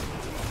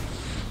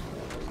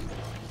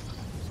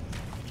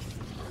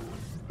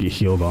 Get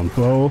healed on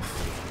both.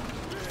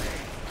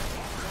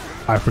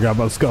 I forgot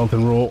about the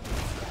skeleton rule.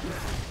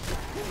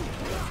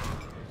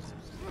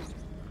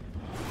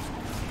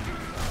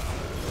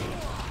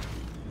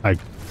 I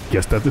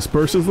guess that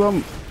disperses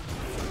them.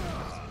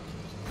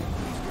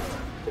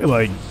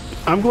 Like,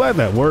 I'm glad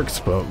that works,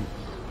 but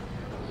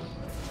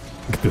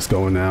get this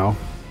going now.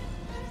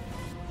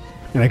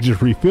 And I can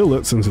just refill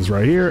it since it's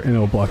right here, and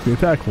it'll block the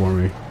attack for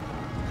me.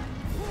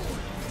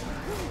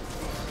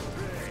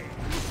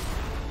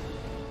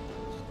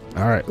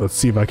 Alright, let's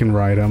see if I can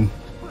ride him.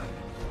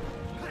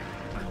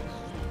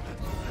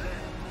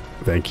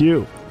 Thank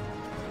you.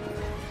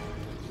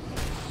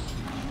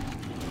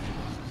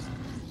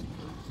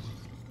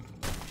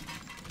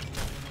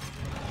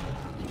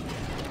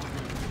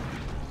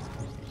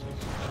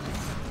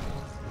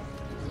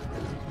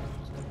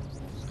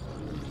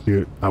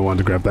 Dude, I wanted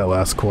to grab that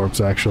last corpse,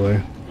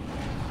 actually.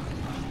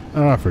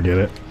 Ah, forget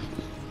it.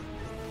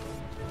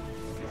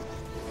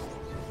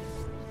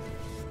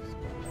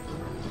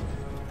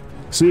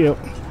 See ya.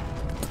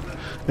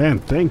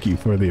 And thank you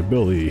for the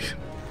ability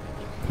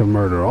to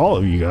murder all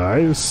of you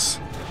guys.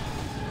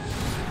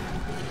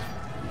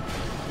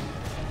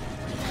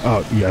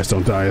 Oh, you guys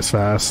don't die as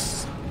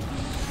fast.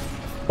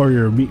 Or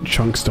your meat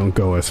chunks don't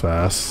go as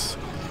fast.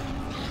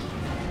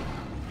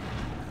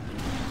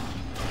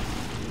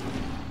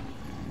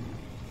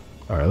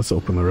 Alright, let's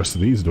open the rest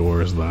of these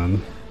doors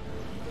then.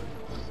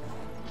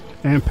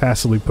 And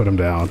passively put them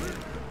down.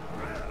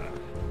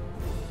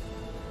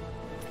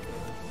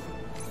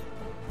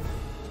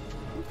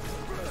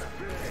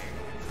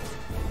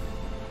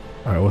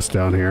 Alright, what's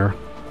down here?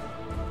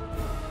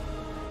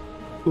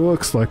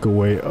 Looks like a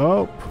way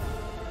up.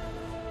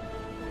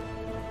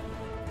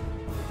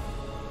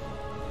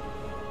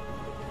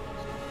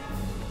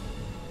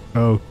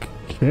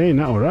 Okay,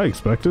 not what I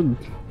expected.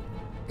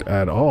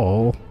 At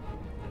all.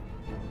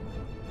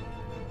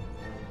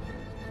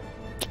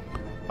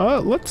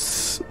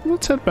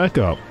 Let's head back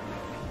up.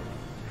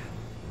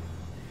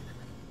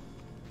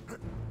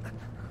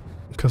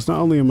 Because not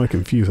only am I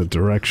confused with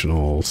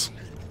directionals.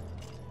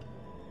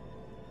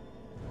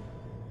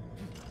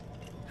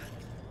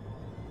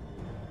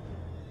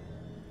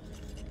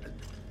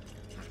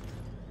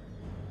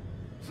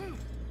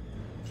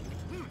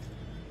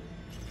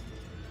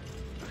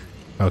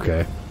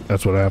 Okay,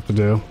 that's what I have to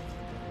do.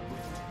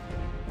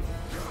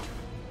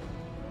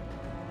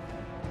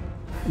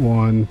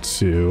 1,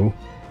 2.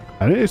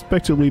 I didn't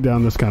expect to lead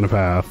down this kind of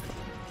path.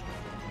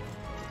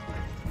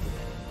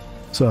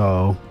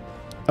 So,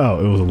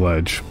 oh, it was a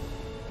ledge.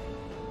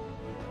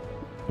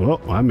 Well,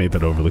 I made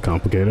that overly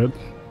complicated.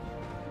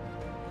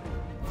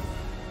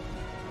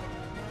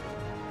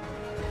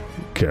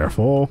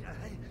 Careful.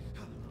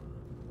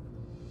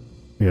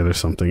 Yeah, there's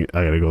something.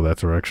 I gotta go that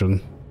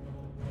direction.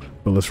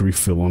 But let's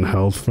refill on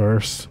health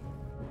first.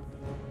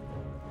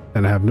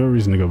 And I have no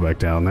reason to go back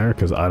down there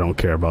because I don't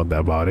care about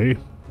that body.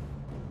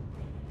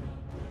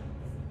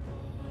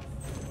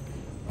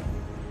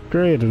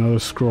 Great, another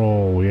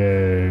scroll,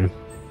 yay.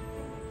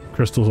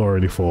 Crystal's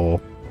already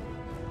full.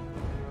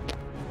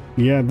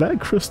 Yeah, that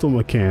crystal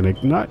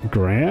mechanic, not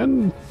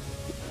grand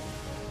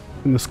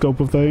in the scope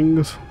of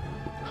things.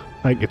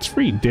 Like, it's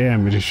free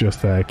damage, it's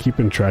just that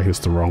keeping track is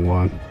the wrong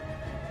one.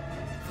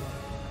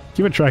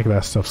 Keeping track of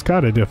that stuff's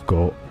kind of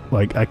difficult.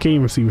 Like, I can't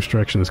even see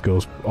restriction that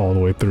goes all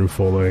the way through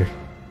fully.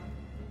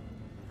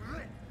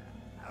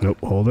 Nope,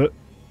 hold it.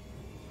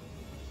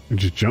 And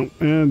just jump,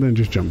 and then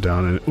just jump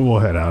down, and we'll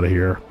head out of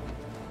here.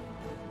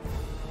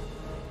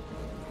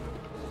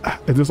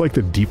 Is this like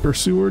the deeper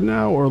sewer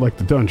now, or like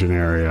the dungeon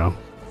area?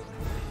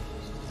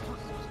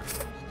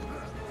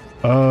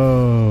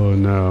 Oh,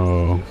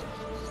 no.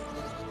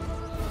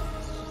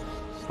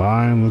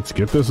 Fine, let's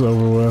get this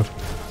over with.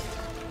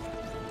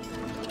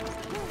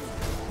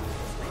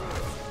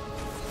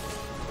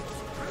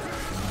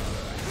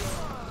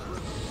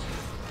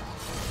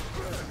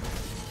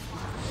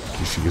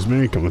 Excuse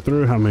me, coming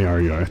through. How many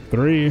are you?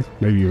 3?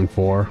 Maybe even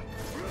 4.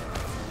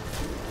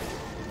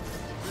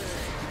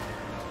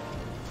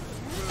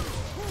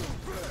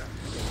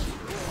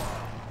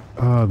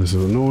 Oh, this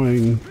is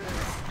annoying.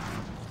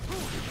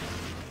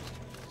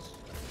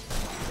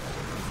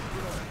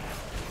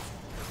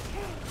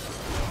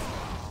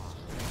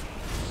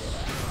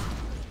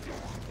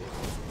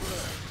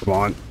 Come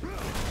on.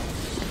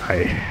 I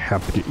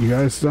have to get you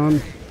guys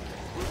done.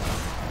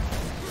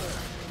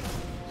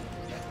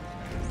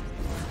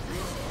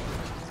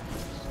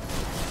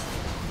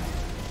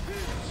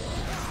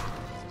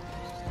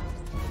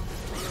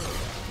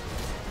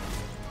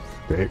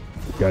 Okay,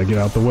 gotta get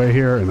out the way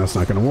here, and that's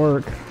not gonna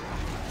work.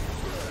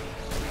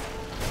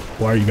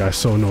 Why are you guys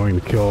so annoying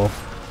to kill?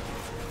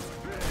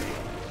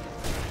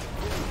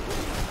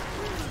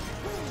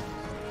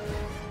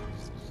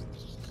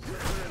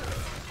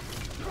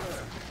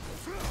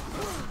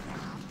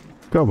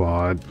 Come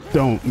on,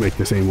 don't make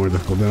this any more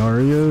difficult than it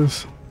already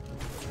is.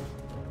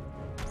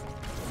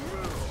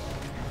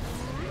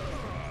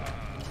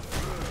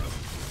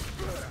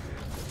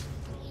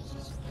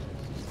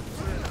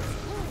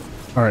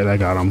 Alright, I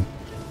got him.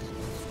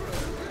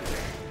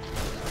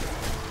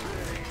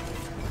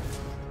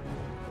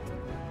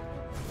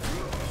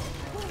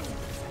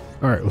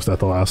 Alright, was that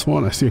the last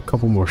one? I see a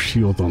couple more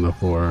shields on the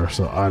floor,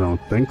 so I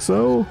don't think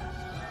so.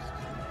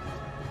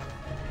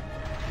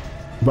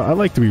 But I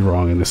like to be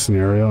wrong in this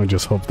scenario and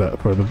just hope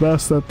that for the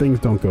best that things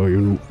don't go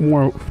even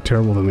more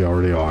terrible than they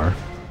already are.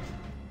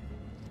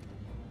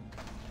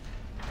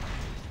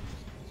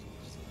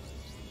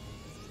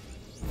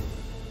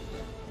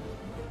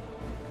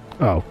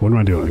 Oh, what am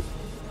I doing?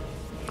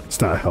 It's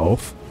not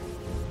health.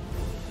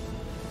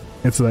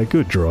 It's that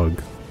good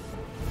drug.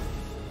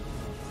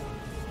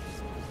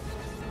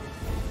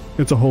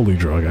 It's a holy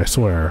drug, I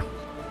swear.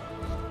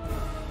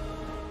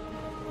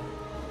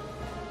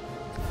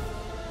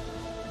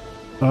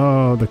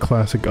 Oh, the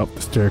classic up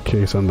the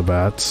staircase on the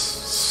bats.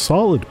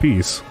 Solid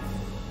piece.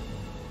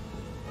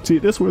 See,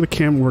 this is where the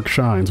camera work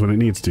shines when it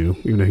needs to,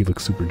 even though he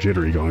looks super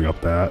jittery going up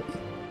that.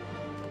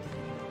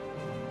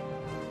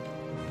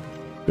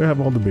 They have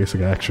all the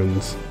basic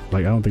actions.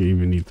 Like, I don't think you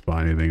even need to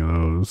buy anything of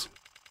those.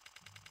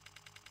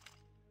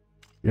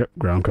 Yep,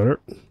 ground cutter.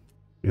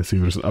 Let's see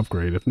if there's an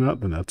upgrade. If not,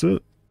 then that's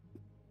it.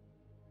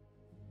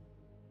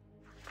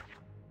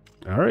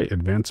 Alright,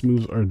 advanced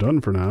moves are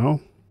done for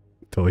now.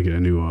 Until I get a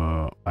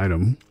new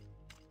item.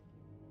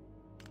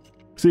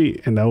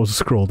 See, and that was a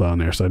scroll down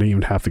there, so I didn't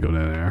even have to go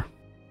down there.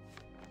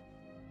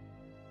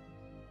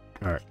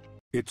 Alright.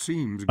 It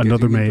seems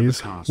another getting maze?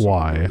 into the castle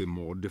Why? will be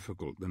more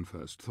difficult than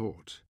first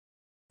thought.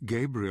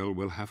 Gabriel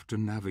will have to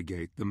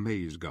navigate the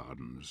maze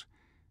gardens.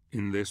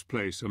 In this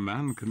place, a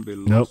man can be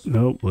lost.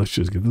 Nope. Let's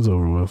just get this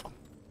over with.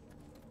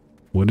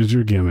 What is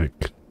your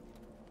gimmick?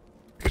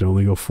 I can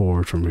only go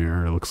forward from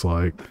here, it looks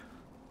like.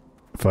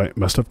 If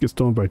my stuff gets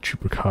stolen by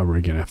Chupacabra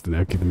again, I have to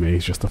navigate the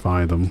maze just to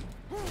find them.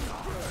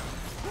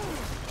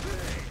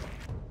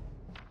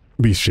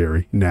 Beast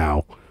Sherry,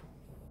 now.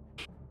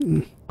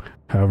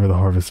 However, the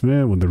harvest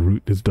man, when the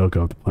root is dug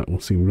out, the plant will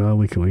seem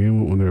rapidly killing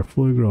anyone when they are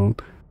fully grown.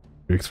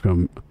 They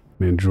become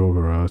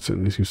Mandragora,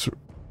 and this use.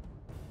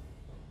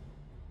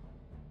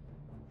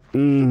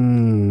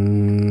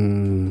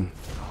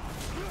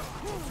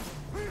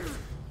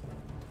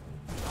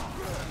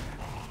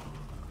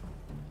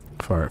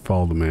 Alright,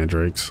 follow the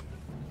mandrakes.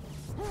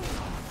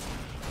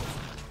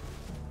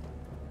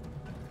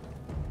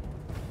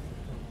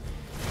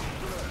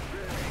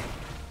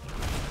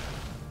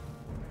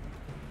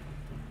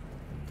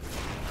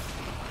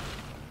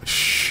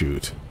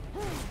 Shoot.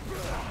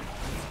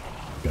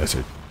 You guys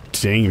are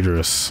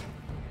dangerous.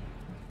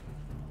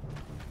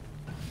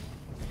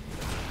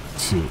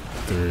 2,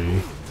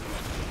 3.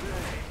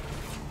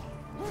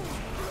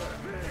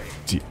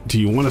 Do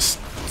you want to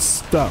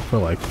stop for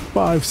like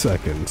 5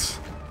 seconds?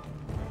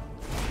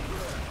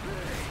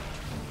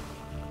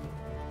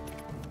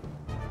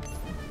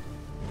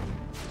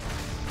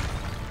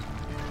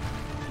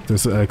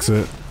 This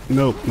exit.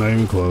 Nope, not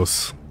even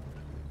close.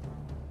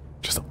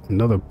 Just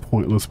another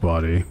pointless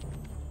body.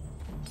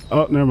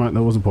 Oh, never mind.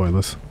 That wasn't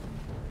pointless.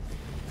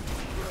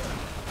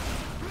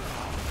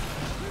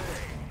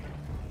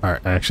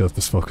 Alright, I actually have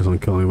to focus on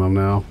killing them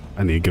now.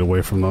 I need to get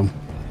away from them.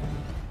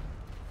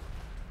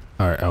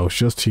 Alright, I was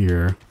just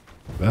here.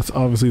 That's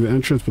obviously the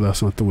entrance, but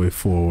that's not the way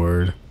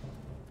forward.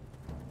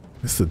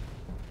 It's a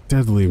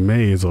deadly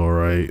maze,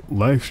 alright.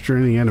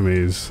 Life-draining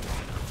enemies.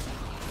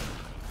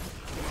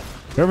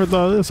 Whoever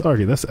thought of this?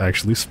 Okay, that's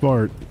actually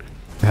smart.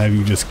 To have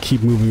you just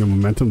keep moving your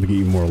momentum to get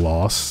you more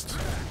lost.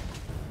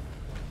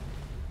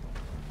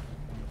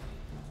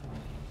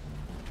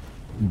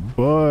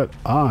 But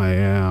I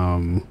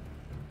am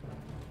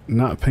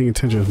not paying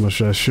attention as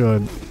much as I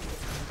should.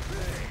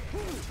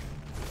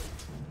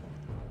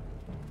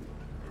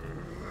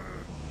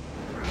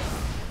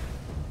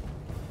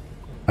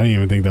 I didn't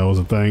even think that was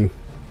a thing.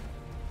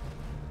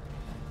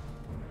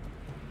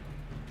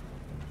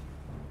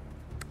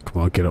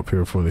 Come on, get up here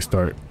before they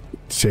start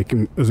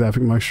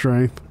zapping my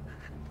strength.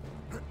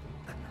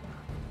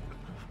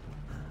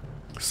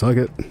 Suck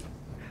it.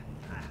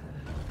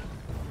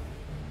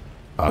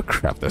 Oh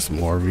crap, there's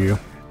more of you.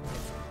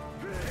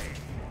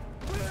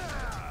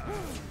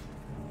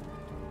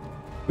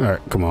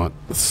 Alright, come on.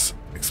 Let's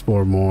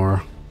explore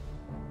more.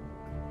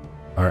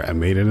 Alright, I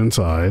made it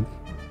inside.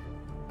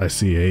 I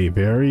see a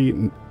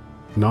very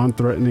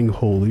non-threatening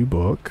holy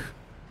book.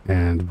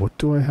 And what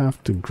do I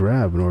have to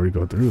grab in order to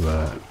go through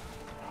that?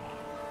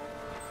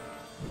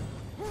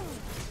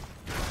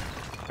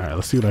 Alright,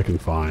 let's see what I can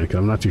find, because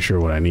I'm not too sure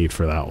what I need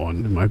for that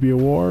one. It might be a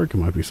warg, it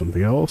might be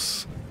something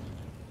else.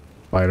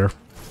 Fighter.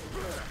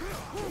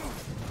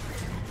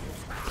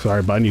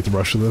 Sorry, but I need to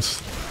rush to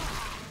this.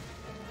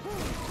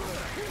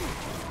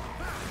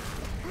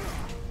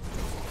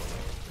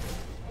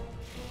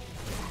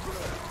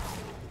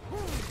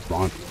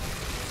 Come on.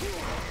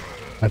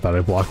 I thought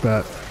I blocked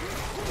that.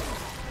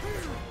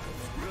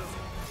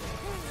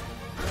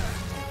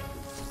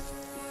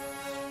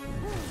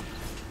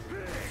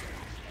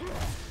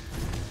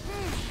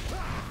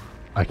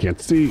 I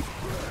can't see.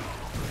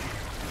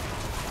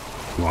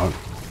 Come on.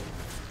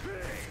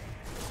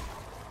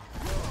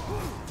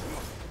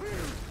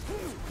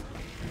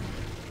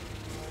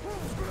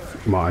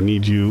 Come on, I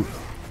need you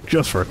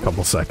just for a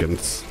couple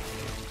seconds.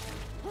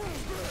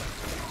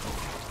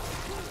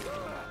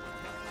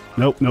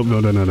 Nope, nope, no,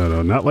 no, no, no,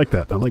 no, not like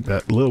that, not like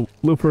that. A little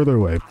further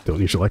away. Don't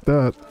need you like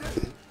that.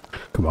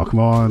 Come on, come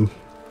on.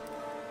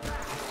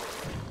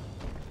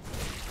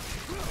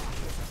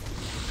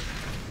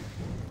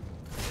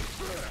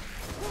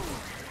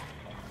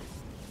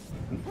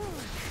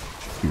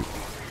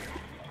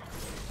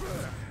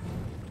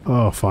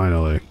 Oh,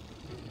 finally.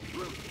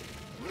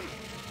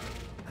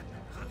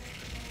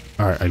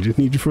 Alright, I just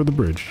need you for the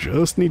bridge.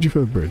 Just need you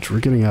for the bridge. We're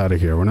getting out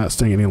of here. We're not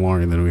staying any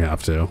longer than we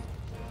have to.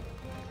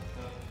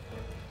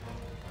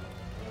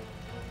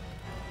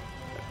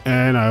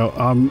 And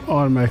I'm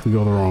automatically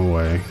go the wrong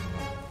way.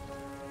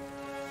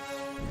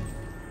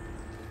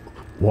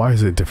 Why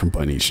is it a different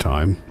button each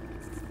time?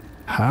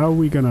 How are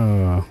we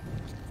gonna...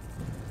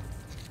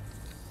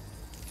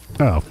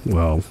 Oh,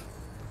 well.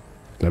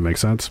 That makes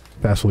sense.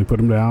 Passively put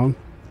him down.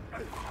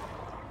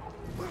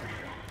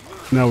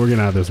 No, we're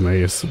getting out of this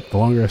maze. The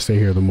longer I stay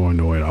here, the more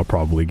annoyed I'll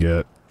probably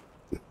get.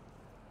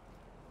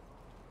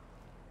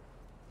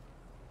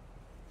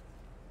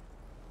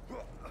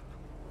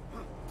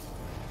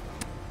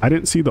 I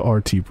didn't see the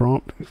RT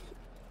prompt.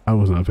 I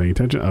was not paying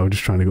attention. I was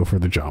just trying to go for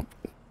the jump.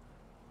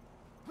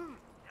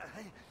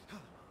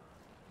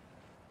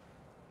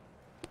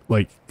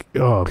 Like,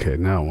 oh, okay,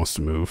 now it wants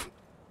to move.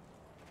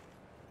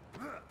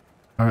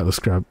 Alright, let's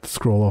grab the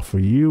scroll off for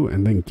you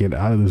and then get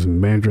out of this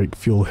mandrake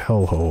fuel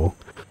hellhole.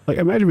 Like,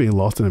 imagine being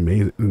lost in a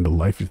maze and the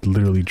life is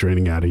literally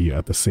draining out of you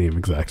at the same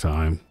exact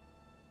time.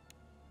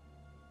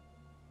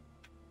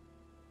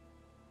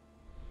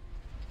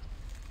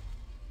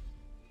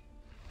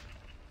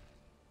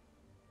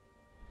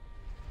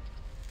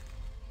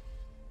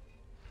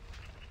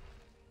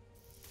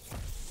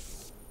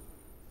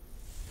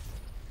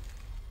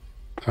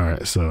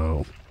 Alright,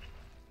 so...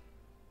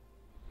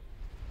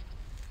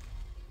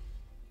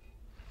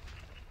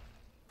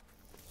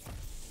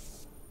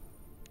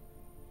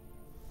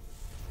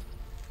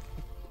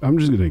 I'm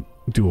just gonna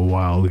do a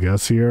wild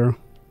guess here.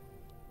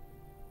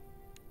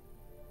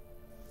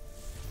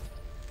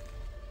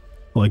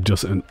 Like,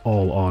 just in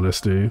all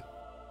honesty.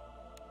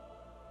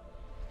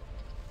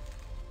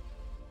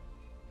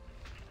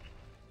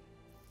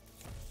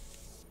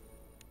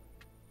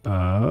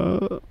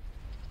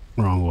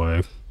 Wrong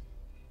way.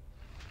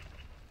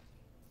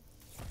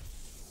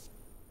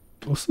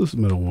 What's this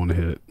middle one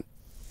hit?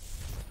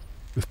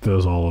 It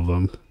does all of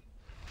them.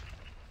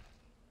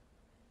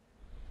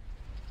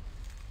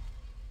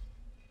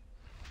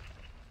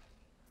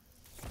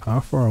 How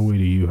far away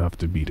do you have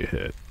to be to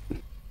hit?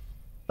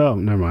 Oh,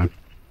 never mind.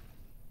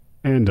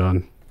 And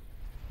done.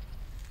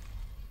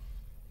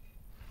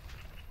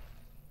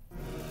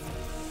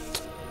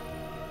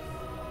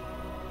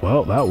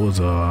 Well, that was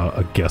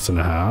a guess and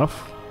a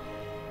half.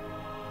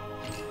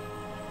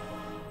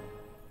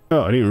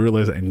 Oh, I didn't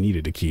realize I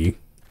needed a key.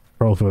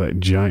 Probably for that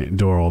giant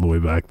door all the way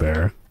back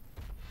there.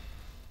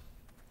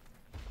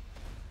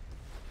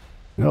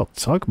 Well,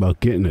 talk about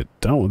getting it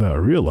done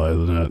without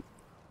realizing it.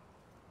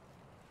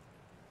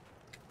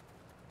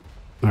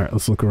 Alright,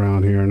 let's look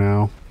around here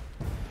now.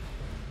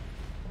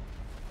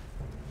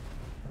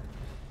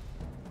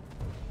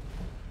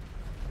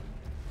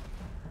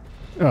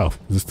 Oh,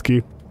 is this the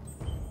key?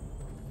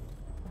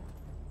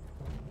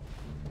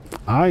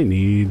 I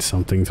need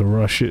something to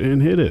rush it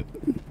and hit it.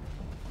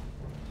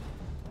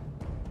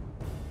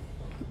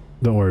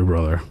 Don't worry,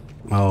 brother.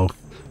 I'll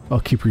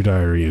keep your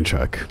diary in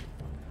check.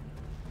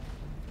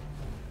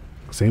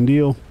 Same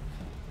deal.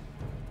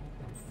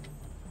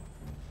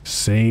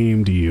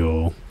 Same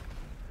deal.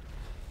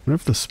 I wonder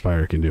if the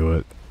spire can do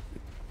it.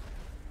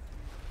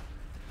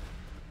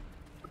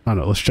 I don't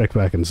know, let's check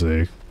back and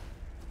see.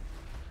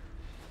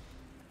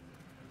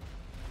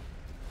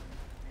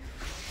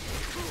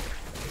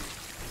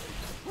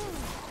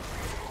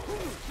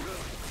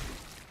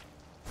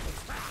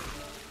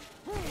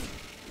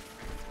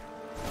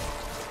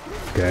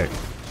 Okay.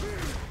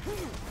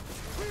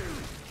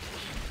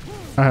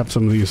 I have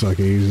some of these, so I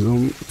can use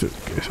them to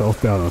get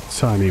health down a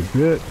tiny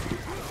bit.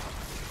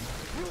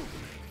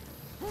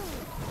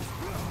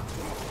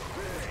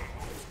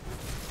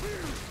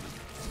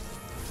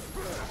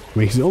 I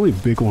mean, he's the only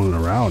big one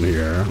around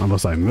here,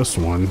 unless I missed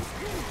one.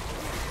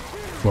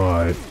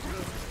 But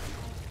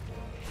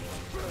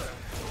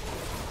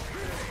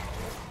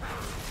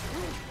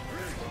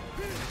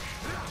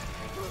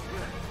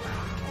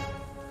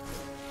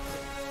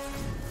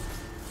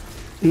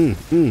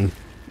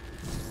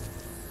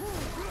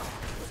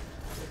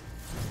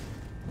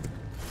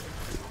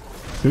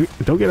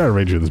Don't get out of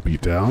range of this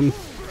beatdown.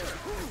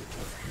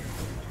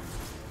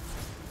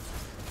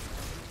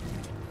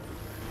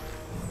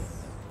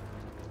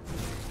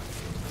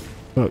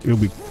 Oh, you'll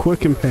be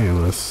quick and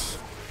painless.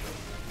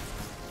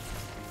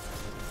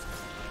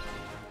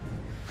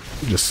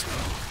 Just,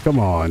 come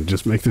on,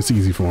 just make this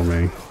easy for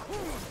me.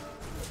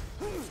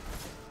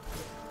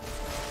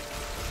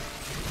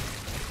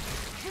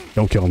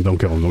 Don't kill him, don't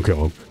kill him, don't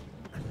kill him.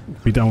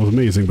 Beatdown was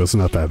amazing, but it's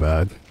not that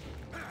bad.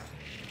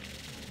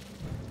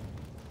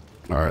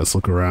 Alright, let's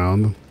look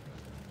around.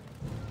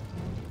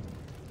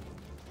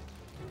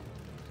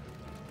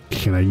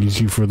 Can I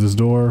use you for this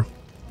door?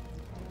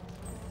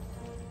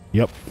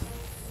 Yep.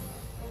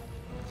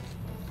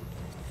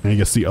 And I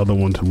guess the other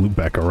one to loop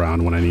back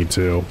around when I need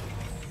to.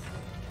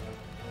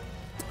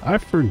 I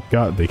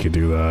forgot they could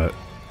do that.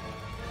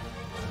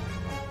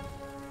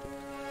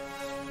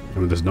 I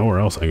mean, there's nowhere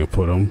else I can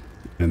put them.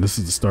 And this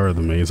is the start of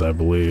the maze, I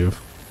believe.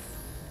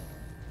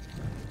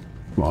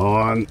 Come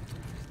on.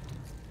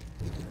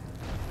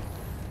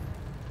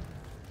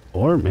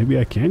 Or maybe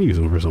I can use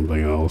them for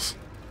something else.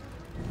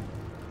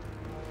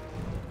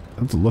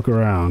 Let's look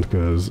around,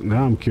 because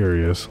now I'm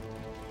curious.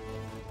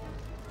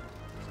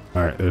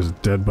 Alright, there's a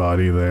dead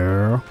body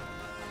there.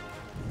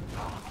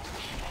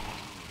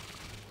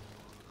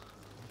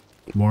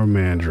 More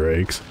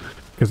mandrakes.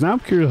 Because now I'm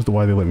curious as to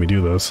why they let me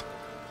do this.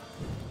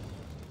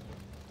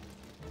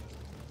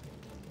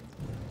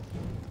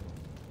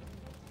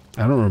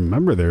 I don't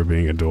remember there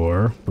being a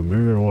door, but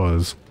maybe there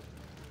was.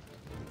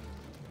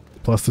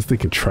 Plus this thing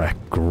can track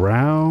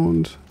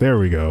ground. There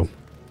we go.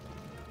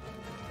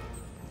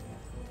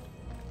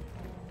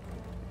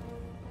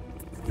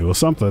 It was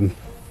something.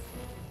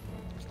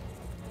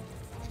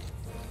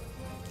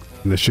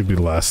 And this should be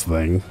the last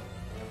thing.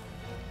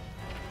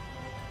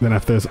 Then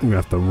after this, I'm gonna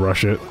have to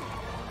rush it.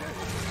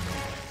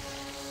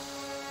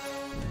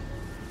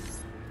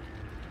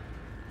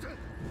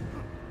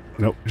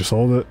 Nope, just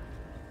hold it.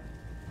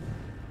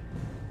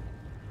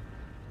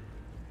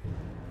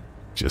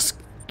 Just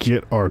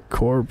get our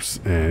corpse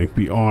and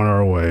be on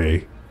our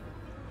way.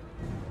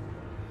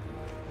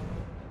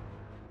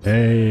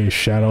 Hey,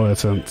 shadow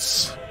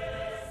essence.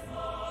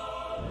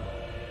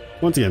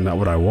 Once again, not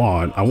what I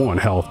want. I want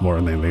health more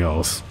than anything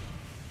else.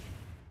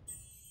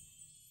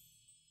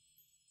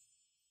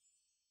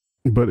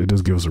 But it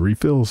does give us a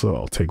refill, so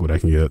I'll take what I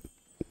can get.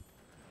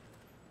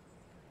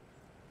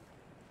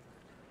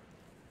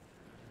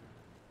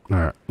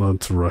 Alright,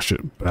 let's rush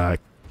it back.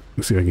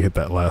 Let's see if I can hit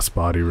that last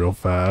body real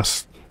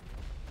fast.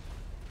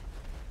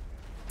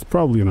 It's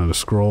probably another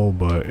scroll,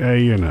 but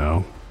hey, you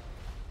know.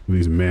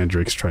 These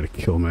mandrakes try to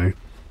kill me.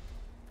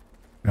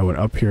 I went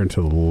up here and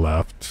to the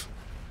left.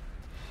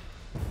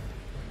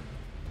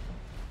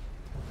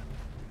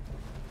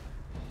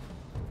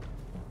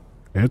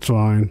 It's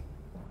fine.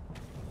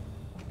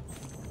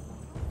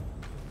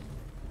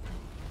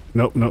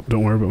 Nope, nope,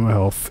 don't worry about my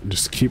health.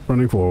 Just keep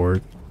running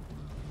forward.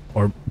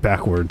 Or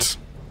backwards.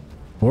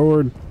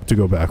 Forward to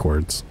go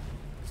backwards.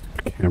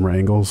 Camera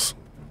angles.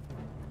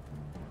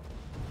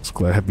 Just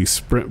glad I have these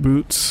sprint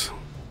boots.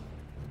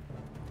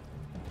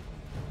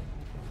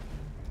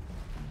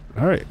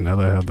 Alright, now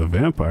that I have the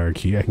vampire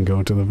key, I can go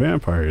into the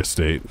vampire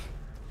estate.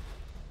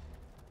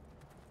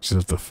 Just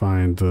have to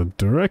find the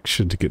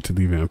direction to get to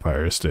the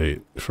vampire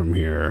estate from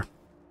here.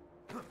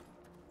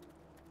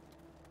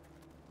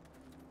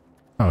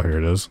 Oh, here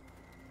it is.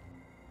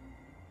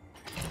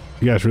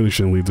 You guys really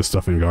shouldn't leave this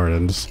stuff in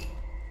gardens.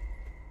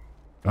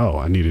 Oh,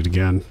 I need it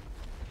again.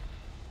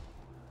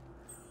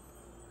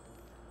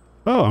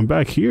 Oh, I'm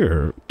back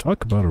here.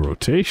 Talk about a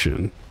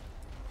rotation.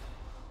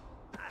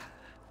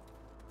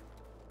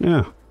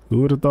 Yeah,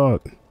 who would have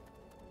thought?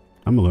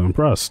 I'm a little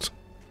impressed.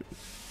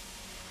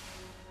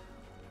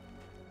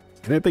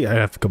 I didn't think I'd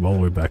have to come all the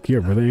way back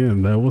here, but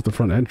then that was the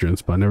front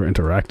entrance, but I never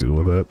interacted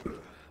with it.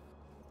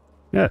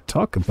 Yeah,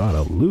 talk about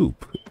a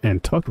loop,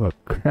 and talk about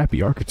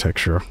crappy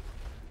architecture.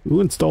 Who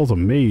installs a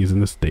maze in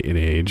this day and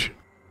age?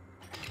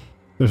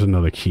 There's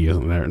another key,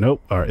 isn't there?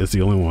 Nope. Alright, it's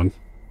the only one.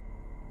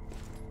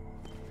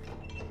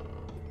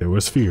 There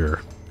was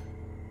fear.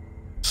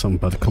 Something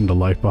about to come to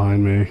life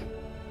behind me.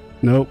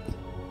 Nope.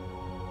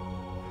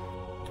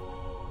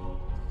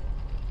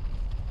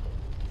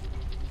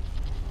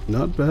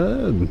 Not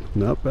bad.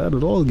 Not bad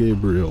at all,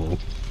 Gabriel.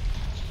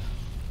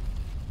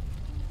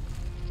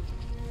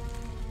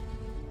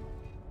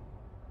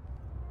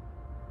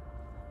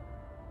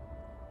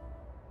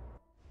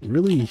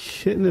 Really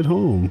hitting it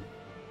home.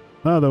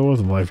 Ah, there was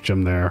a life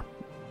gem there.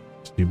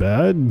 It's too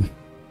bad.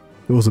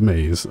 It was a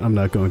maze. I'm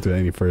not going through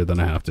any further than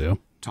I have to.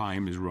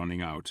 Time is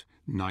running out.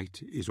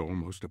 Night is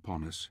almost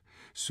upon us.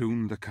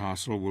 Soon the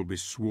castle will be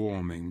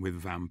swarming with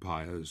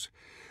vampires.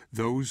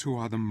 Those who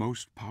are the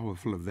most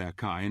powerful of their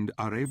kind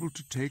are able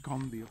to take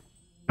on the...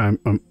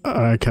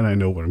 I kind of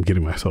know what I'm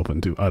getting myself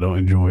into. I don't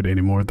enjoy it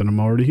any more than I'm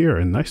already here.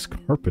 And nice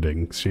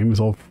carpeting. Shame it's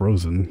all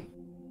frozen.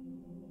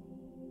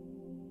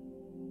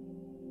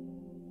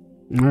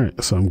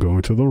 Alright, so I'm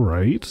going to the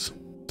right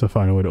to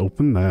find a way to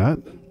open that.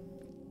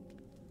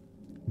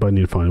 But I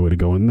need to find a way to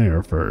go in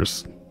there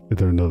first. Is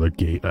there another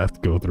gate I have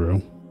to go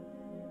through?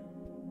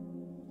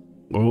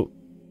 Well,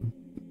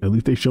 at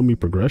least they show me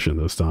progression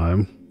this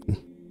time.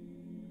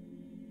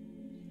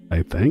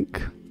 I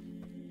think.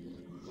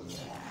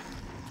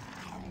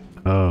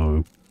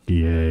 Oh,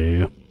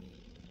 yay.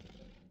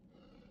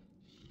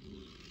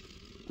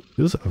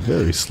 This is a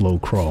very slow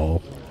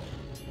crawl.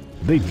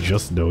 They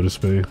just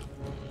noticed me.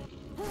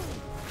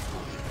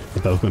 I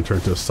thought I was going to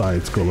turn to a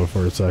side scroller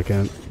for a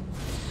second.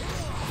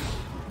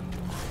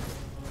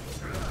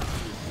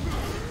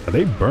 Are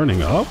they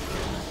burning up?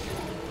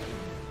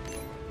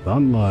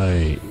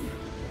 Sunlight.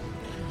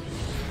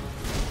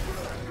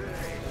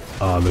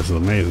 Oh, this is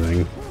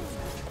amazing.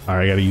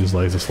 Alright, I gotta use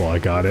laser slaw. I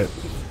got it.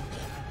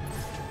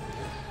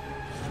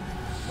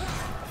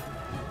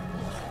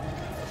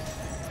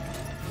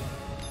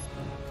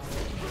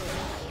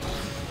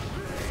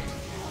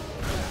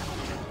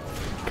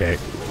 Okay.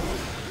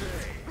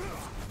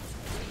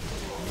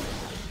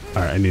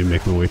 Alright, I need to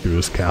make my way through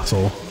this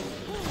castle.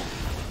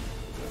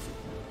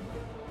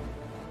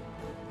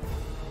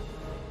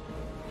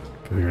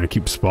 They're gonna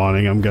keep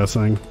spawning, I'm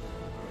guessing.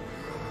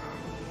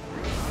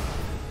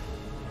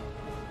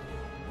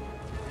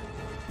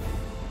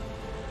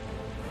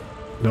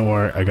 Don't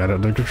worry, I got it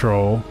under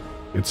control.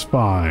 It's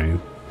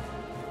fine.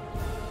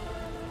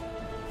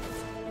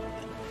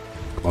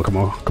 Come on, come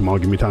on, come on,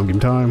 give me time, give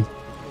me time.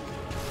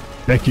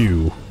 Thank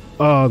you.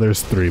 Oh,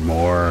 there's 3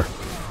 more.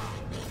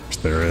 Yes,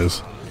 there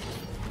is.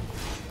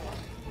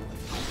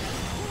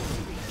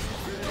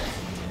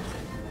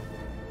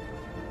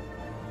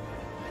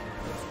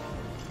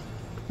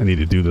 I need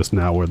to do this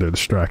now where they're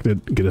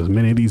distracted. Get as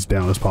many of these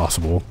down as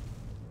possible.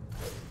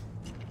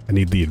 I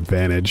need the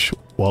advantage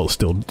while it's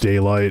still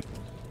daylight.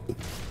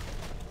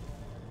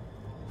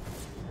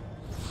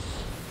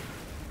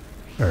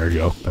 There we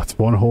go. That's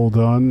one hole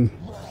done.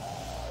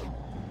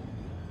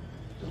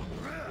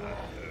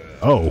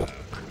 Oh.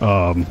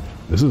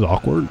 This is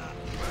awkward.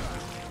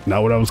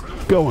 Not what I was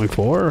going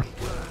for.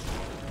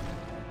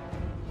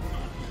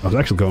 I was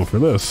actually going for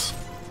this.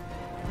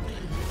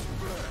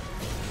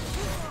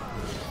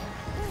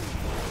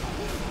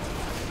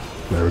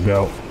 There we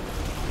go.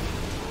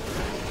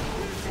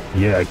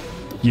 Yeah,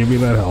 give me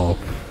that help.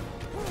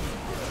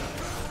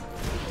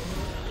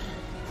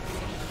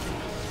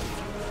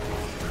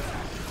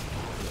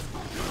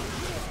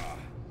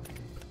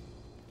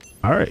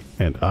 Alright,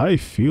 and I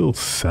feel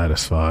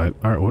satisfied.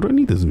 Alright, what do I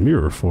need this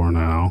mirror for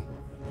now?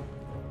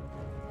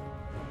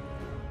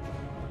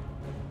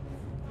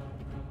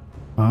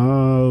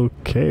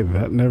 Okay,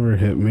 that never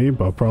hit me,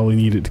 but I'll probably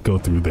need it to go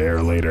through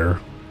there later.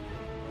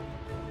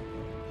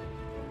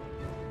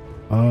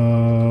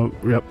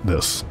 Yep,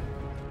 this.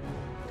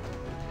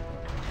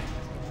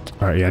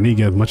 Alright, yeah, I need to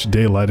get as much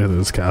daylight into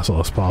this castle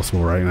as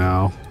possible right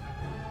now.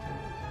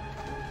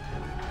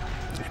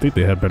 I think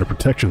they had better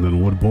protection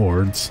than wood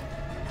boards.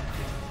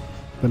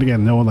 Then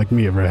again, no one like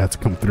me ever had to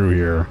come through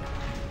here.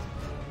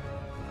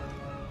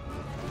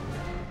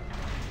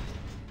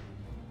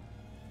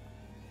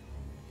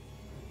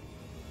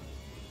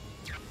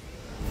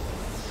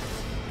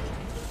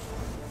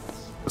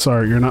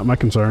 Sorry, you're not my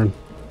concern.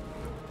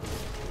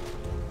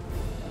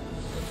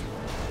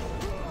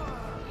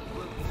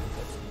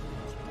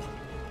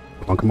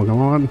 Come on, come on,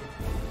 come on.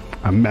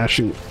 I'm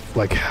mashing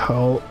like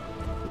hell.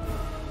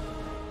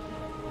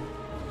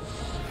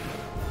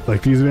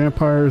 Like, these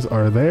vampires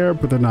are there,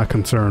 but they're not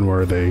concern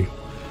worthy.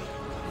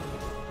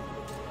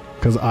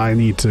 Because I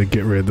need to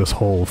get rid of this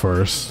hole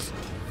first.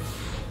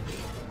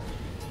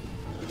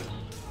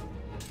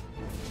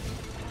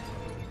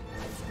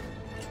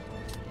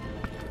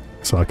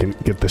 So I can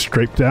get this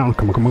straight down.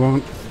 Come on, come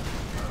on.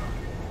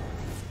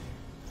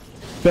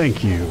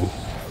 Thank you.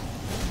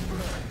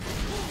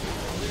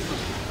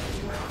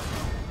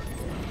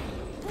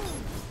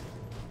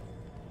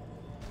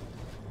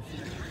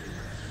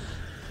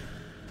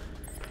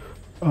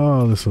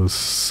 Oh, this was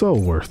so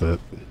worth it.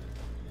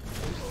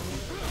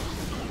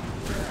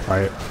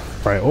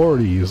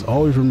 Priorities,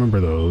 always remember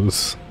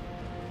those.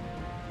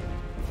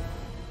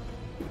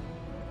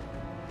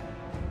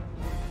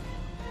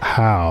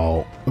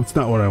 How? That's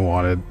not what I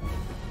wanted.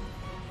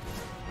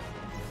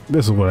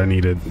 This is what I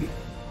needed.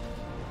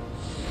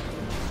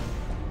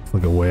 It's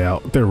like a way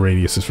out. Their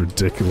radius is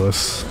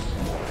ridiculous.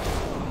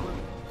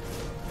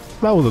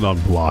 That wasn't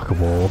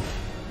unblockable.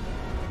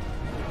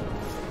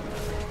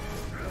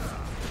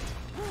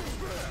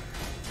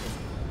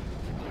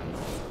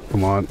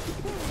 Come on.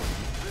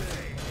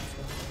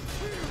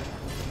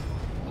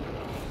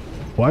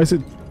 Why does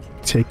it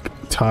take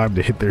time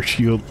to hit their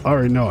shield? I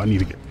already know I need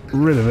to get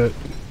rid of it.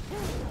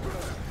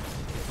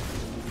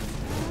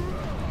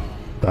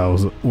 That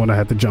was when I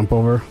had to jump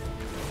over.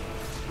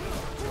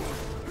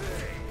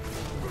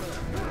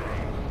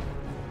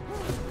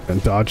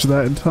 And dodge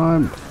that in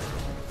time.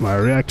 My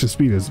reaction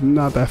speed is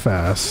not that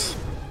fast.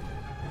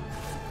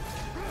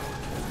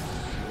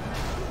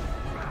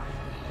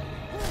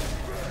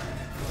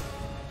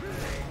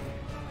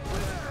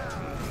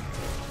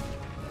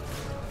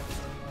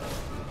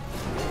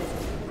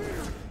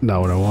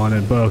 Not what I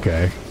wanted, but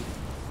okay.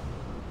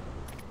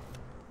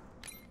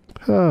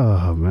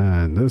 Oh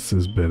man, this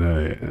has been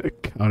a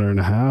counter and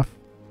a half.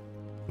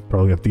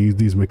 Probably have to use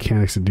these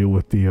mechanics to deal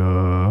with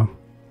the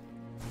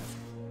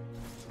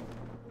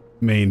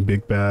main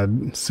big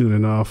bad soon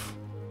enough.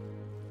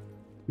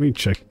 Let me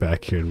check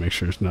back here to make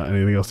sure there's not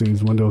anything else in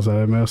these windows that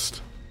I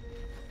missed.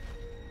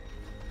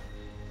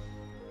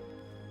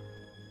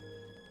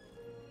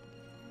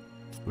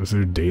 Was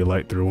there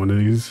daylight through one of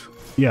these?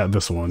 Yeah,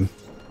 this one.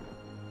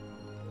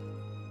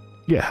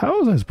 Yeah, how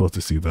was I supposed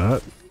to see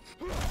that?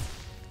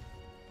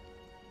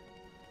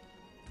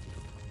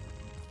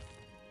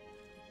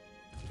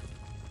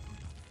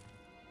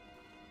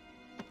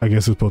 I guess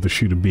it's supposed to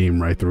shoot a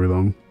beam right through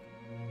them.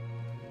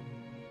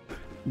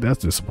 That's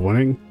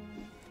disappointing.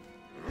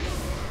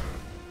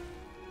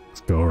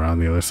 Let's go around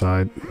the other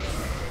side.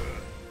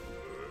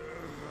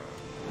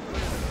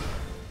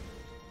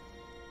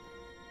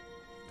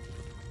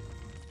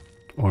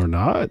 Or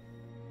not?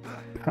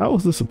 How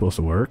is this supposed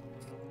to work?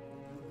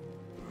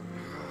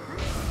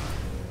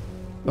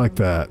 Like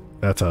that.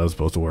 That's how it's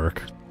supposed to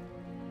work.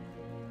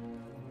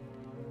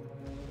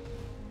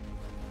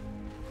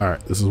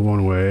 Alright, this is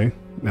one way.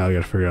 Now I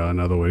gotta figure out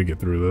another way to get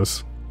through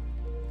this.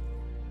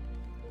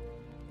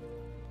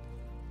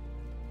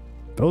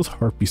 Those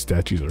harpy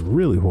statues are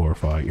really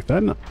horrifying. Is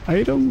that an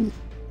item?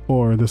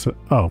 Or this?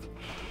 Oh.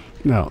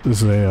 No,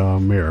 this is a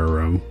mirror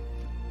room.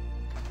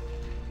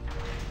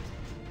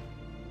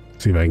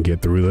 See if I can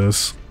get through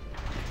this.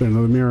 There's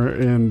another mirror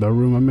in the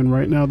room I'm in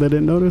right now that I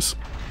didn't notice.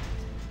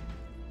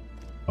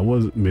 I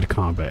was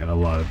mid-combat in a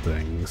lot of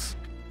things.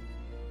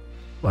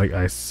 Like,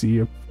 I see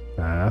a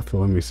path.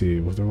 Well, let me see.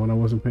 Was there one I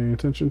wasn't paying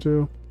attention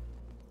to?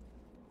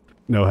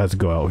 No, it has to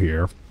go out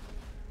here.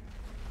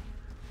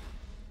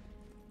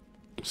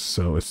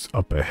 So it's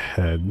up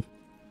ahead.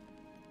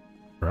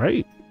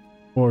 Right?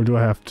 Or do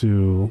I have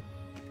to...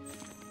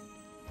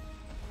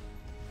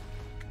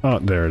 Oh,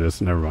 there it is.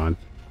 Never mind.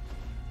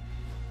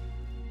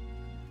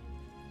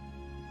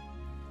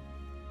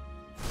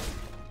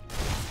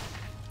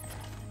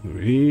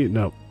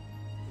 No.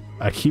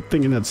 I keep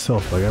thinking that's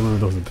self. Like, I remember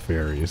those are the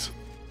fairies.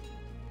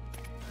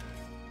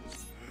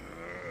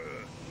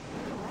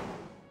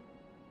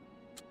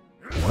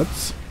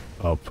 What's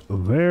up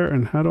there?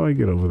 And how do I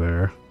get over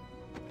there?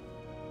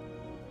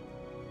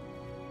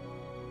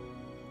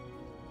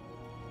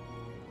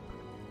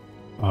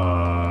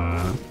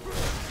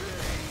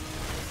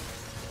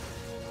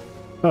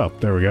 Oh,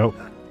 there we go.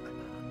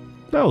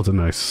 That was a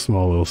nice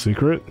small little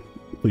secret.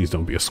 Please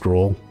don't be a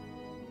scroll.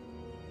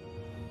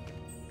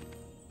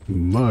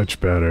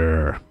 Much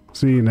better.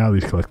 See, now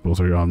these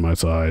collectibles are on my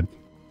side.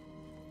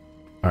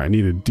 Alright, I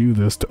need to do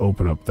this to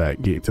open up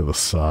that gate to the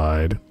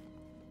side.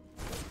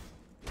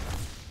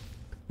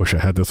 Wish I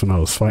had this when I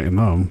was fighting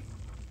them.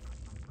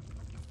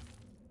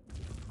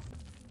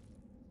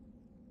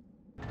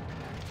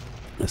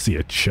 I see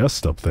a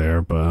chest up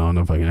there, but I don't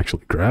know if I can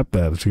actually grab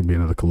that. There's gonna be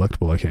another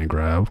collectible I can't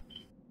grab.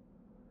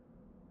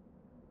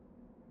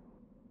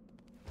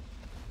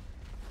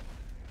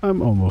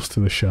 I'm almost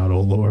to the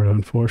Shadow Lord,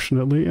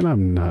 unfortunately, and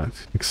I'm not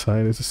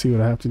excited to see what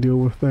I have to deal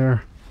with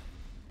there.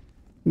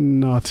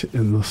 Not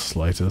in the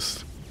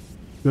slightest.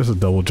 There's a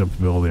double jump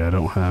ability I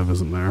don't have,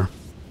 isn't there?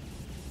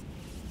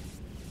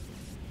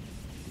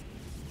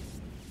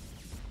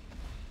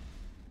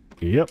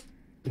 Yep.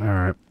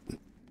 Alright.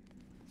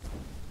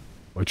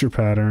 What's your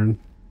pattern?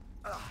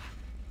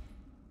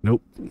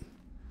 Nope.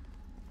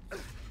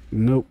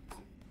 Nope.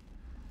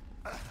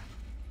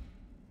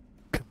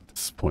 God,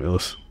 this is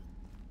pointless.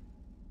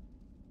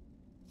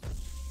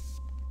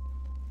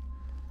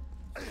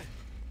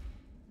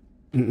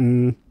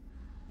 Mm-mm.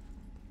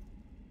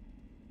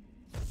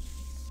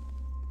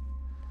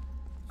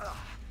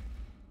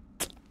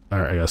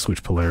 Alright, I gotta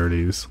switch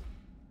polarities.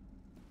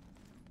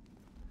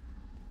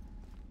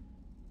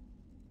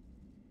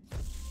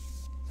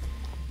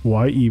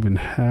 Why even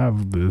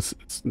have this?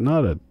 It's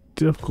not a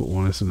difficult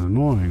one, it's an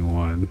annoying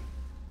one.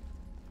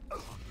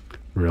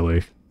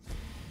 Really?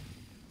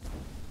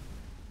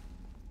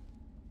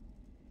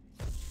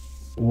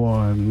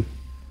 One.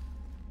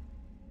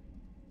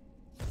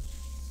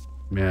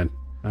 Man,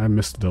 I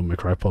miss the Devil May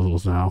Cry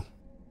puzzles now.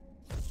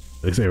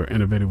 They say we're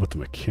innovative with the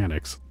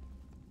mechanics.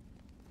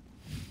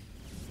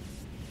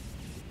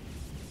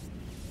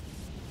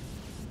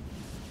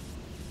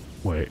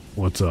 Wait,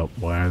 what's up?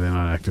 Why are they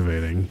not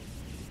activating?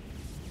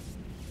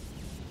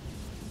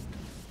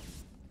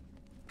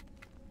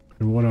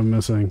 And what I'm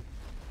missing?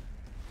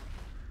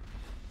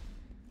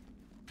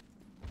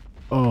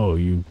 Oh,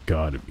 you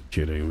gotta be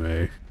kidding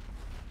me.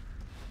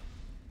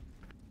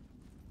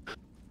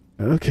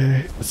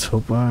 Okay, let's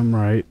hope I'm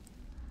right.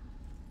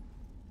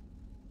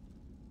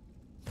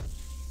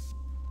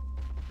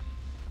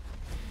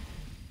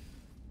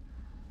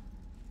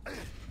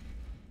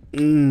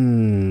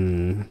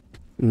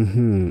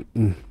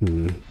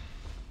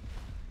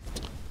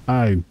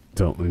 I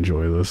don't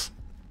enjoy this.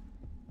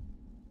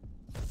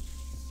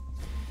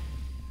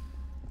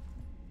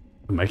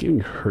 Am I getting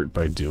hurt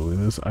by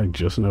doing this? I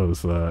just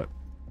noticed that.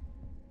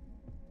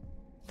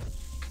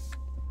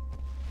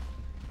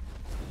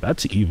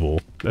 That's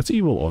evil. That's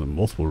evil on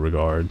multiple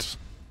regards.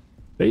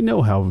 They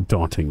know how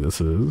daunting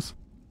this is.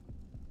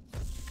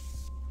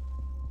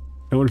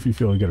 And what if you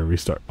feel like you gotta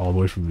restart all the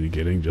way from the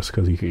beginning just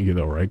because you can get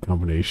the right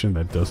combination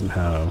that doesn't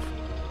have...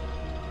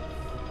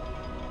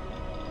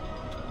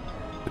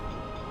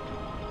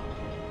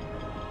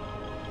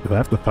 If I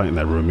have to fight in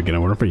that room again, I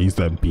wonder if I use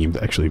that beam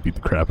to actually beat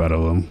the crap out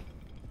of them.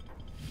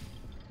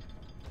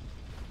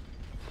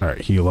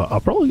 Alright, heal up.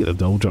 I'll probably get a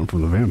double jump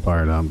from the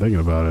vampire now I'm thinking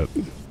about it.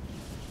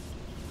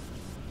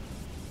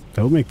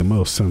 That would make the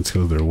most sense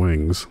because of their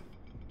wings.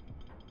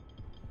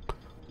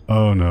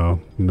 Oh no.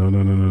 No,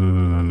 no, no, no, no,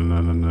 no,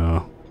 no, no, no,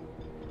 no.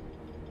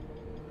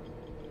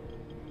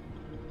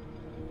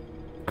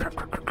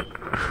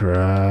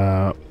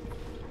 Crap.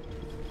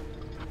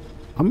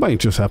 I might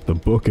just have to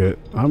book it.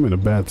 I'm in a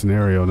bad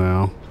scenario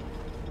now.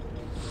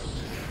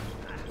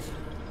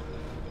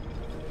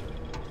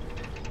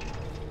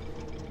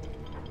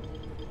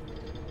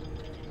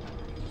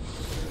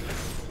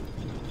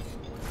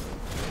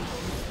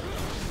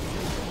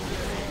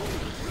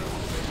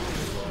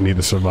 Need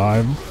to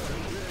survive.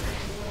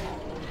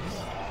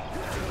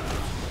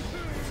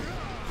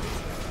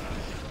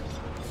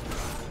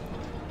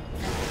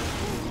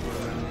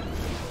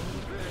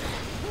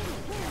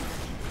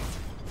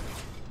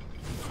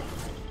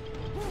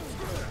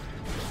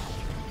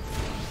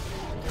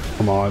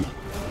 Come on.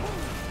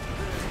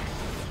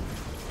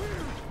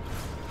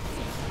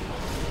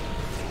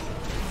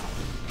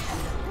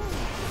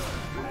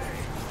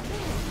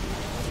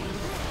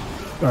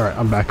 Alright,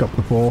 I'm back up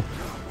to full.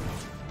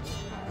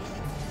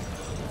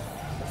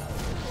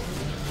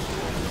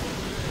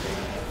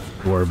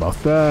 Don't worry about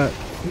that.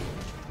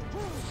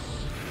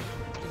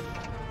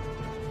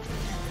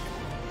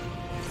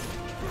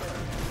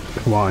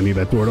 Come on, I need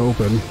that door to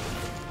open.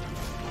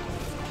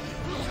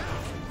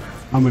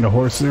 I'm in a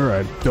horse there.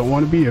 I don't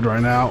want to be it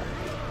right now.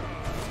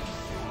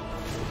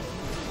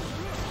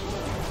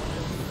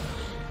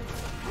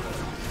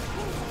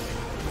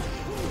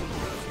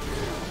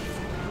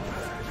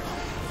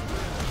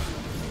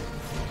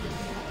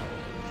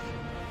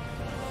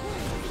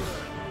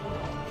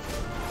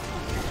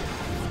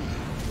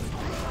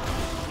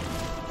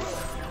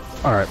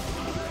 All right.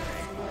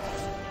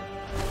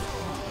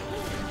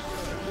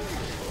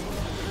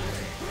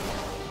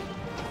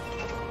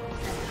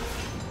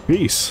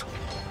 Peace.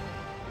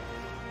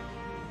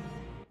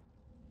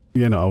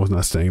 Yeah, no, I was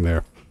not staying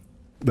there.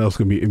 That was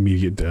going to be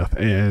immediate death.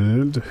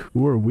 And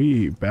who are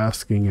we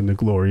basking in the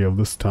glory of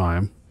this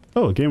time?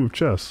 Oh, a game of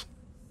chess.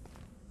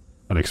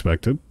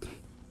 Unexpected.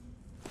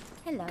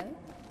 Hello.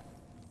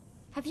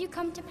 Have you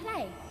come to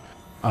play?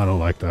 I don't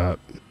like that.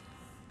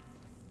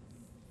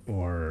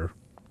 Or...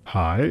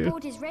 Hi. The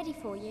board is ready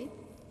for you.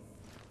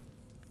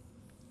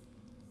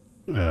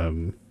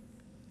 Do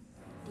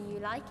you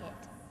like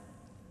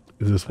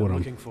it? Is this what I'm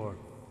looking for?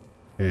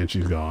 And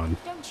she's gone.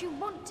 Don't you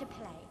want to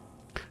play?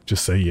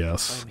 Just say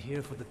yes. I'm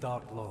here for the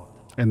Dark Lord.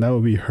 And that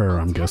would be her, I'm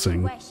I'll tell guessing.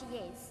 you where she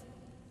is.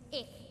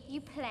 If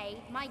you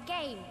play my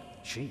game.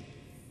 She?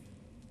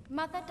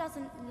 Mother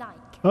doesn't like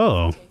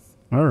Oh. visitors.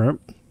 Alright.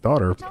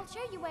 Daughter. But I'll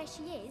show you where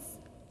she is.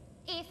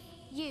 If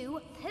you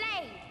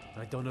play.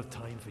 I don't have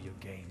time for your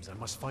games. I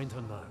must find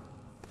her now.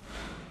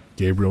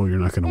 Gabriel, you're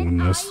not going to win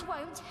Then this. I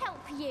won't help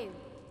you.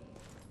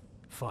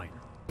 Fine.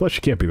 Plus, she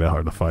can't be that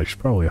hard to fight. She's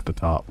probably at the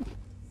top.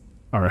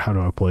 Alright, how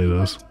do I play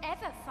this? Won't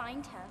ever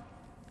find her.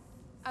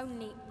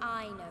 Only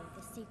I know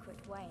the secret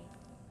way.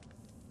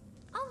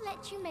 I'll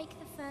let you make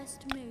the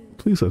first move.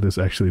 Please let this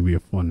actually be a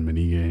fun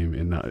mini game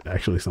and not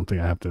actually something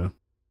I have to...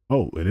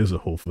 Oh, it is a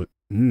whole foot.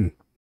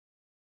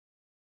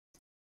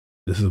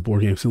 This is a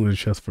board game similar to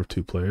chess for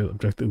 2 players.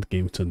 Objective of the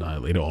game is to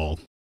annihilate all.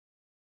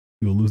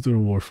 You will lose the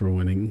reward for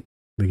winning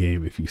the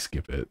game if you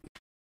skip it.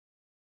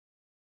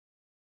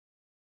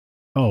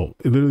 Oh,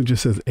 it literally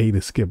just says A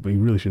to skip, but you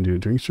really shouldn't do it.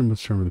 During each turn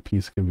of the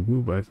piece can be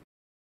moved by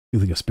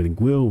Using a spinning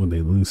wheel, when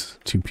they lose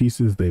 2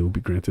 pieces, they will be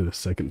granted a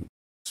second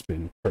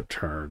spin per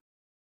turn.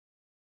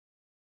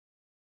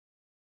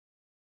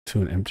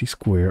 To an empty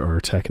square or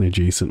attack an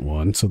adjacent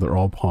one, so they're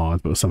all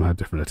pawns, but some have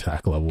different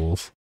attack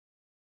levels.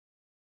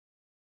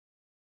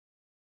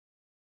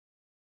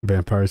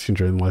 Vampires can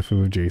drain the life of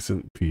an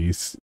adjacent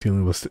piece,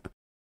 dealing with.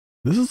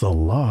 This is a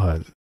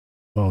lot.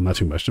 Oh, not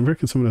too much. Never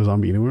can summon a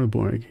zombie anywhere. The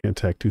boy can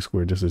attack 2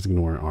 square just as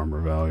ignoring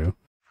armor value.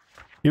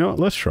 You know what?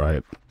 Let's try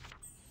it.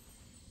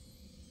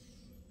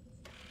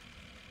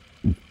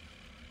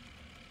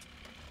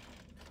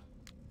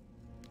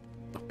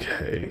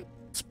 Okay,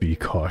 let's be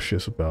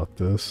cautious about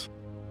this.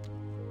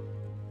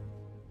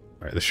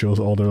 Alright, this shows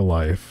all their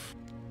life.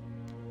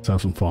 Let's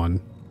have some fun.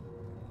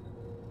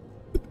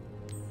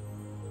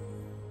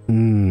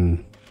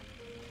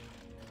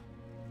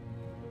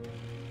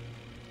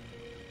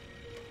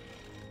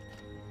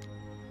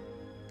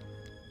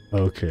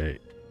 Okay.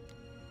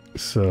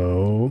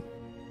 So...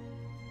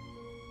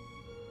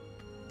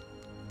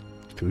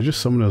 can I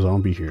just summon a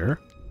zombie here?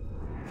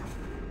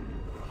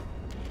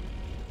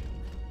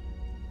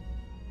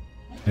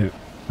 And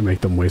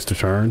make them waste a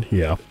turn?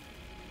 Yeah.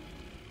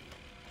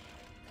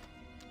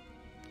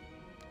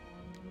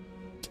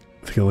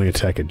 I think I only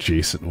attack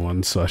adjacent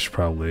ones, so I should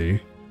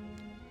probably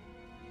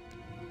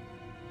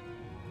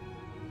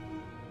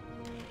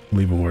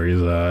leave him where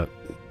he's at.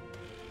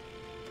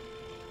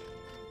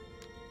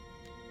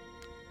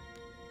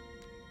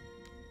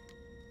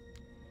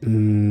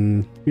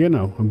 Yeah,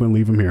 no, I'm gonna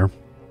leave him here.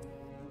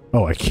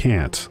 Oh, I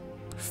can't.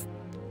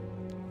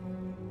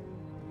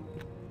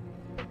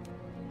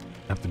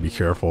 Have to be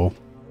careful.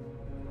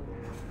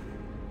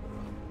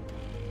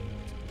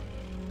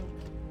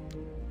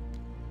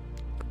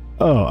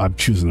 Oh, I'm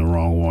choosing the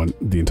wrong one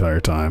the entire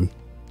time.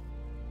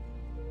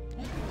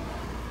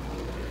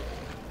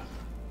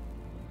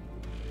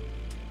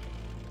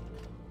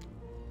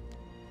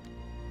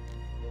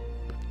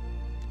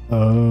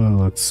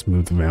 Let's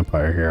move the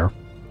vampire here.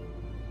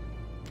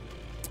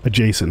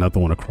 Adjacent, not the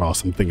one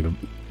across. I'm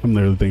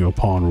literally thinking of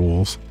pawn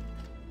rules.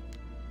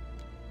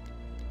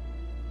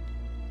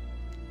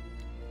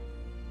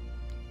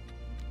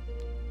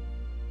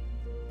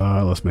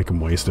 Let's make him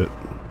waste it.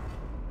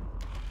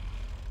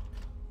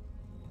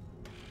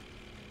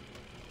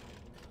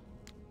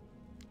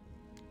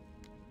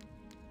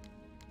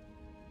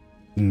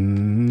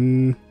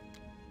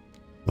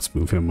 Let's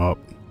move him up.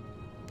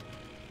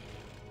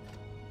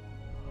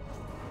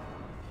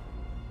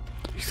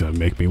 He's gonna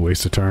make me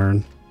waste a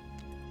turn.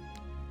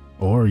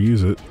 Or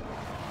use it.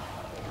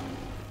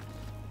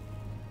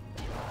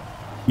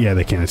 Yeah,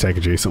 they can't attack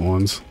adjacent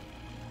ones.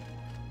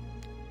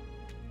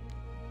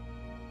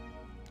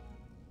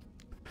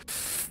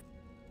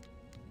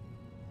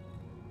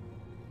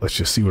 Let's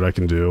just see what I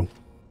can do.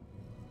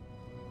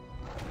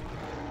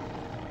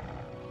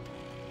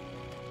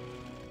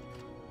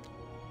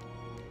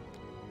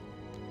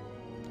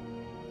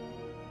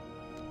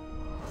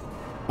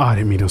 Oh, I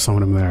didn't mean to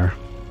summon him there.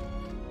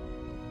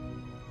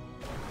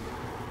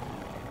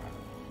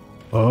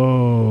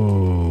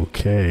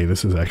 Okay,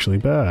 this is actually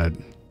bad.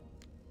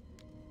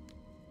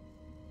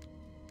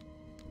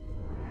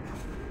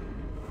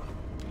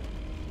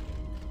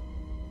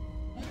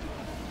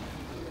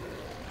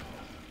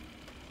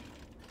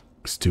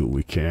 Let's do what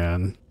we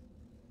can.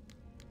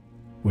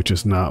 Which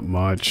is not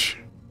much.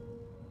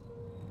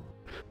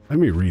 Let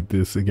me read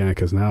this again,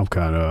 because now I'm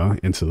kind of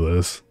into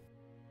this.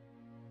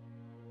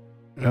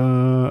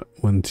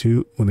 When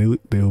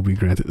they will be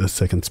granted a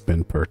second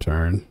spin per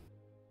turn.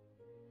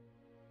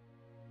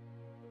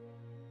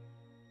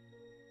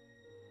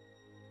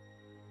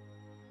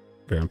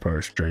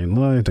 Vampires drain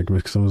life, they can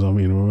make some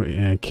zombie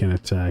and can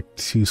attack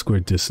 2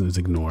 square distance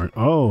ignored.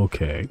 Oh,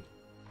 okay.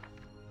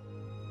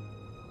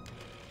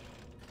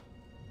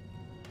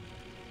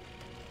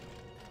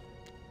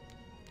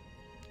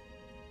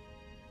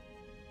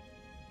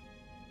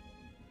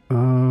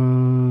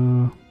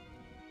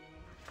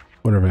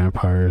 What are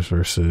vampires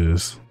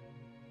versus...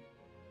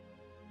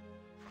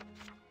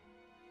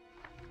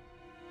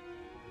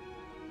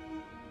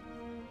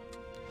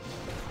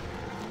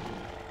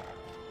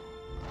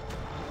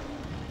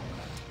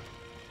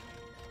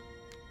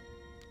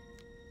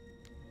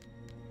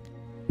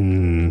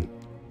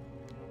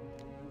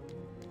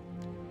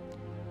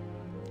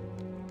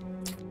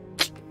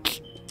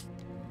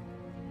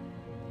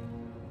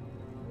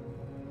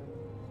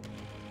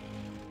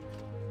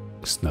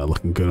 It's not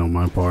looking good on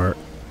my part.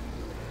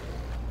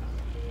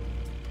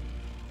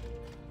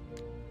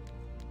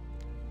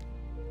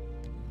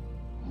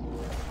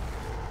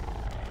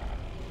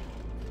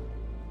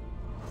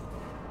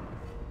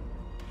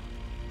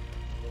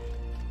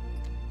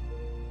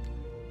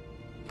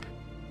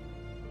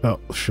 Oh,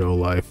 show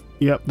life.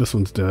 Yep, this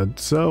one's dead.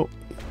 So...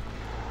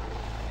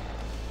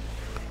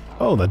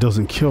 oh, that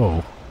doesn't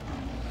kill.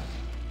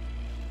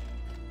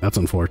 That's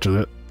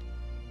unfortunate.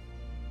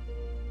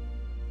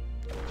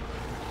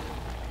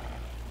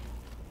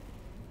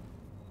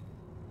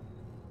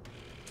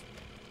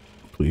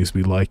 Please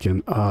be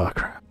liking. Ah,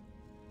 crap.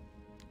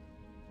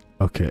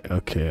 Okay,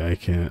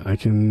 I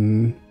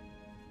can...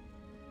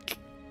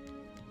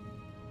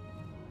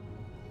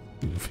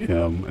 Move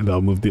him, and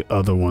I'll move the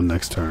other one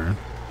next turn.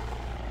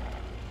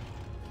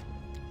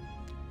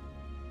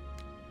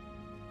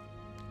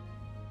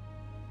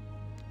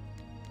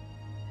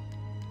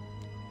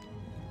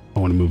 I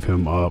want to move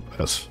him up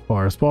as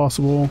far as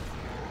possible.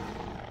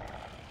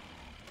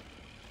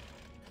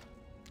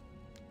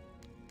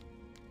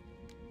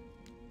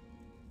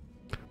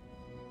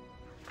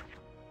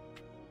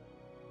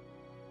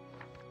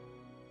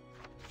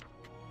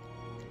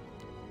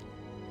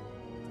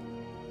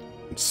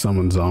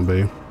 Summon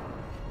zombie.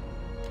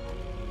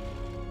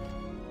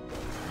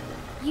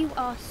 You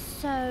are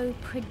so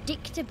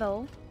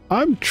predictable.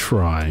 I'm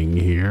trying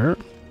here.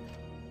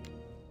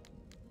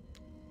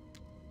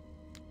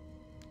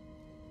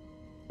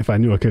 If I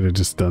knew I could have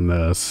just done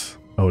this,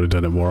 I would have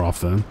done it more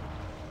often.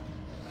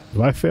 If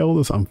I fail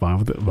this, I'm fine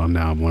with it, but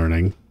now I'm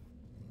learning.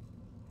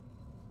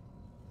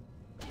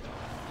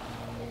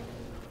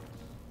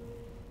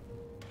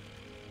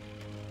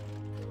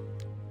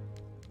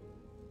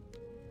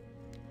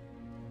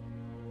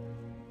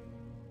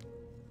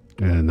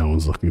 And no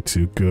one's looking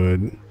too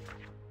good.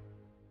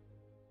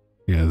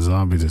 Yeah,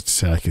 zombies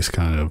attack is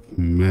kind of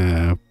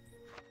meh.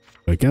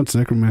 Against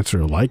Necromancer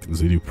Lycans,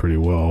 they do pretty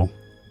well.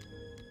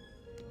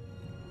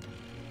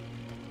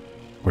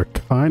 We're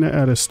kind of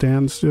at a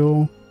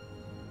standstill.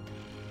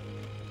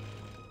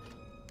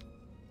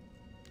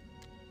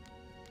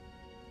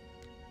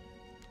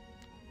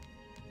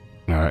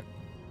 Alright.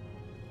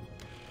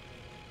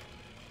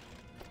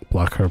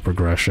 Block her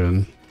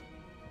progression.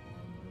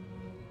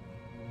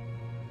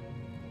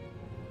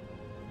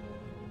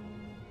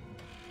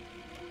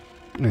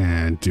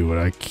 And do what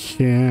I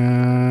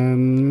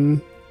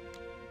can.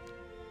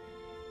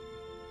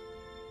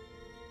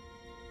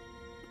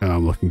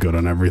 I'm looking good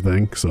on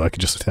everything, so I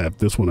could just have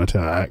this one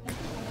attack.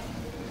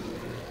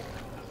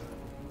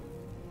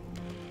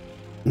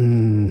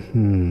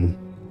 Mm-hmm.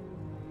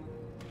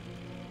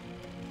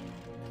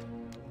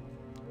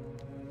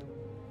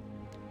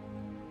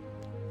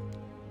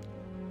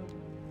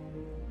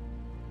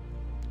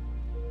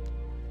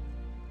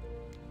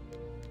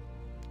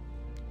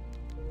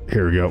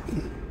 Here we go.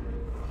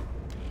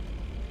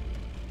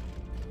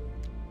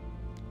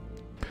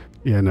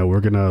 Yeah, no, we're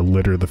gonna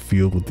litter the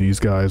field with these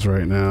guys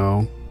right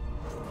now.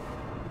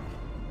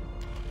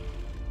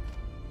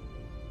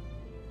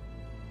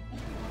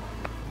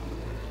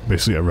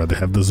 Basically, I'd rather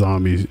have the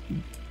zombies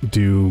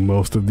do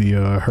most of the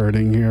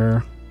hurting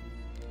here.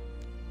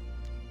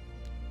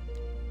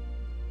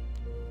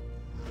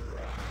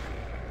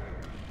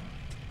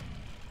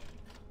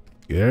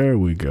 There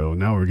we go.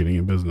 Now we're getting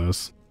in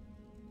business.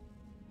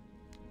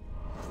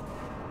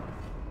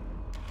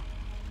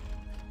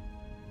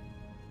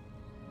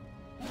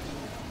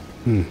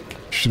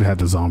 Should have had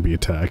the zombie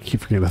attack.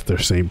 Keep forgetting that's their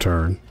same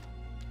turn.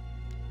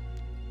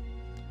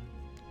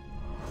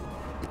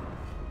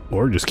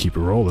 Or just keep it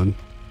rolling.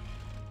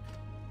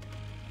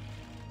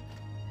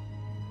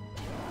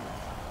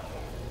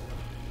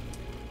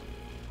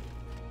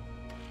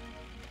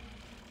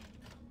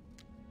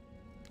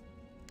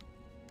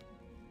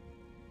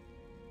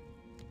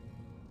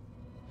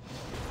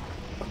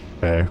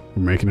 Okay,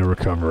 we're making a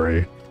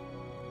recovery.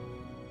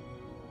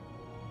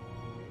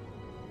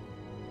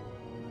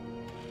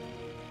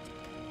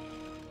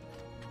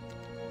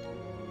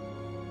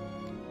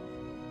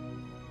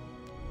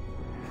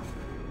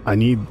 I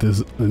need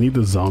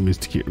the zombies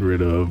to get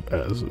rid of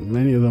as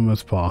many of them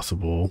as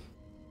possible.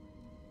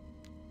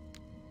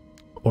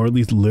 Or at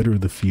least litter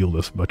the field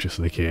as much as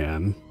they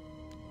can.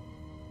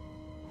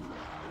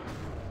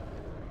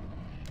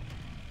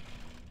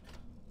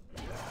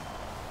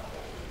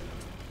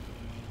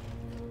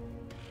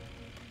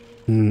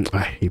 I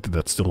hate that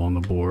that's still on the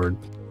board.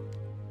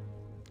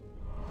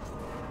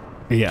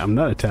 Yeah, I'm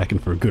not attacking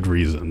for a good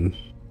reason.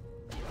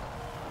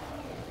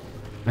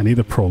 I need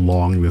to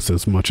prolong this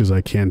as much as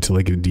I can till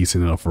I get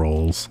decent enough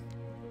rolls.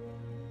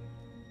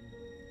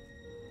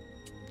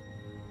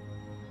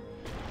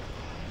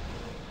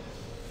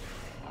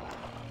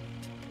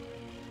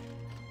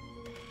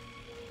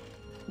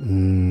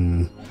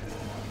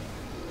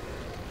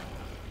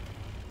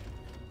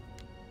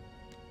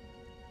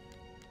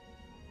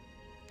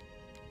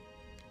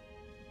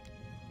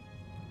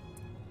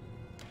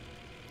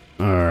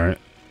 Alright.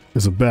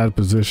 It's a bad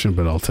position,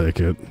 but I'll take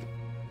it.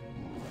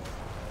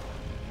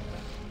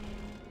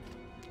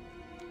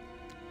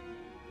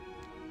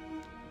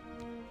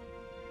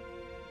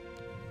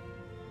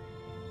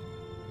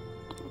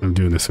 I'm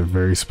doing this for a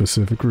very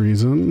specific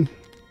reason.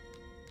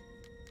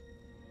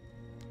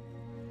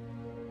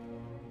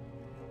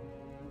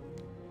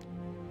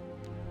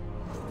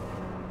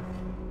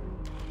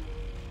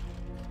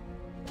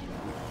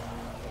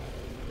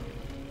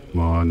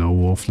 Come on, no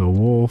wolf, no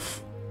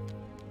wolf.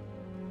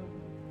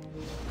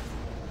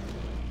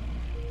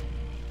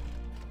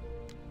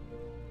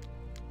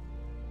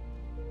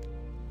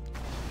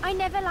 I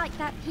never liked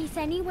that piece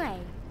anyway.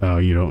 Oh,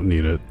 you don't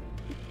need it.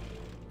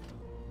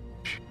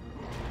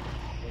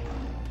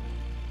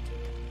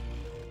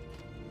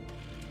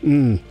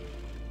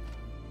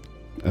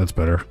 That's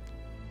better.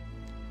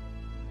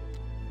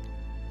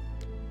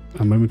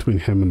 I'm in between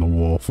him and the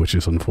wolf, which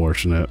is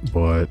unfortunate,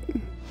 but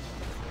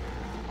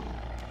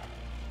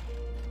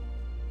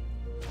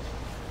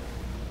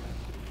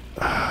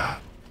I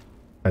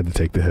had to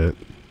take the hit.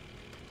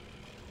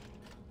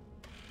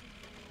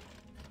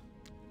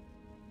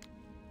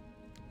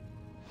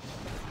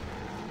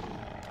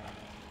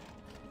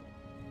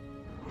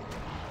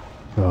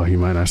 Oh, he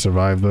might not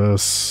survive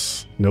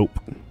this. Nope.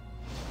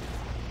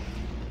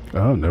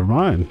 Oh, never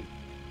mind.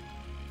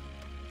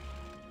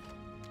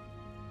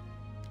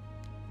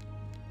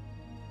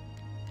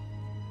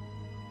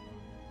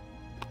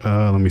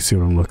 Let me see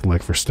what I'm looking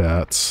like for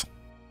stats.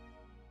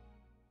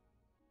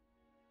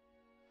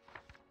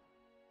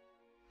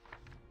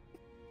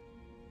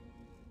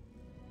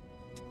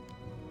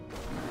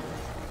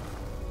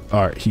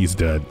 Alright, he's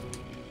dead.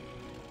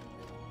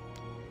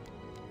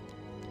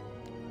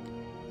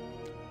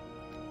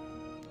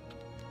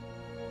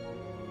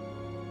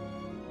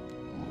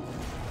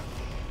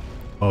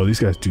 Oh,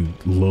 these guys do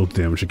low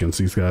damage against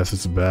these guys.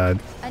 It's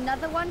bad.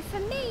 Another one for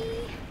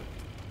me.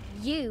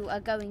 You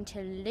are going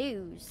to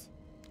lose.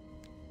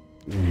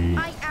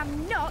 I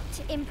am not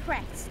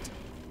impressed.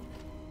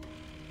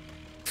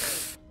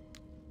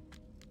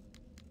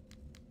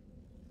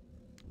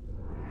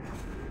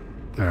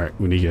 Alright,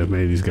 we need to get as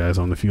many of these guys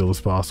on the field as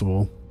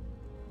possible.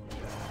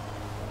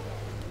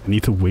 I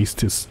need to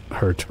waste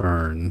her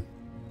turn.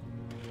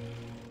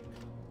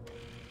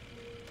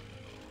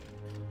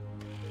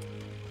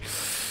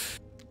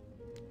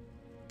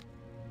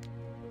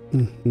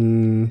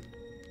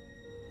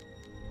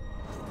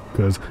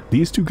 Because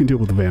these two can deal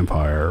with the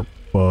vampire,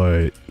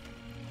 but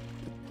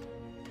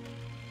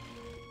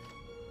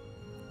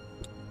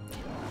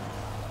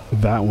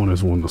that one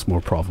is one that's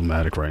more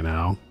problematic right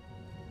now.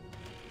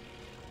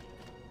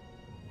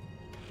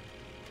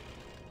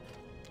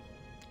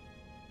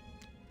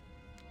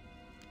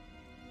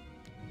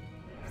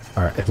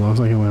 Alright, as long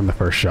as I can land the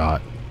first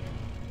shot.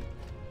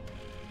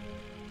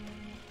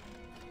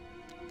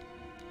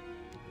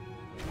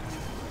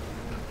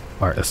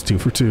 Alright, that's 2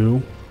 for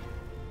 2.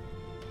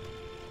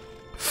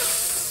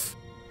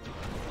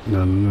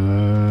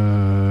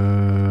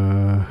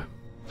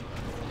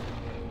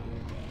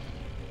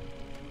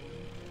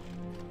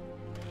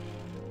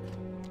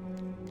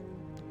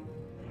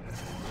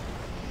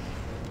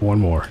 One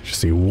more.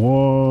 Just need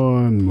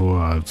one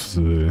more.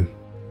 The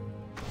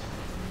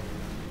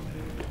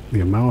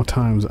amount of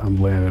times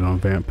I'm landing on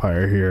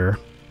vampire here.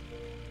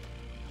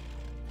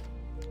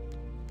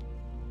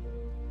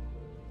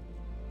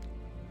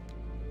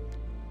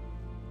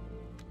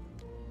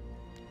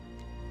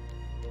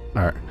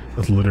 Alright,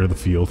 let's litter the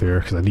field here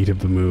because I need him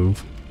to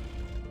move.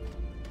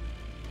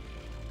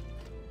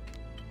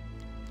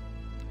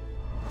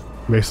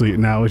 Basically,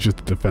 now it's just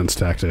a defense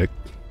tactic.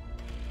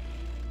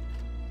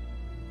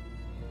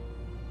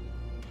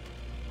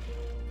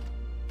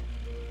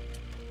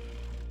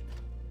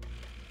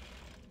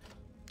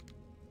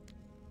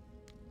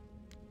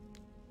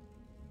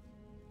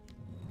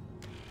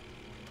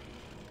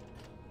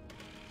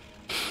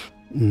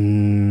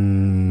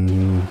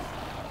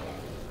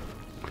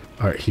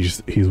 Alright,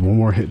 he's one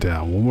more hit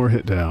down. One more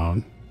hit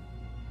down.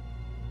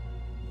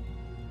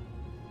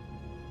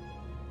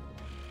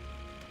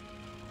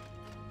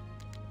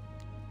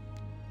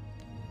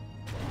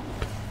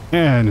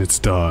 And it's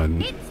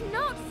done. It's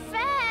not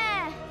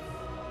fair.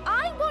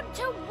 I want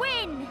to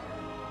win.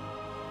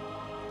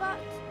 But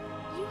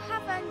you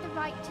have earned the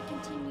right to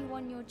continue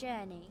on your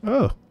journey.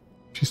 Oh,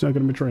 she's not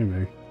going to betray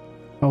me.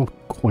 How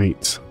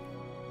quaint.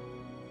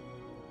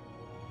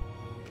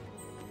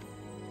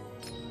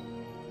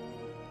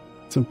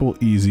 Simple,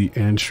 easy,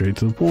 and straight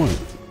to the point.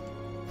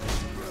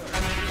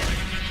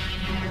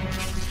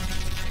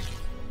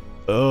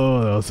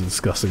 Oh, that was a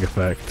disgusting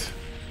effect.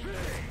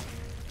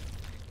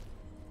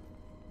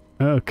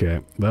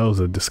 Okay, that was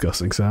a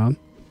disgusting sound.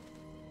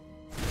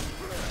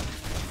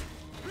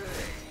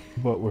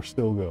 But we're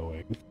still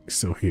going.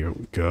 So here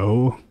we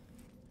go.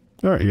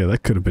 Alright, yeah,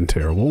 that could have been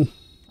terrible.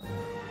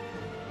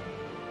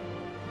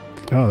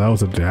 Oh, that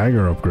was a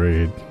dagger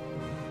upgrade.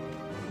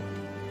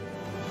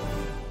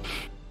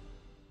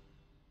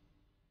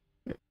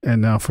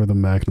 And now for the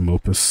magnum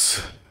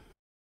opus.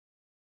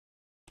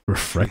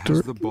 Refractor? She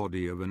has the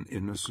body of an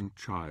innocent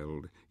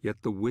child,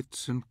 yet the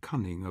wits and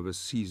cunning of a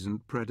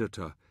seasoned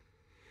predator.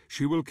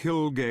 She will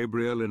kill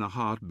Gabriel in a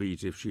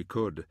heartbeat if she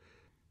could.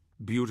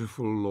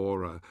 Beautiful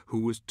Laura,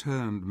 who was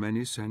turned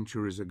many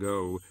centuries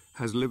ago,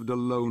 has lived a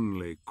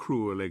lonely,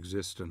 cruel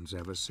existence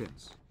ever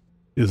since.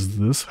 Is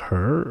this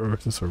her, or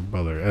is this her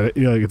mother?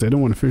 Yeah, I don't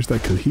want to finish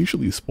that because he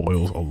usually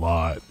spoils a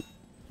lot.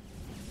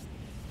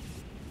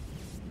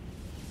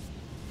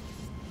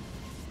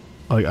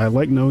 Like, I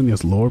like knowing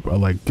this lore, but I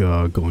like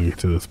going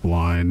into this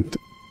blind.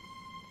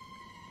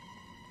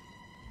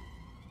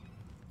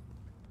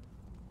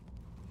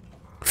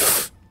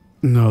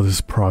 No, this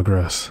is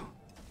progress.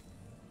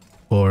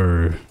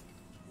 Or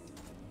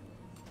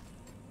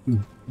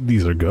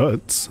these are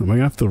guts. Am I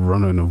gonna have to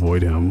run and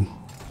avoid him?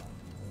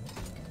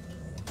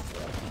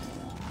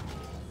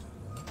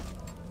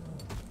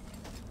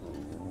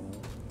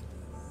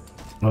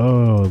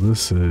 Oh,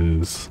 this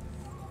is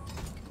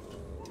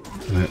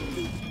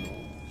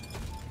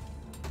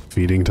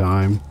feeding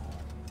time.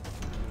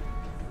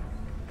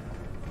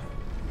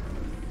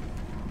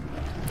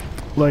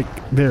 Like,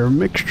 they're a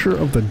mixture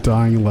of the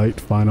Dying Light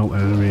final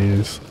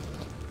enemies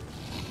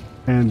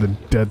and the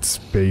Dead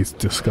Space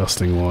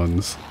disgusting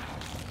ones.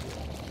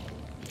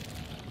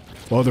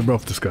 Well, they're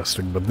both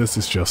disgusting, but this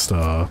is just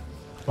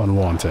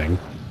unwanting.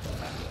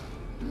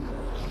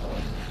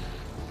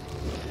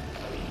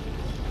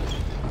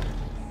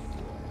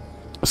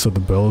 So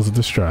the bell is a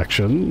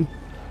distraction.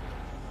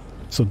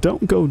 So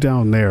don't go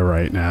down there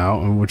right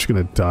now, and we're just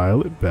gonna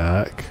dial it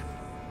back.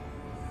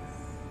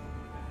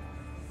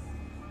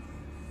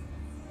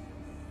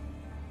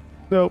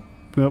 Nope,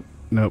 nope,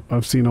 nope.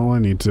 I've seen all I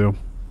need to.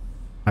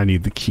 I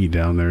need the key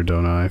down there,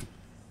 don't I?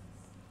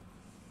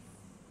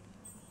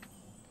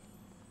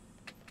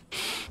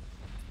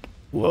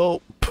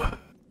 Well,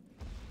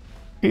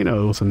 you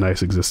know, it was a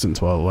nice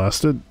existence while it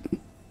lasted.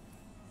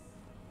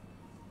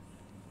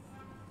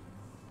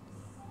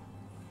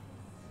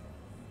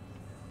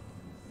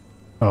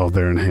 Oh,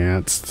 they're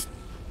enhanced.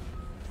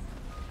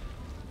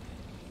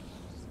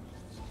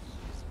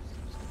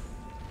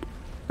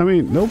 I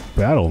mean, no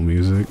battle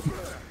music.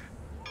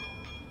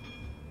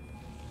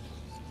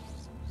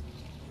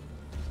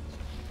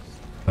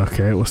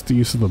 Okay, what's the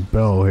use of the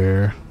bell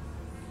here?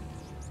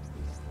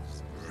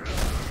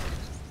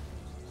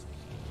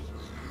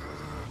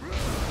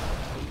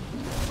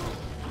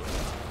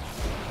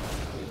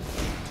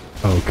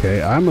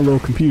 Okay, I'm a little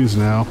confused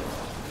now.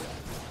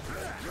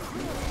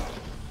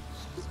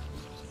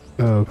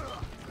 Oh.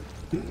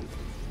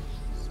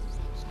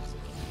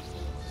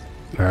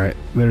 Alright,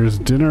 there's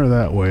dinner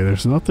that way.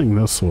 There's nothing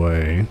this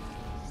way.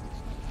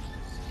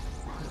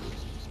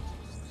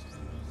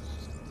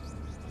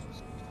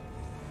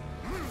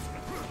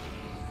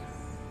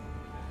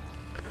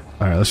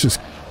 Alright, let's just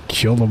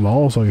kill them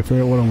all so I can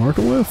figure out what I'm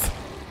working with.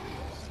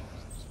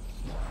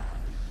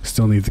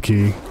 Still need the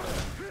key.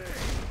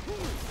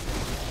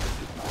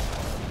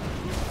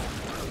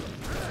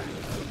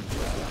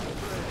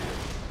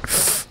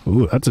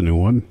 Ooh, that's a new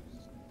one.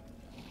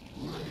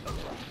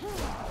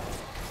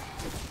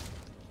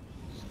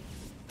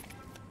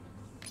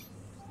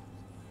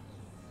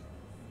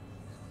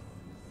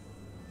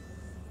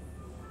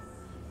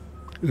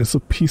 Is a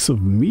piece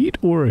of meat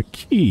or a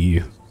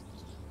key?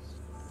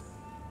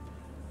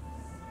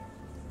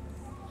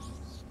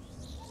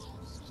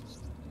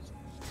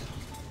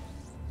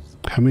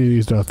 How many of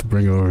these do I have to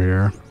bring over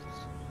here?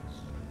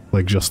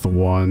 Like just the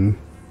one?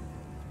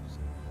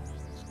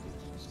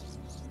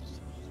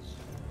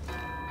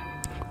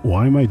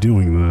 Why am I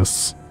doing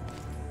this?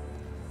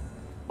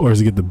 Or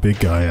is it get the big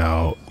guy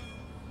out?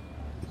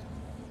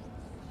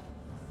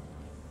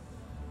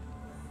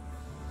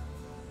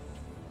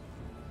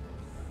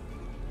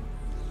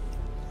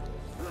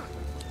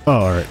 Oh,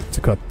 alright,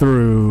 to cut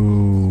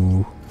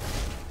through.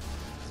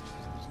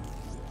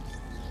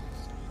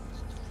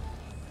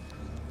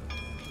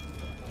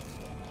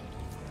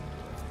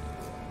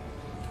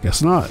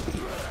 Guess not.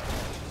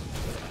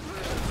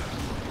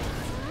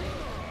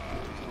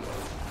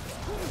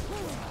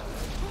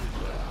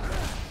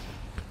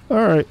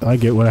 Alright, I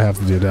get what I have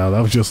to do now.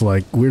 That was just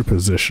like weird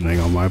positioning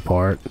on my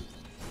part.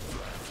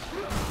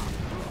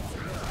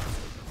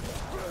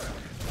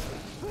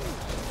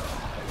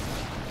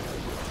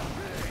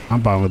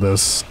 I'm fine with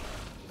this.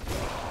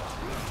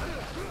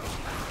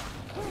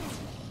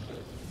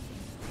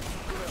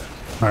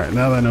 Alright,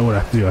 now that I know what I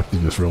have to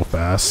do this real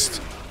fast.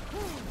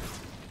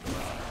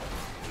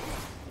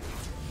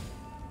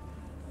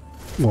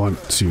 1,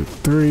 2,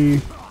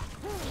 3.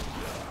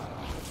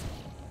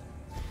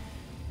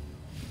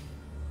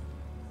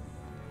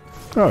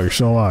 Oh, you're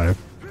still alive.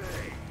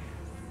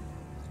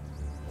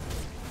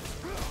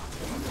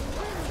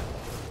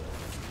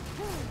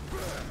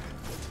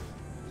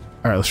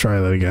 Alright, let's try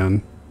that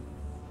again.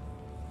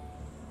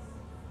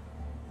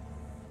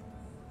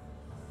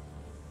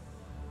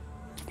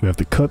 We have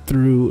to cut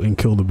through and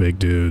kill the big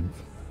dude.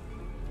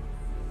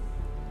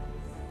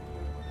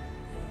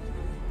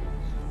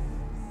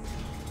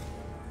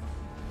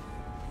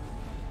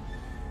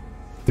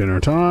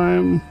 Dinner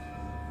time.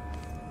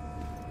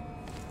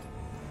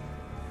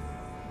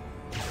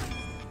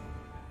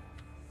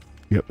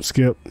 Yep,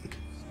 skip.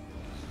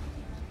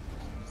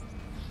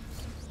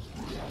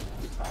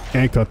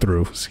 And cut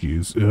through.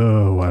 Excuse.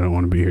 Oh, I don't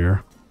want to be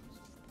here.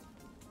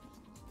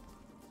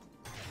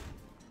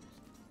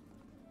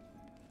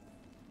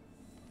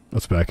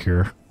 What's back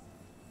here?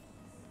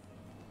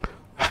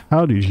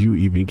 How did you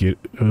even get...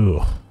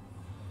 Ugh.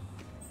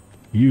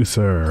 You,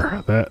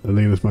 sir. I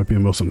think this might be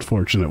the most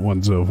unfortunate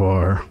one so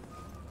far.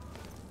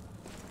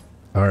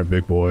 Alright,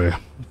 big boy.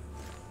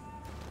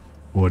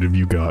 What have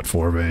you got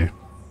for me?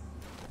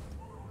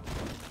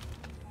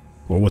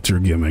 Or what's your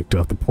gimmick? Do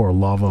I have to pour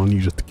lava on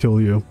you just to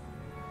kill you?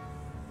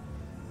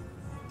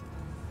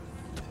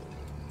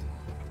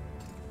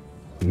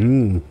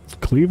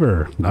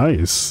 Cleaver.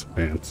 Nice.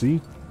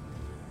 Fancy.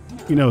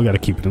 You know, we gotta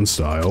keep it in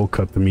style.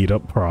 Cut the meat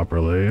up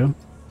properly.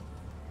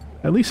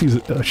 At least he's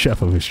a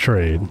chef of his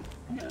trade.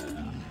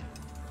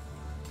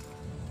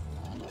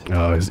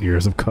 Oh, his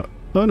ears have cut.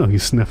 Oh no,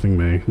 he's sniffing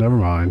me. Never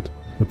mind.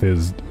 With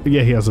his...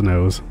 Yeah, he has a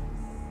nose.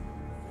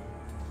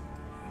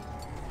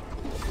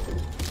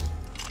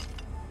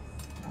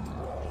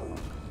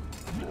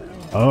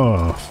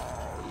 Oh.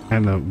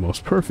 And the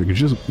most perfect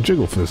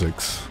jiggle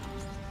physics.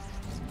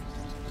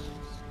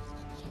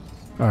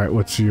 Alright,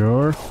 what's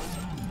your... I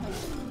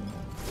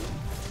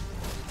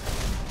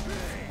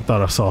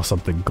thought I saw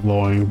something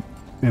glowing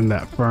in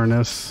that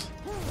furnace.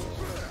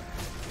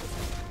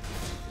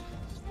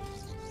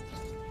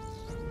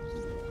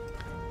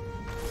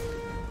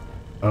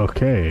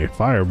 Okay,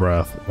 fire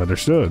breath.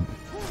 Understood.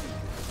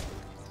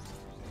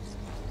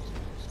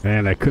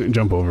 And I couldn't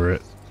jump over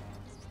it.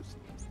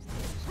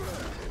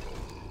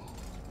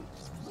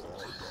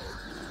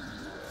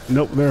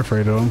 Nope, they're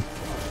afraid of him.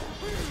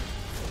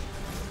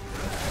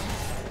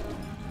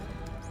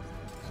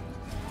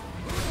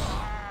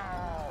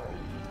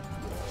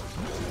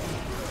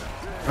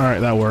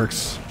 Alright, that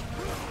works.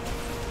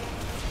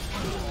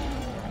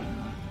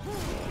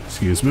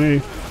 Excuse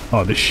me.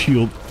 Oh, the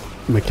shield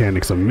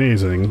mechanic's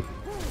amazing.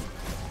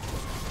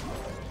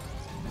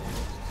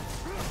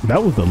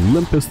 That was the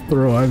limpest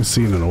throw I've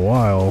seen in a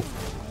while.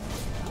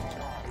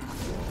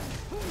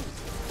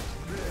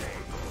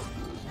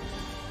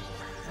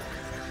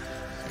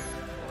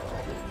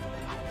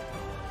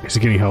 Is he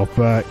getting health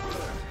back?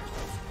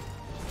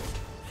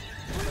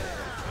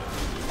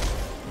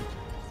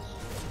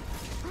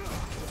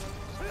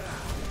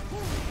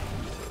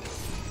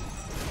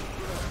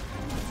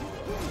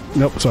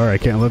 Nope, sorry, I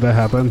can't let that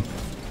happen.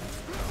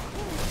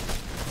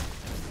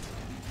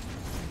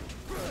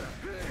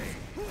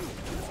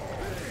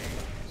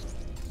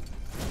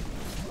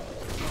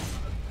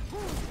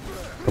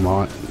 Come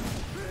on.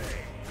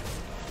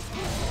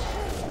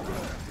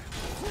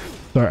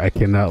 Sorry, I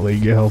cannot let you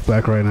get health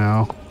back right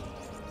now.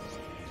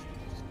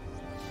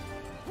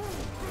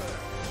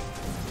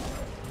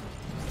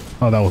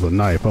 Oh, that was a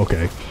knife.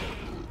 Okay.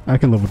 I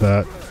can live with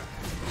that.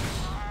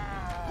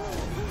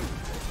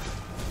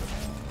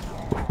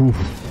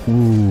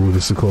 Ooh,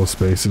 this is a close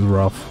space. This is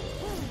rough.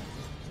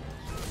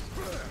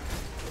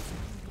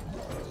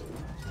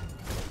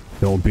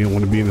 Don't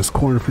want to be in this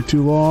corner for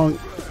too long.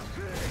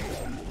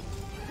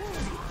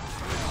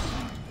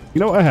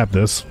 You know, I have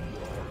this.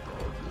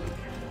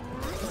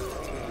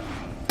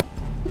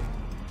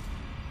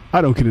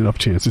 I don't get enough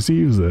chances to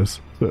use this.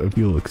 So if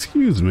you'll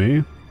excuse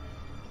me,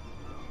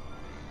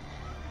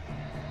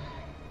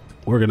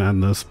 we're gonna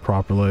end this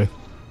properly.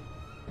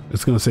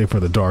 It's gonna say for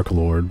the Dark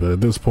Lord, but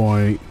at this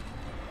point,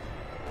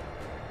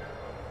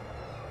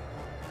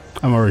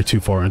 I'm already too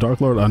far in Dark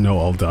Lord. I know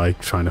I'll die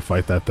trying to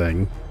fight that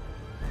thing.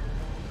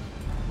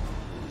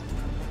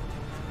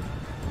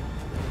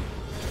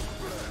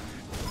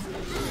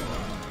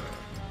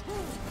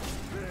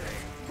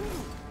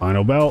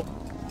 Final belt.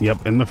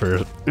 Yep, in the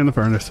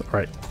furnace. All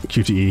right,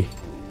 QTE.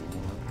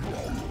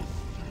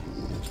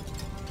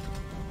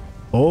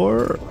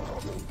 Or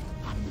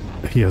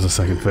he has a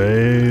second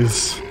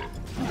phase.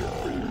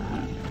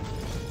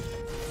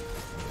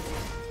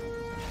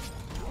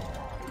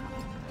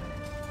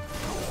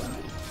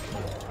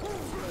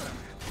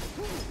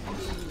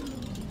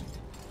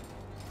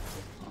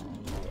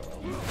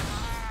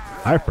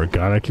 I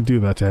forgot I could do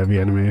that to heavy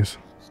enemies.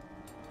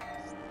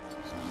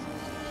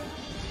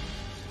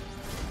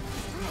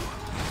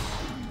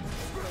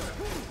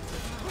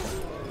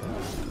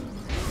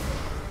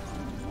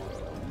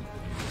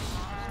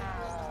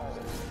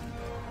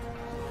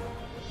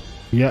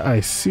 Yeah, I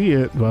see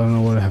it, but I don't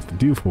know what I have to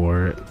do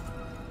for it.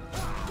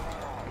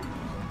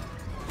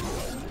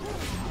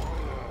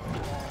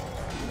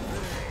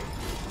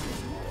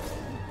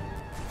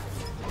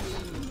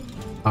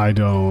 I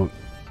don't...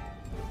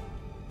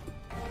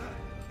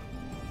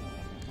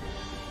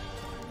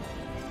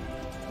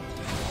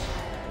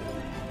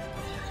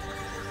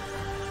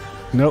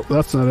 Nope,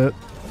 that's not it.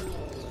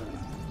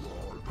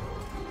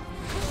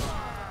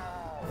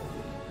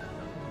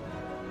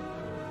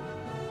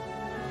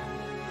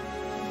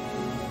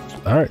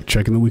 Alright,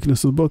 checking the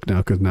weakness of the book now,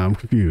 because now I'm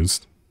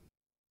confused.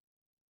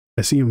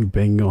 I see him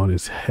banging on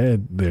his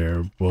head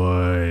there,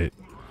 but...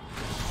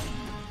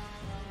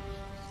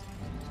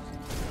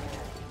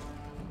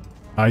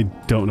 I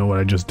don't know what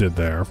I just did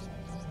there.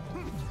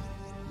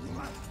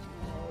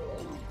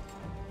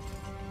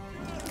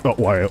 Oh,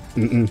 why?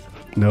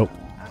 Nope.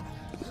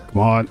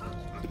 Come on.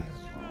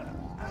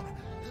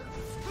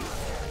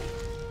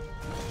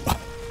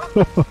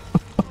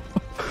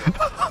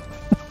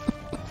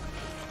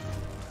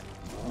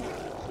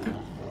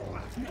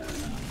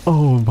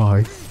 Oh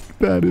my,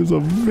 that is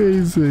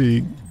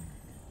amazing.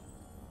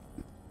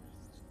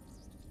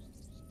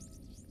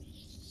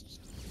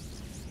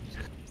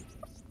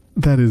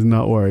 That is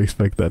not where I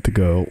expect that to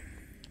go.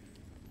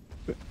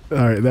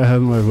 Alright, that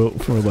has my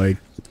vote for, like,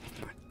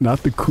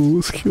 not the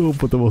coolest kill,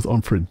 but the most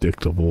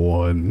unpredictable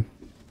one.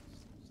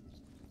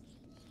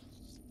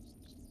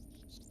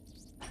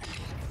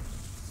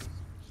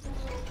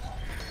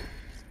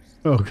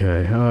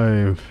 Okay,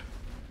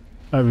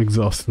 I've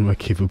exhausted my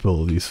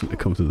capabilities when it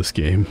comes to this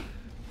game.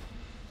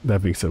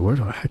 That being said, where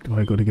the heck do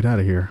I go to get out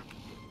of here?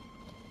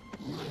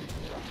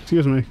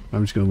 excuse me.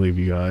 I'm just gonna leave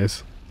you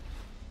guys.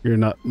 You're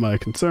not my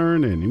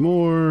concern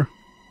anymore.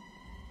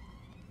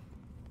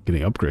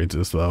 Getting upgrades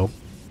is though.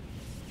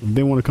 If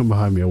they want to come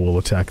behind me, I will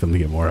attack them to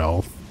get more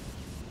health.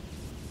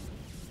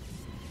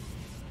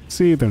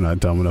 See, they're not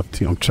dumb enough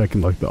to. I'm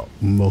checking like the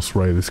most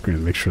right of the screen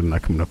to make sure they're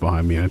not coming up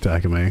behind me and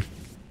attacking me.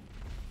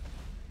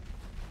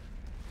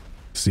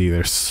 See,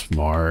 they're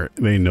smart.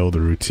 They know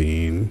the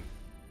routine.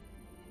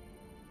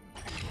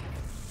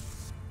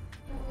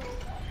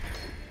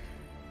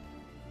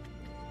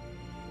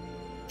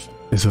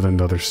 Is it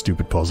another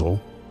stupid puzzle?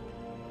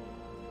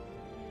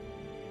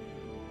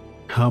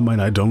 How am I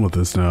not done with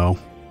this now?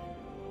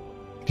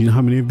 Do you know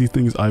how many of these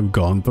things I've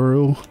gone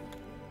through?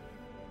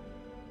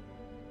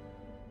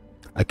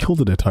 I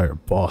killed an entire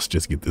boss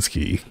just to get this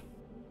key.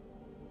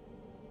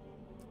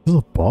 Is it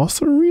a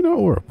boss arena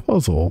or a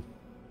puzzle?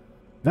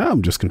 Now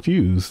I'm just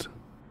confused.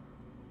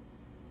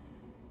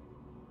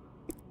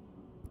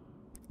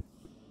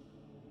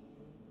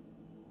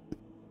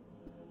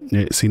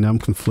 Yeah, see, now I'm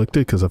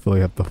conflicted because I feel like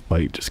I have to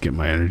fight just to get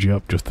my energy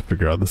up just to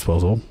figure out this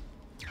puzzle.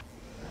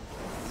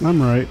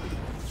 I'm right.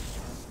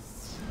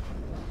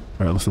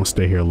 Alright, let's not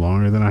stay here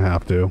longer than I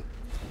have to.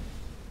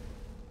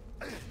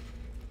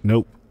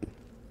 Nope.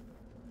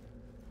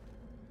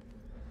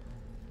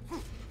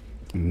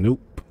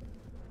 Nope.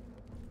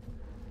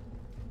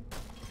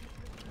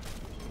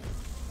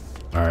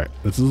 Alright,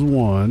 this is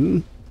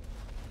one.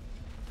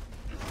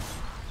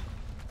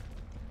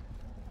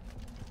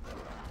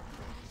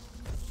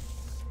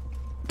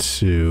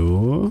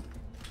 Two.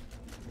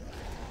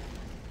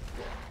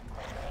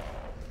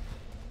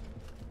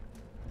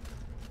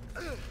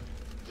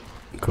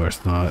 Of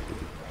course not.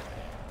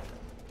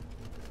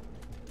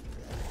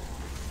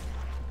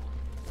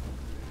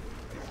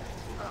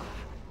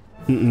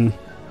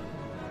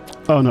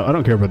 Oh no, I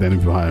don't care about the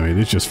enemy behind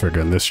me. It's just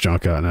figuring this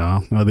junk out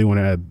now. Now they want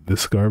to add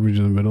this garbage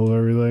in the middle of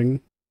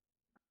everything.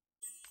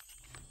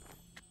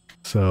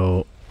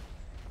 So,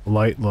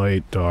 light,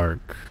 light,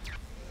 dark.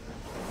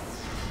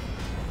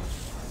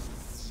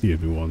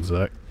 Give me one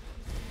sec.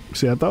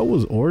 See, I thought it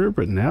was order,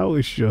 but now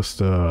it's just,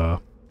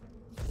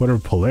 whatever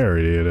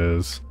polarity it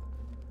is.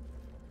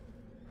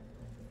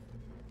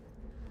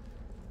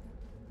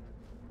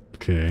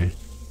 Okay.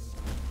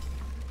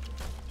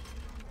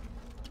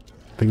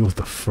 I think it was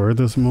the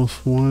furthest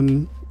most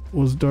one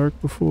was dark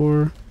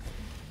before.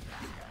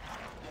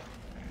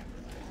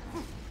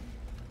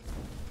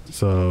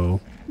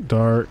 So,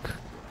 dark.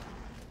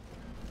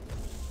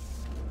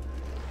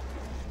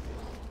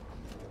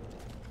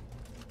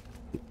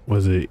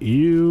 Was it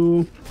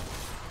you?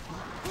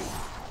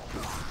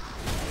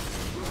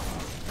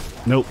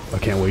 Nope, I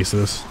can't waste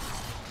this.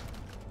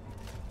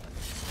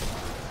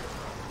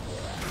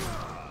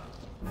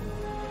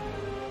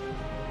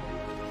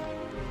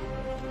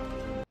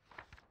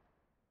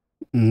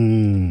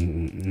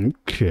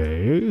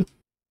 Okay.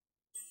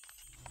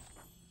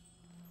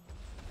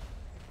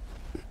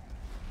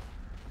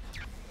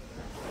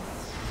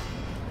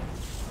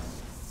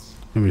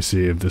 Let me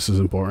see if this is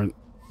important.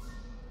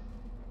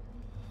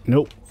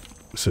 Nope.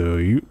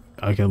 So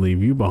I can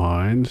leave you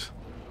behind.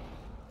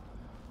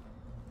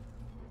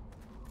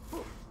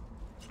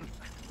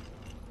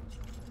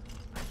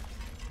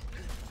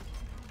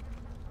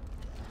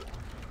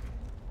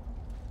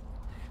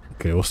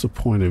 Okay, what's the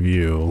point of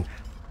you?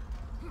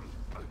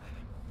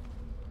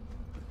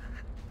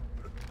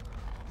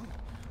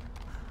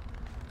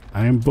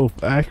 I am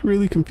both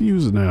accurately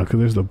confused now because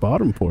there's the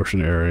bottom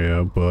portion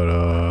area,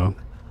 but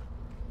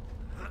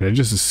can I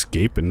just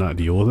escape and not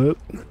deal with it?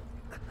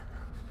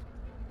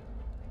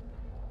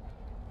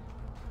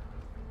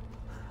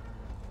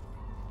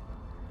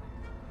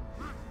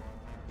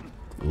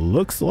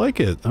 Looks like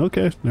it.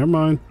 Okay, never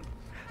mind.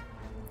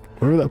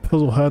 Whatever that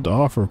puzzle had to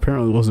offer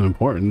apparently wasn't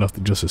important enough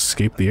to just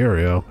escape the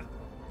area.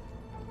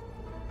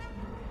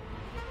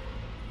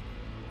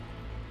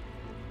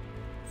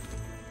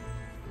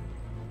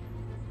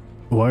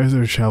 Why is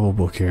there a travel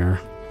book here?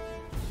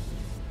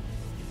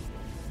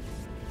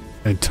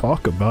 And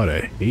talk about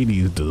a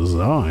Hades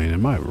design,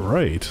 am I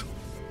right?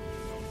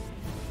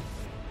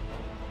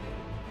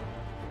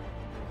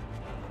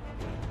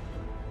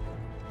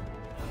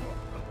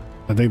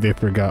 I think they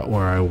forgot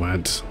where I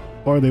went.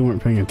 Or they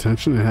weren't paying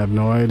attention and have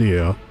no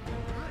idea.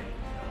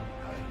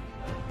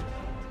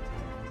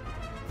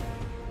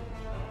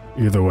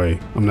 Either way,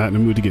 I'm not in the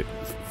mood to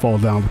fall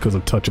down because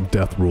of touch of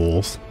death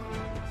rules.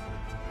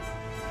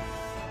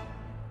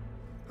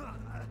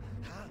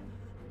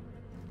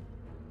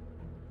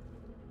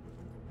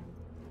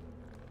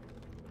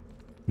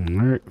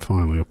 Alright,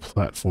 finally a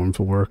platform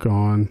to work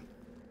on.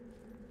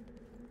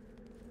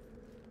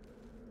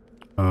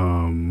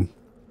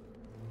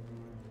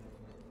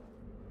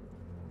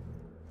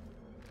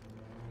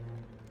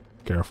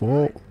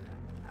 Careful.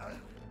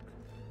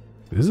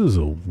 This is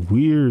a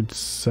weird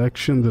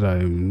section that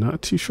I'm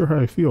not too sure how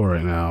I feel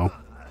right now.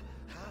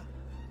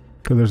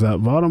 Because there's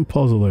that bottom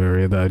puzzle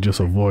area that I just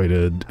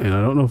avoided, and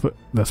I don't know if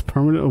that's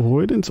permanent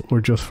avoidance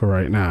or just for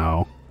right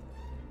now.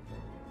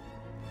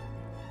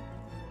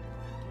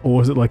 Or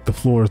was it like the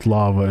floor is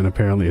lava and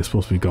apparently it's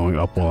supposed to be going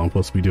up while I'm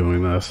supposed to be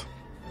doing this?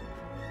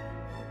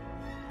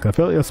 I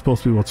feel like that's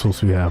supposed to be what's supposed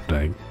to be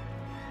happening.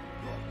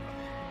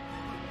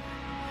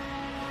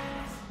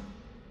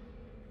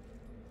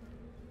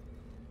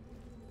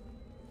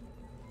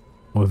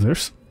 Was there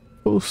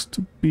supposed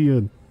to be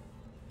a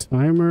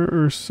timer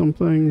or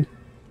something?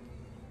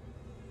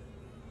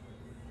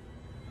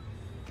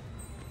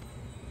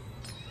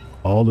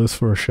 All this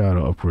for a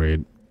shadow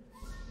upgrade.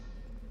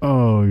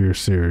 Oh, you're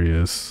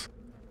serious.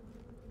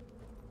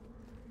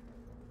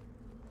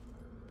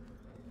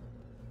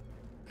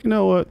 You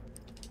know what?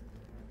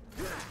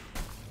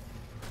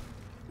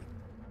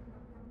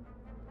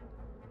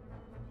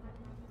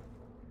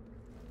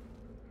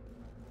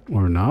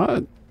 Or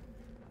not?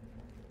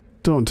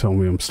 Don't tell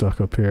me I'm stuck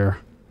up here.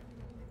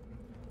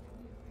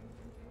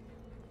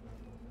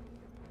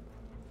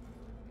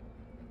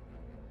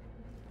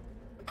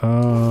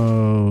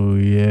 Oh,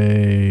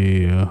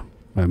 yay.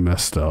 I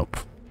messed up.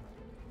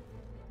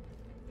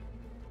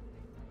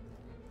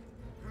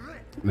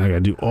 I gotta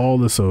do all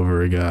this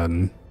over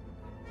again.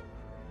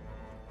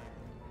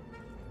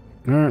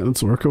 Alright,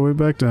 let's work our way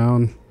back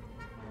down.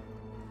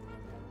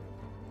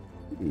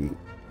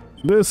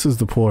 This is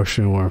the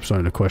portion where I'm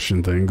starting to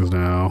question things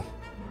now.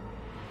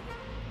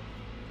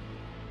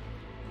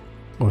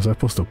 Was I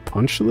supposed to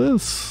punch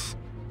this?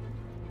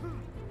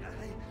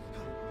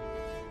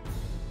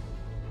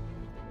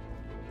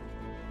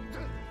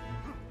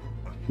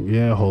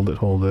 Yeah, hold it,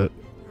 hold it.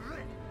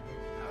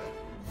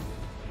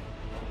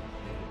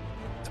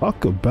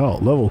 Talk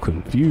about level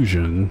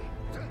confusion.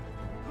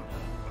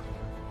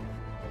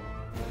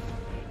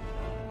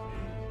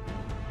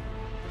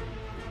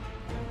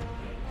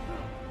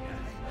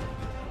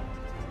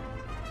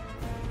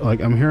 Like,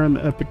 I'm hearing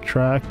the epic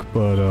track,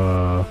 but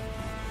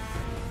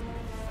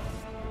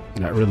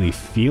not really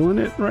feeling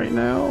it right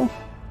now.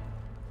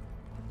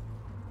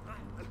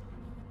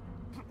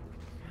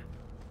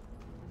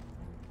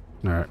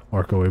 Alright,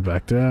 work our way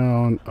back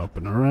down, up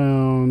and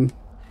around.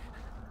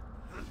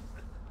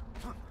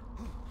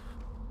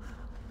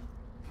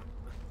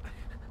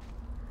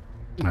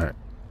 Alright.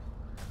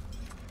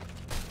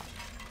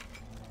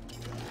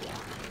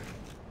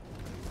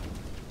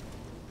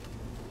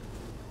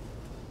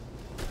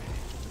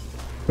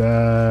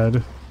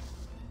 Bad.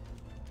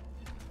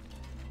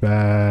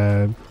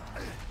 Bad.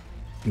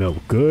 No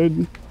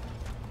good.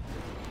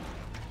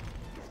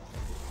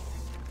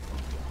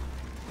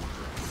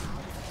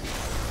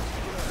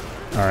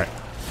 Alright.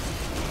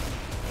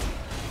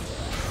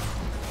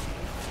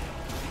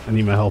 I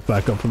need my health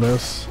back up for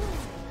this.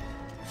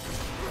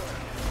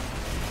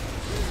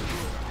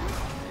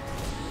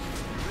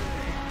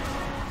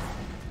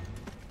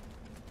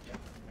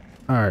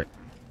 Alright.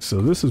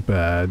 So this is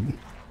bad.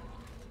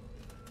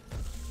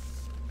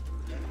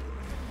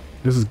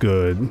 This is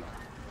good.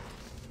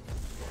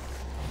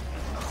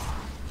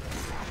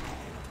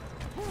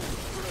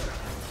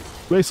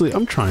 Basically,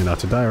 I'm trying not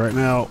to die right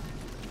now.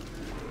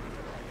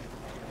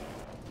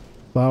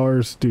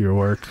 Flowers, do your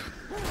work.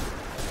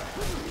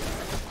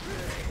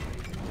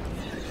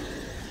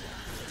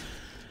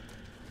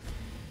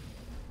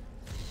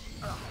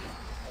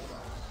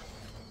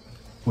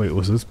 Wait,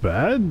 was this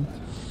bad?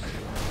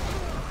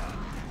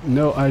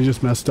 No, I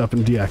just messed up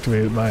and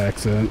deactivated by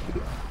accident.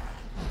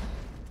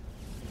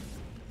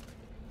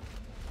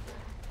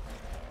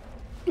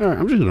 Alright,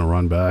 I'm just gonna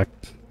run back.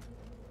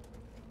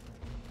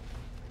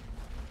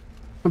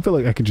 I feel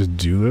like I could just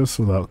do this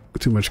without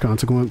too much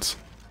consequence.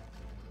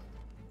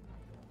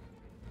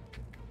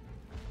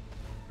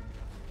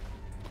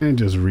 And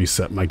just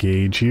reset my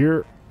gauge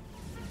here.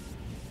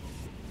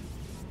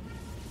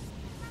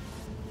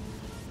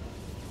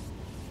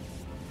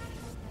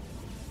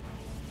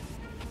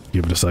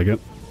 Give it a second.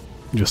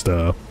 Just,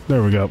 there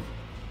we go.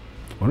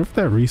 I wonder if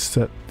that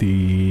reset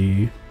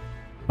the...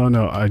 Oh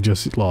no, I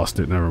just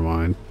lost it, never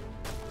mind.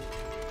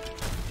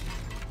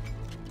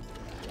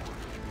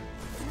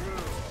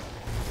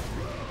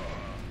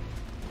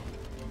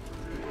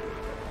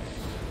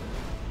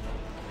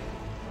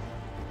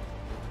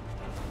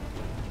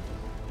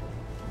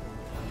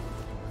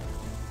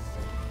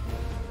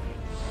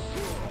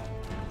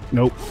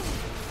 Nope.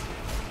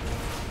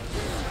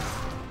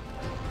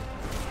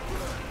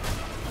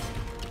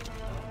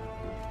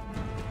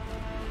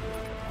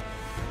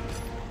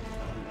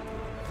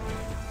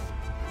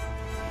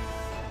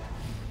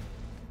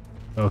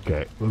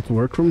 Okay, let's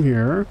work from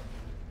here.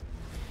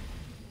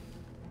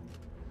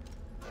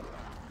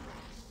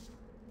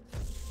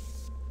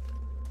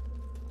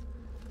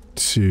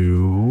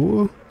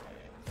 To...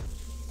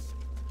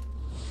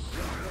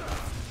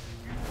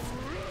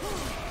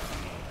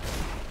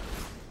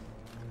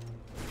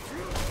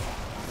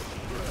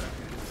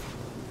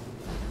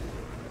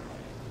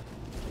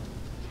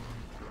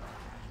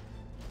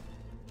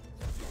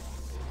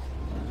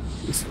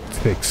 This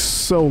takes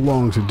so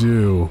long to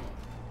do.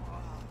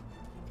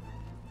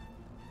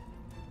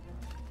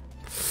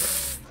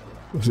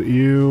 Was it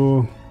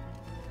you?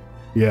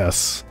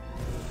 Yes.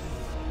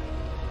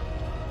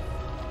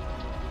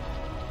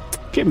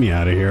 Get me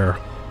out of here.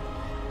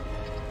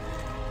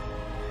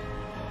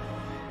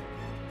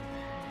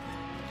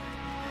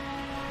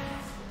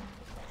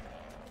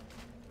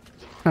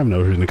 I have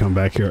no reason to come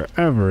back here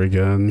ever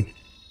again.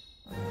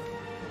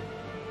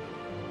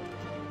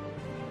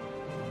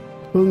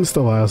 Wasn't this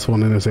the last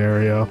one in this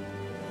area?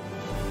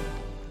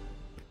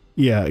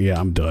 Yeah,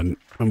 I'm done.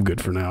 I'm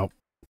good for now.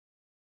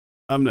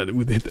 I'm not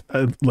with it.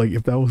 Like,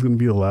 if that was gonna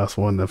be the last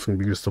one, that's gonna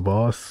be just the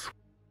boss,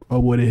 I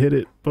would have hit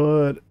it,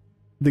 but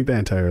I think the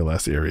entire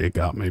last area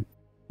got me.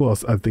 Well,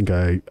 I think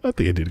I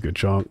did a good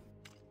chunk.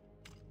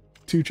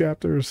 2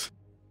 chapters,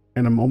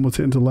 and I'm almost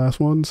into the last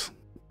ones.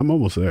 I'm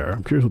almost there.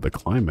 I'm curious what the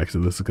climax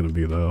of this is gonna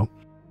be, though.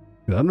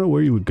 I don't know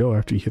where you would go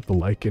after you hit the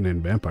Lycan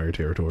and vampire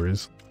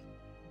territories.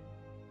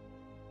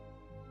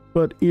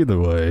 But either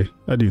way,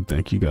 I do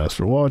thank you guys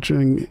for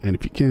watching, and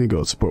if you can,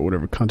 go support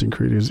whatever content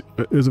creators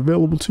is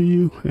available to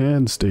you,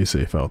 and stay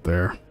safe out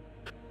there,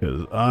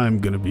 because I'm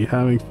going to be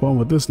having fun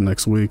with this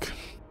next week.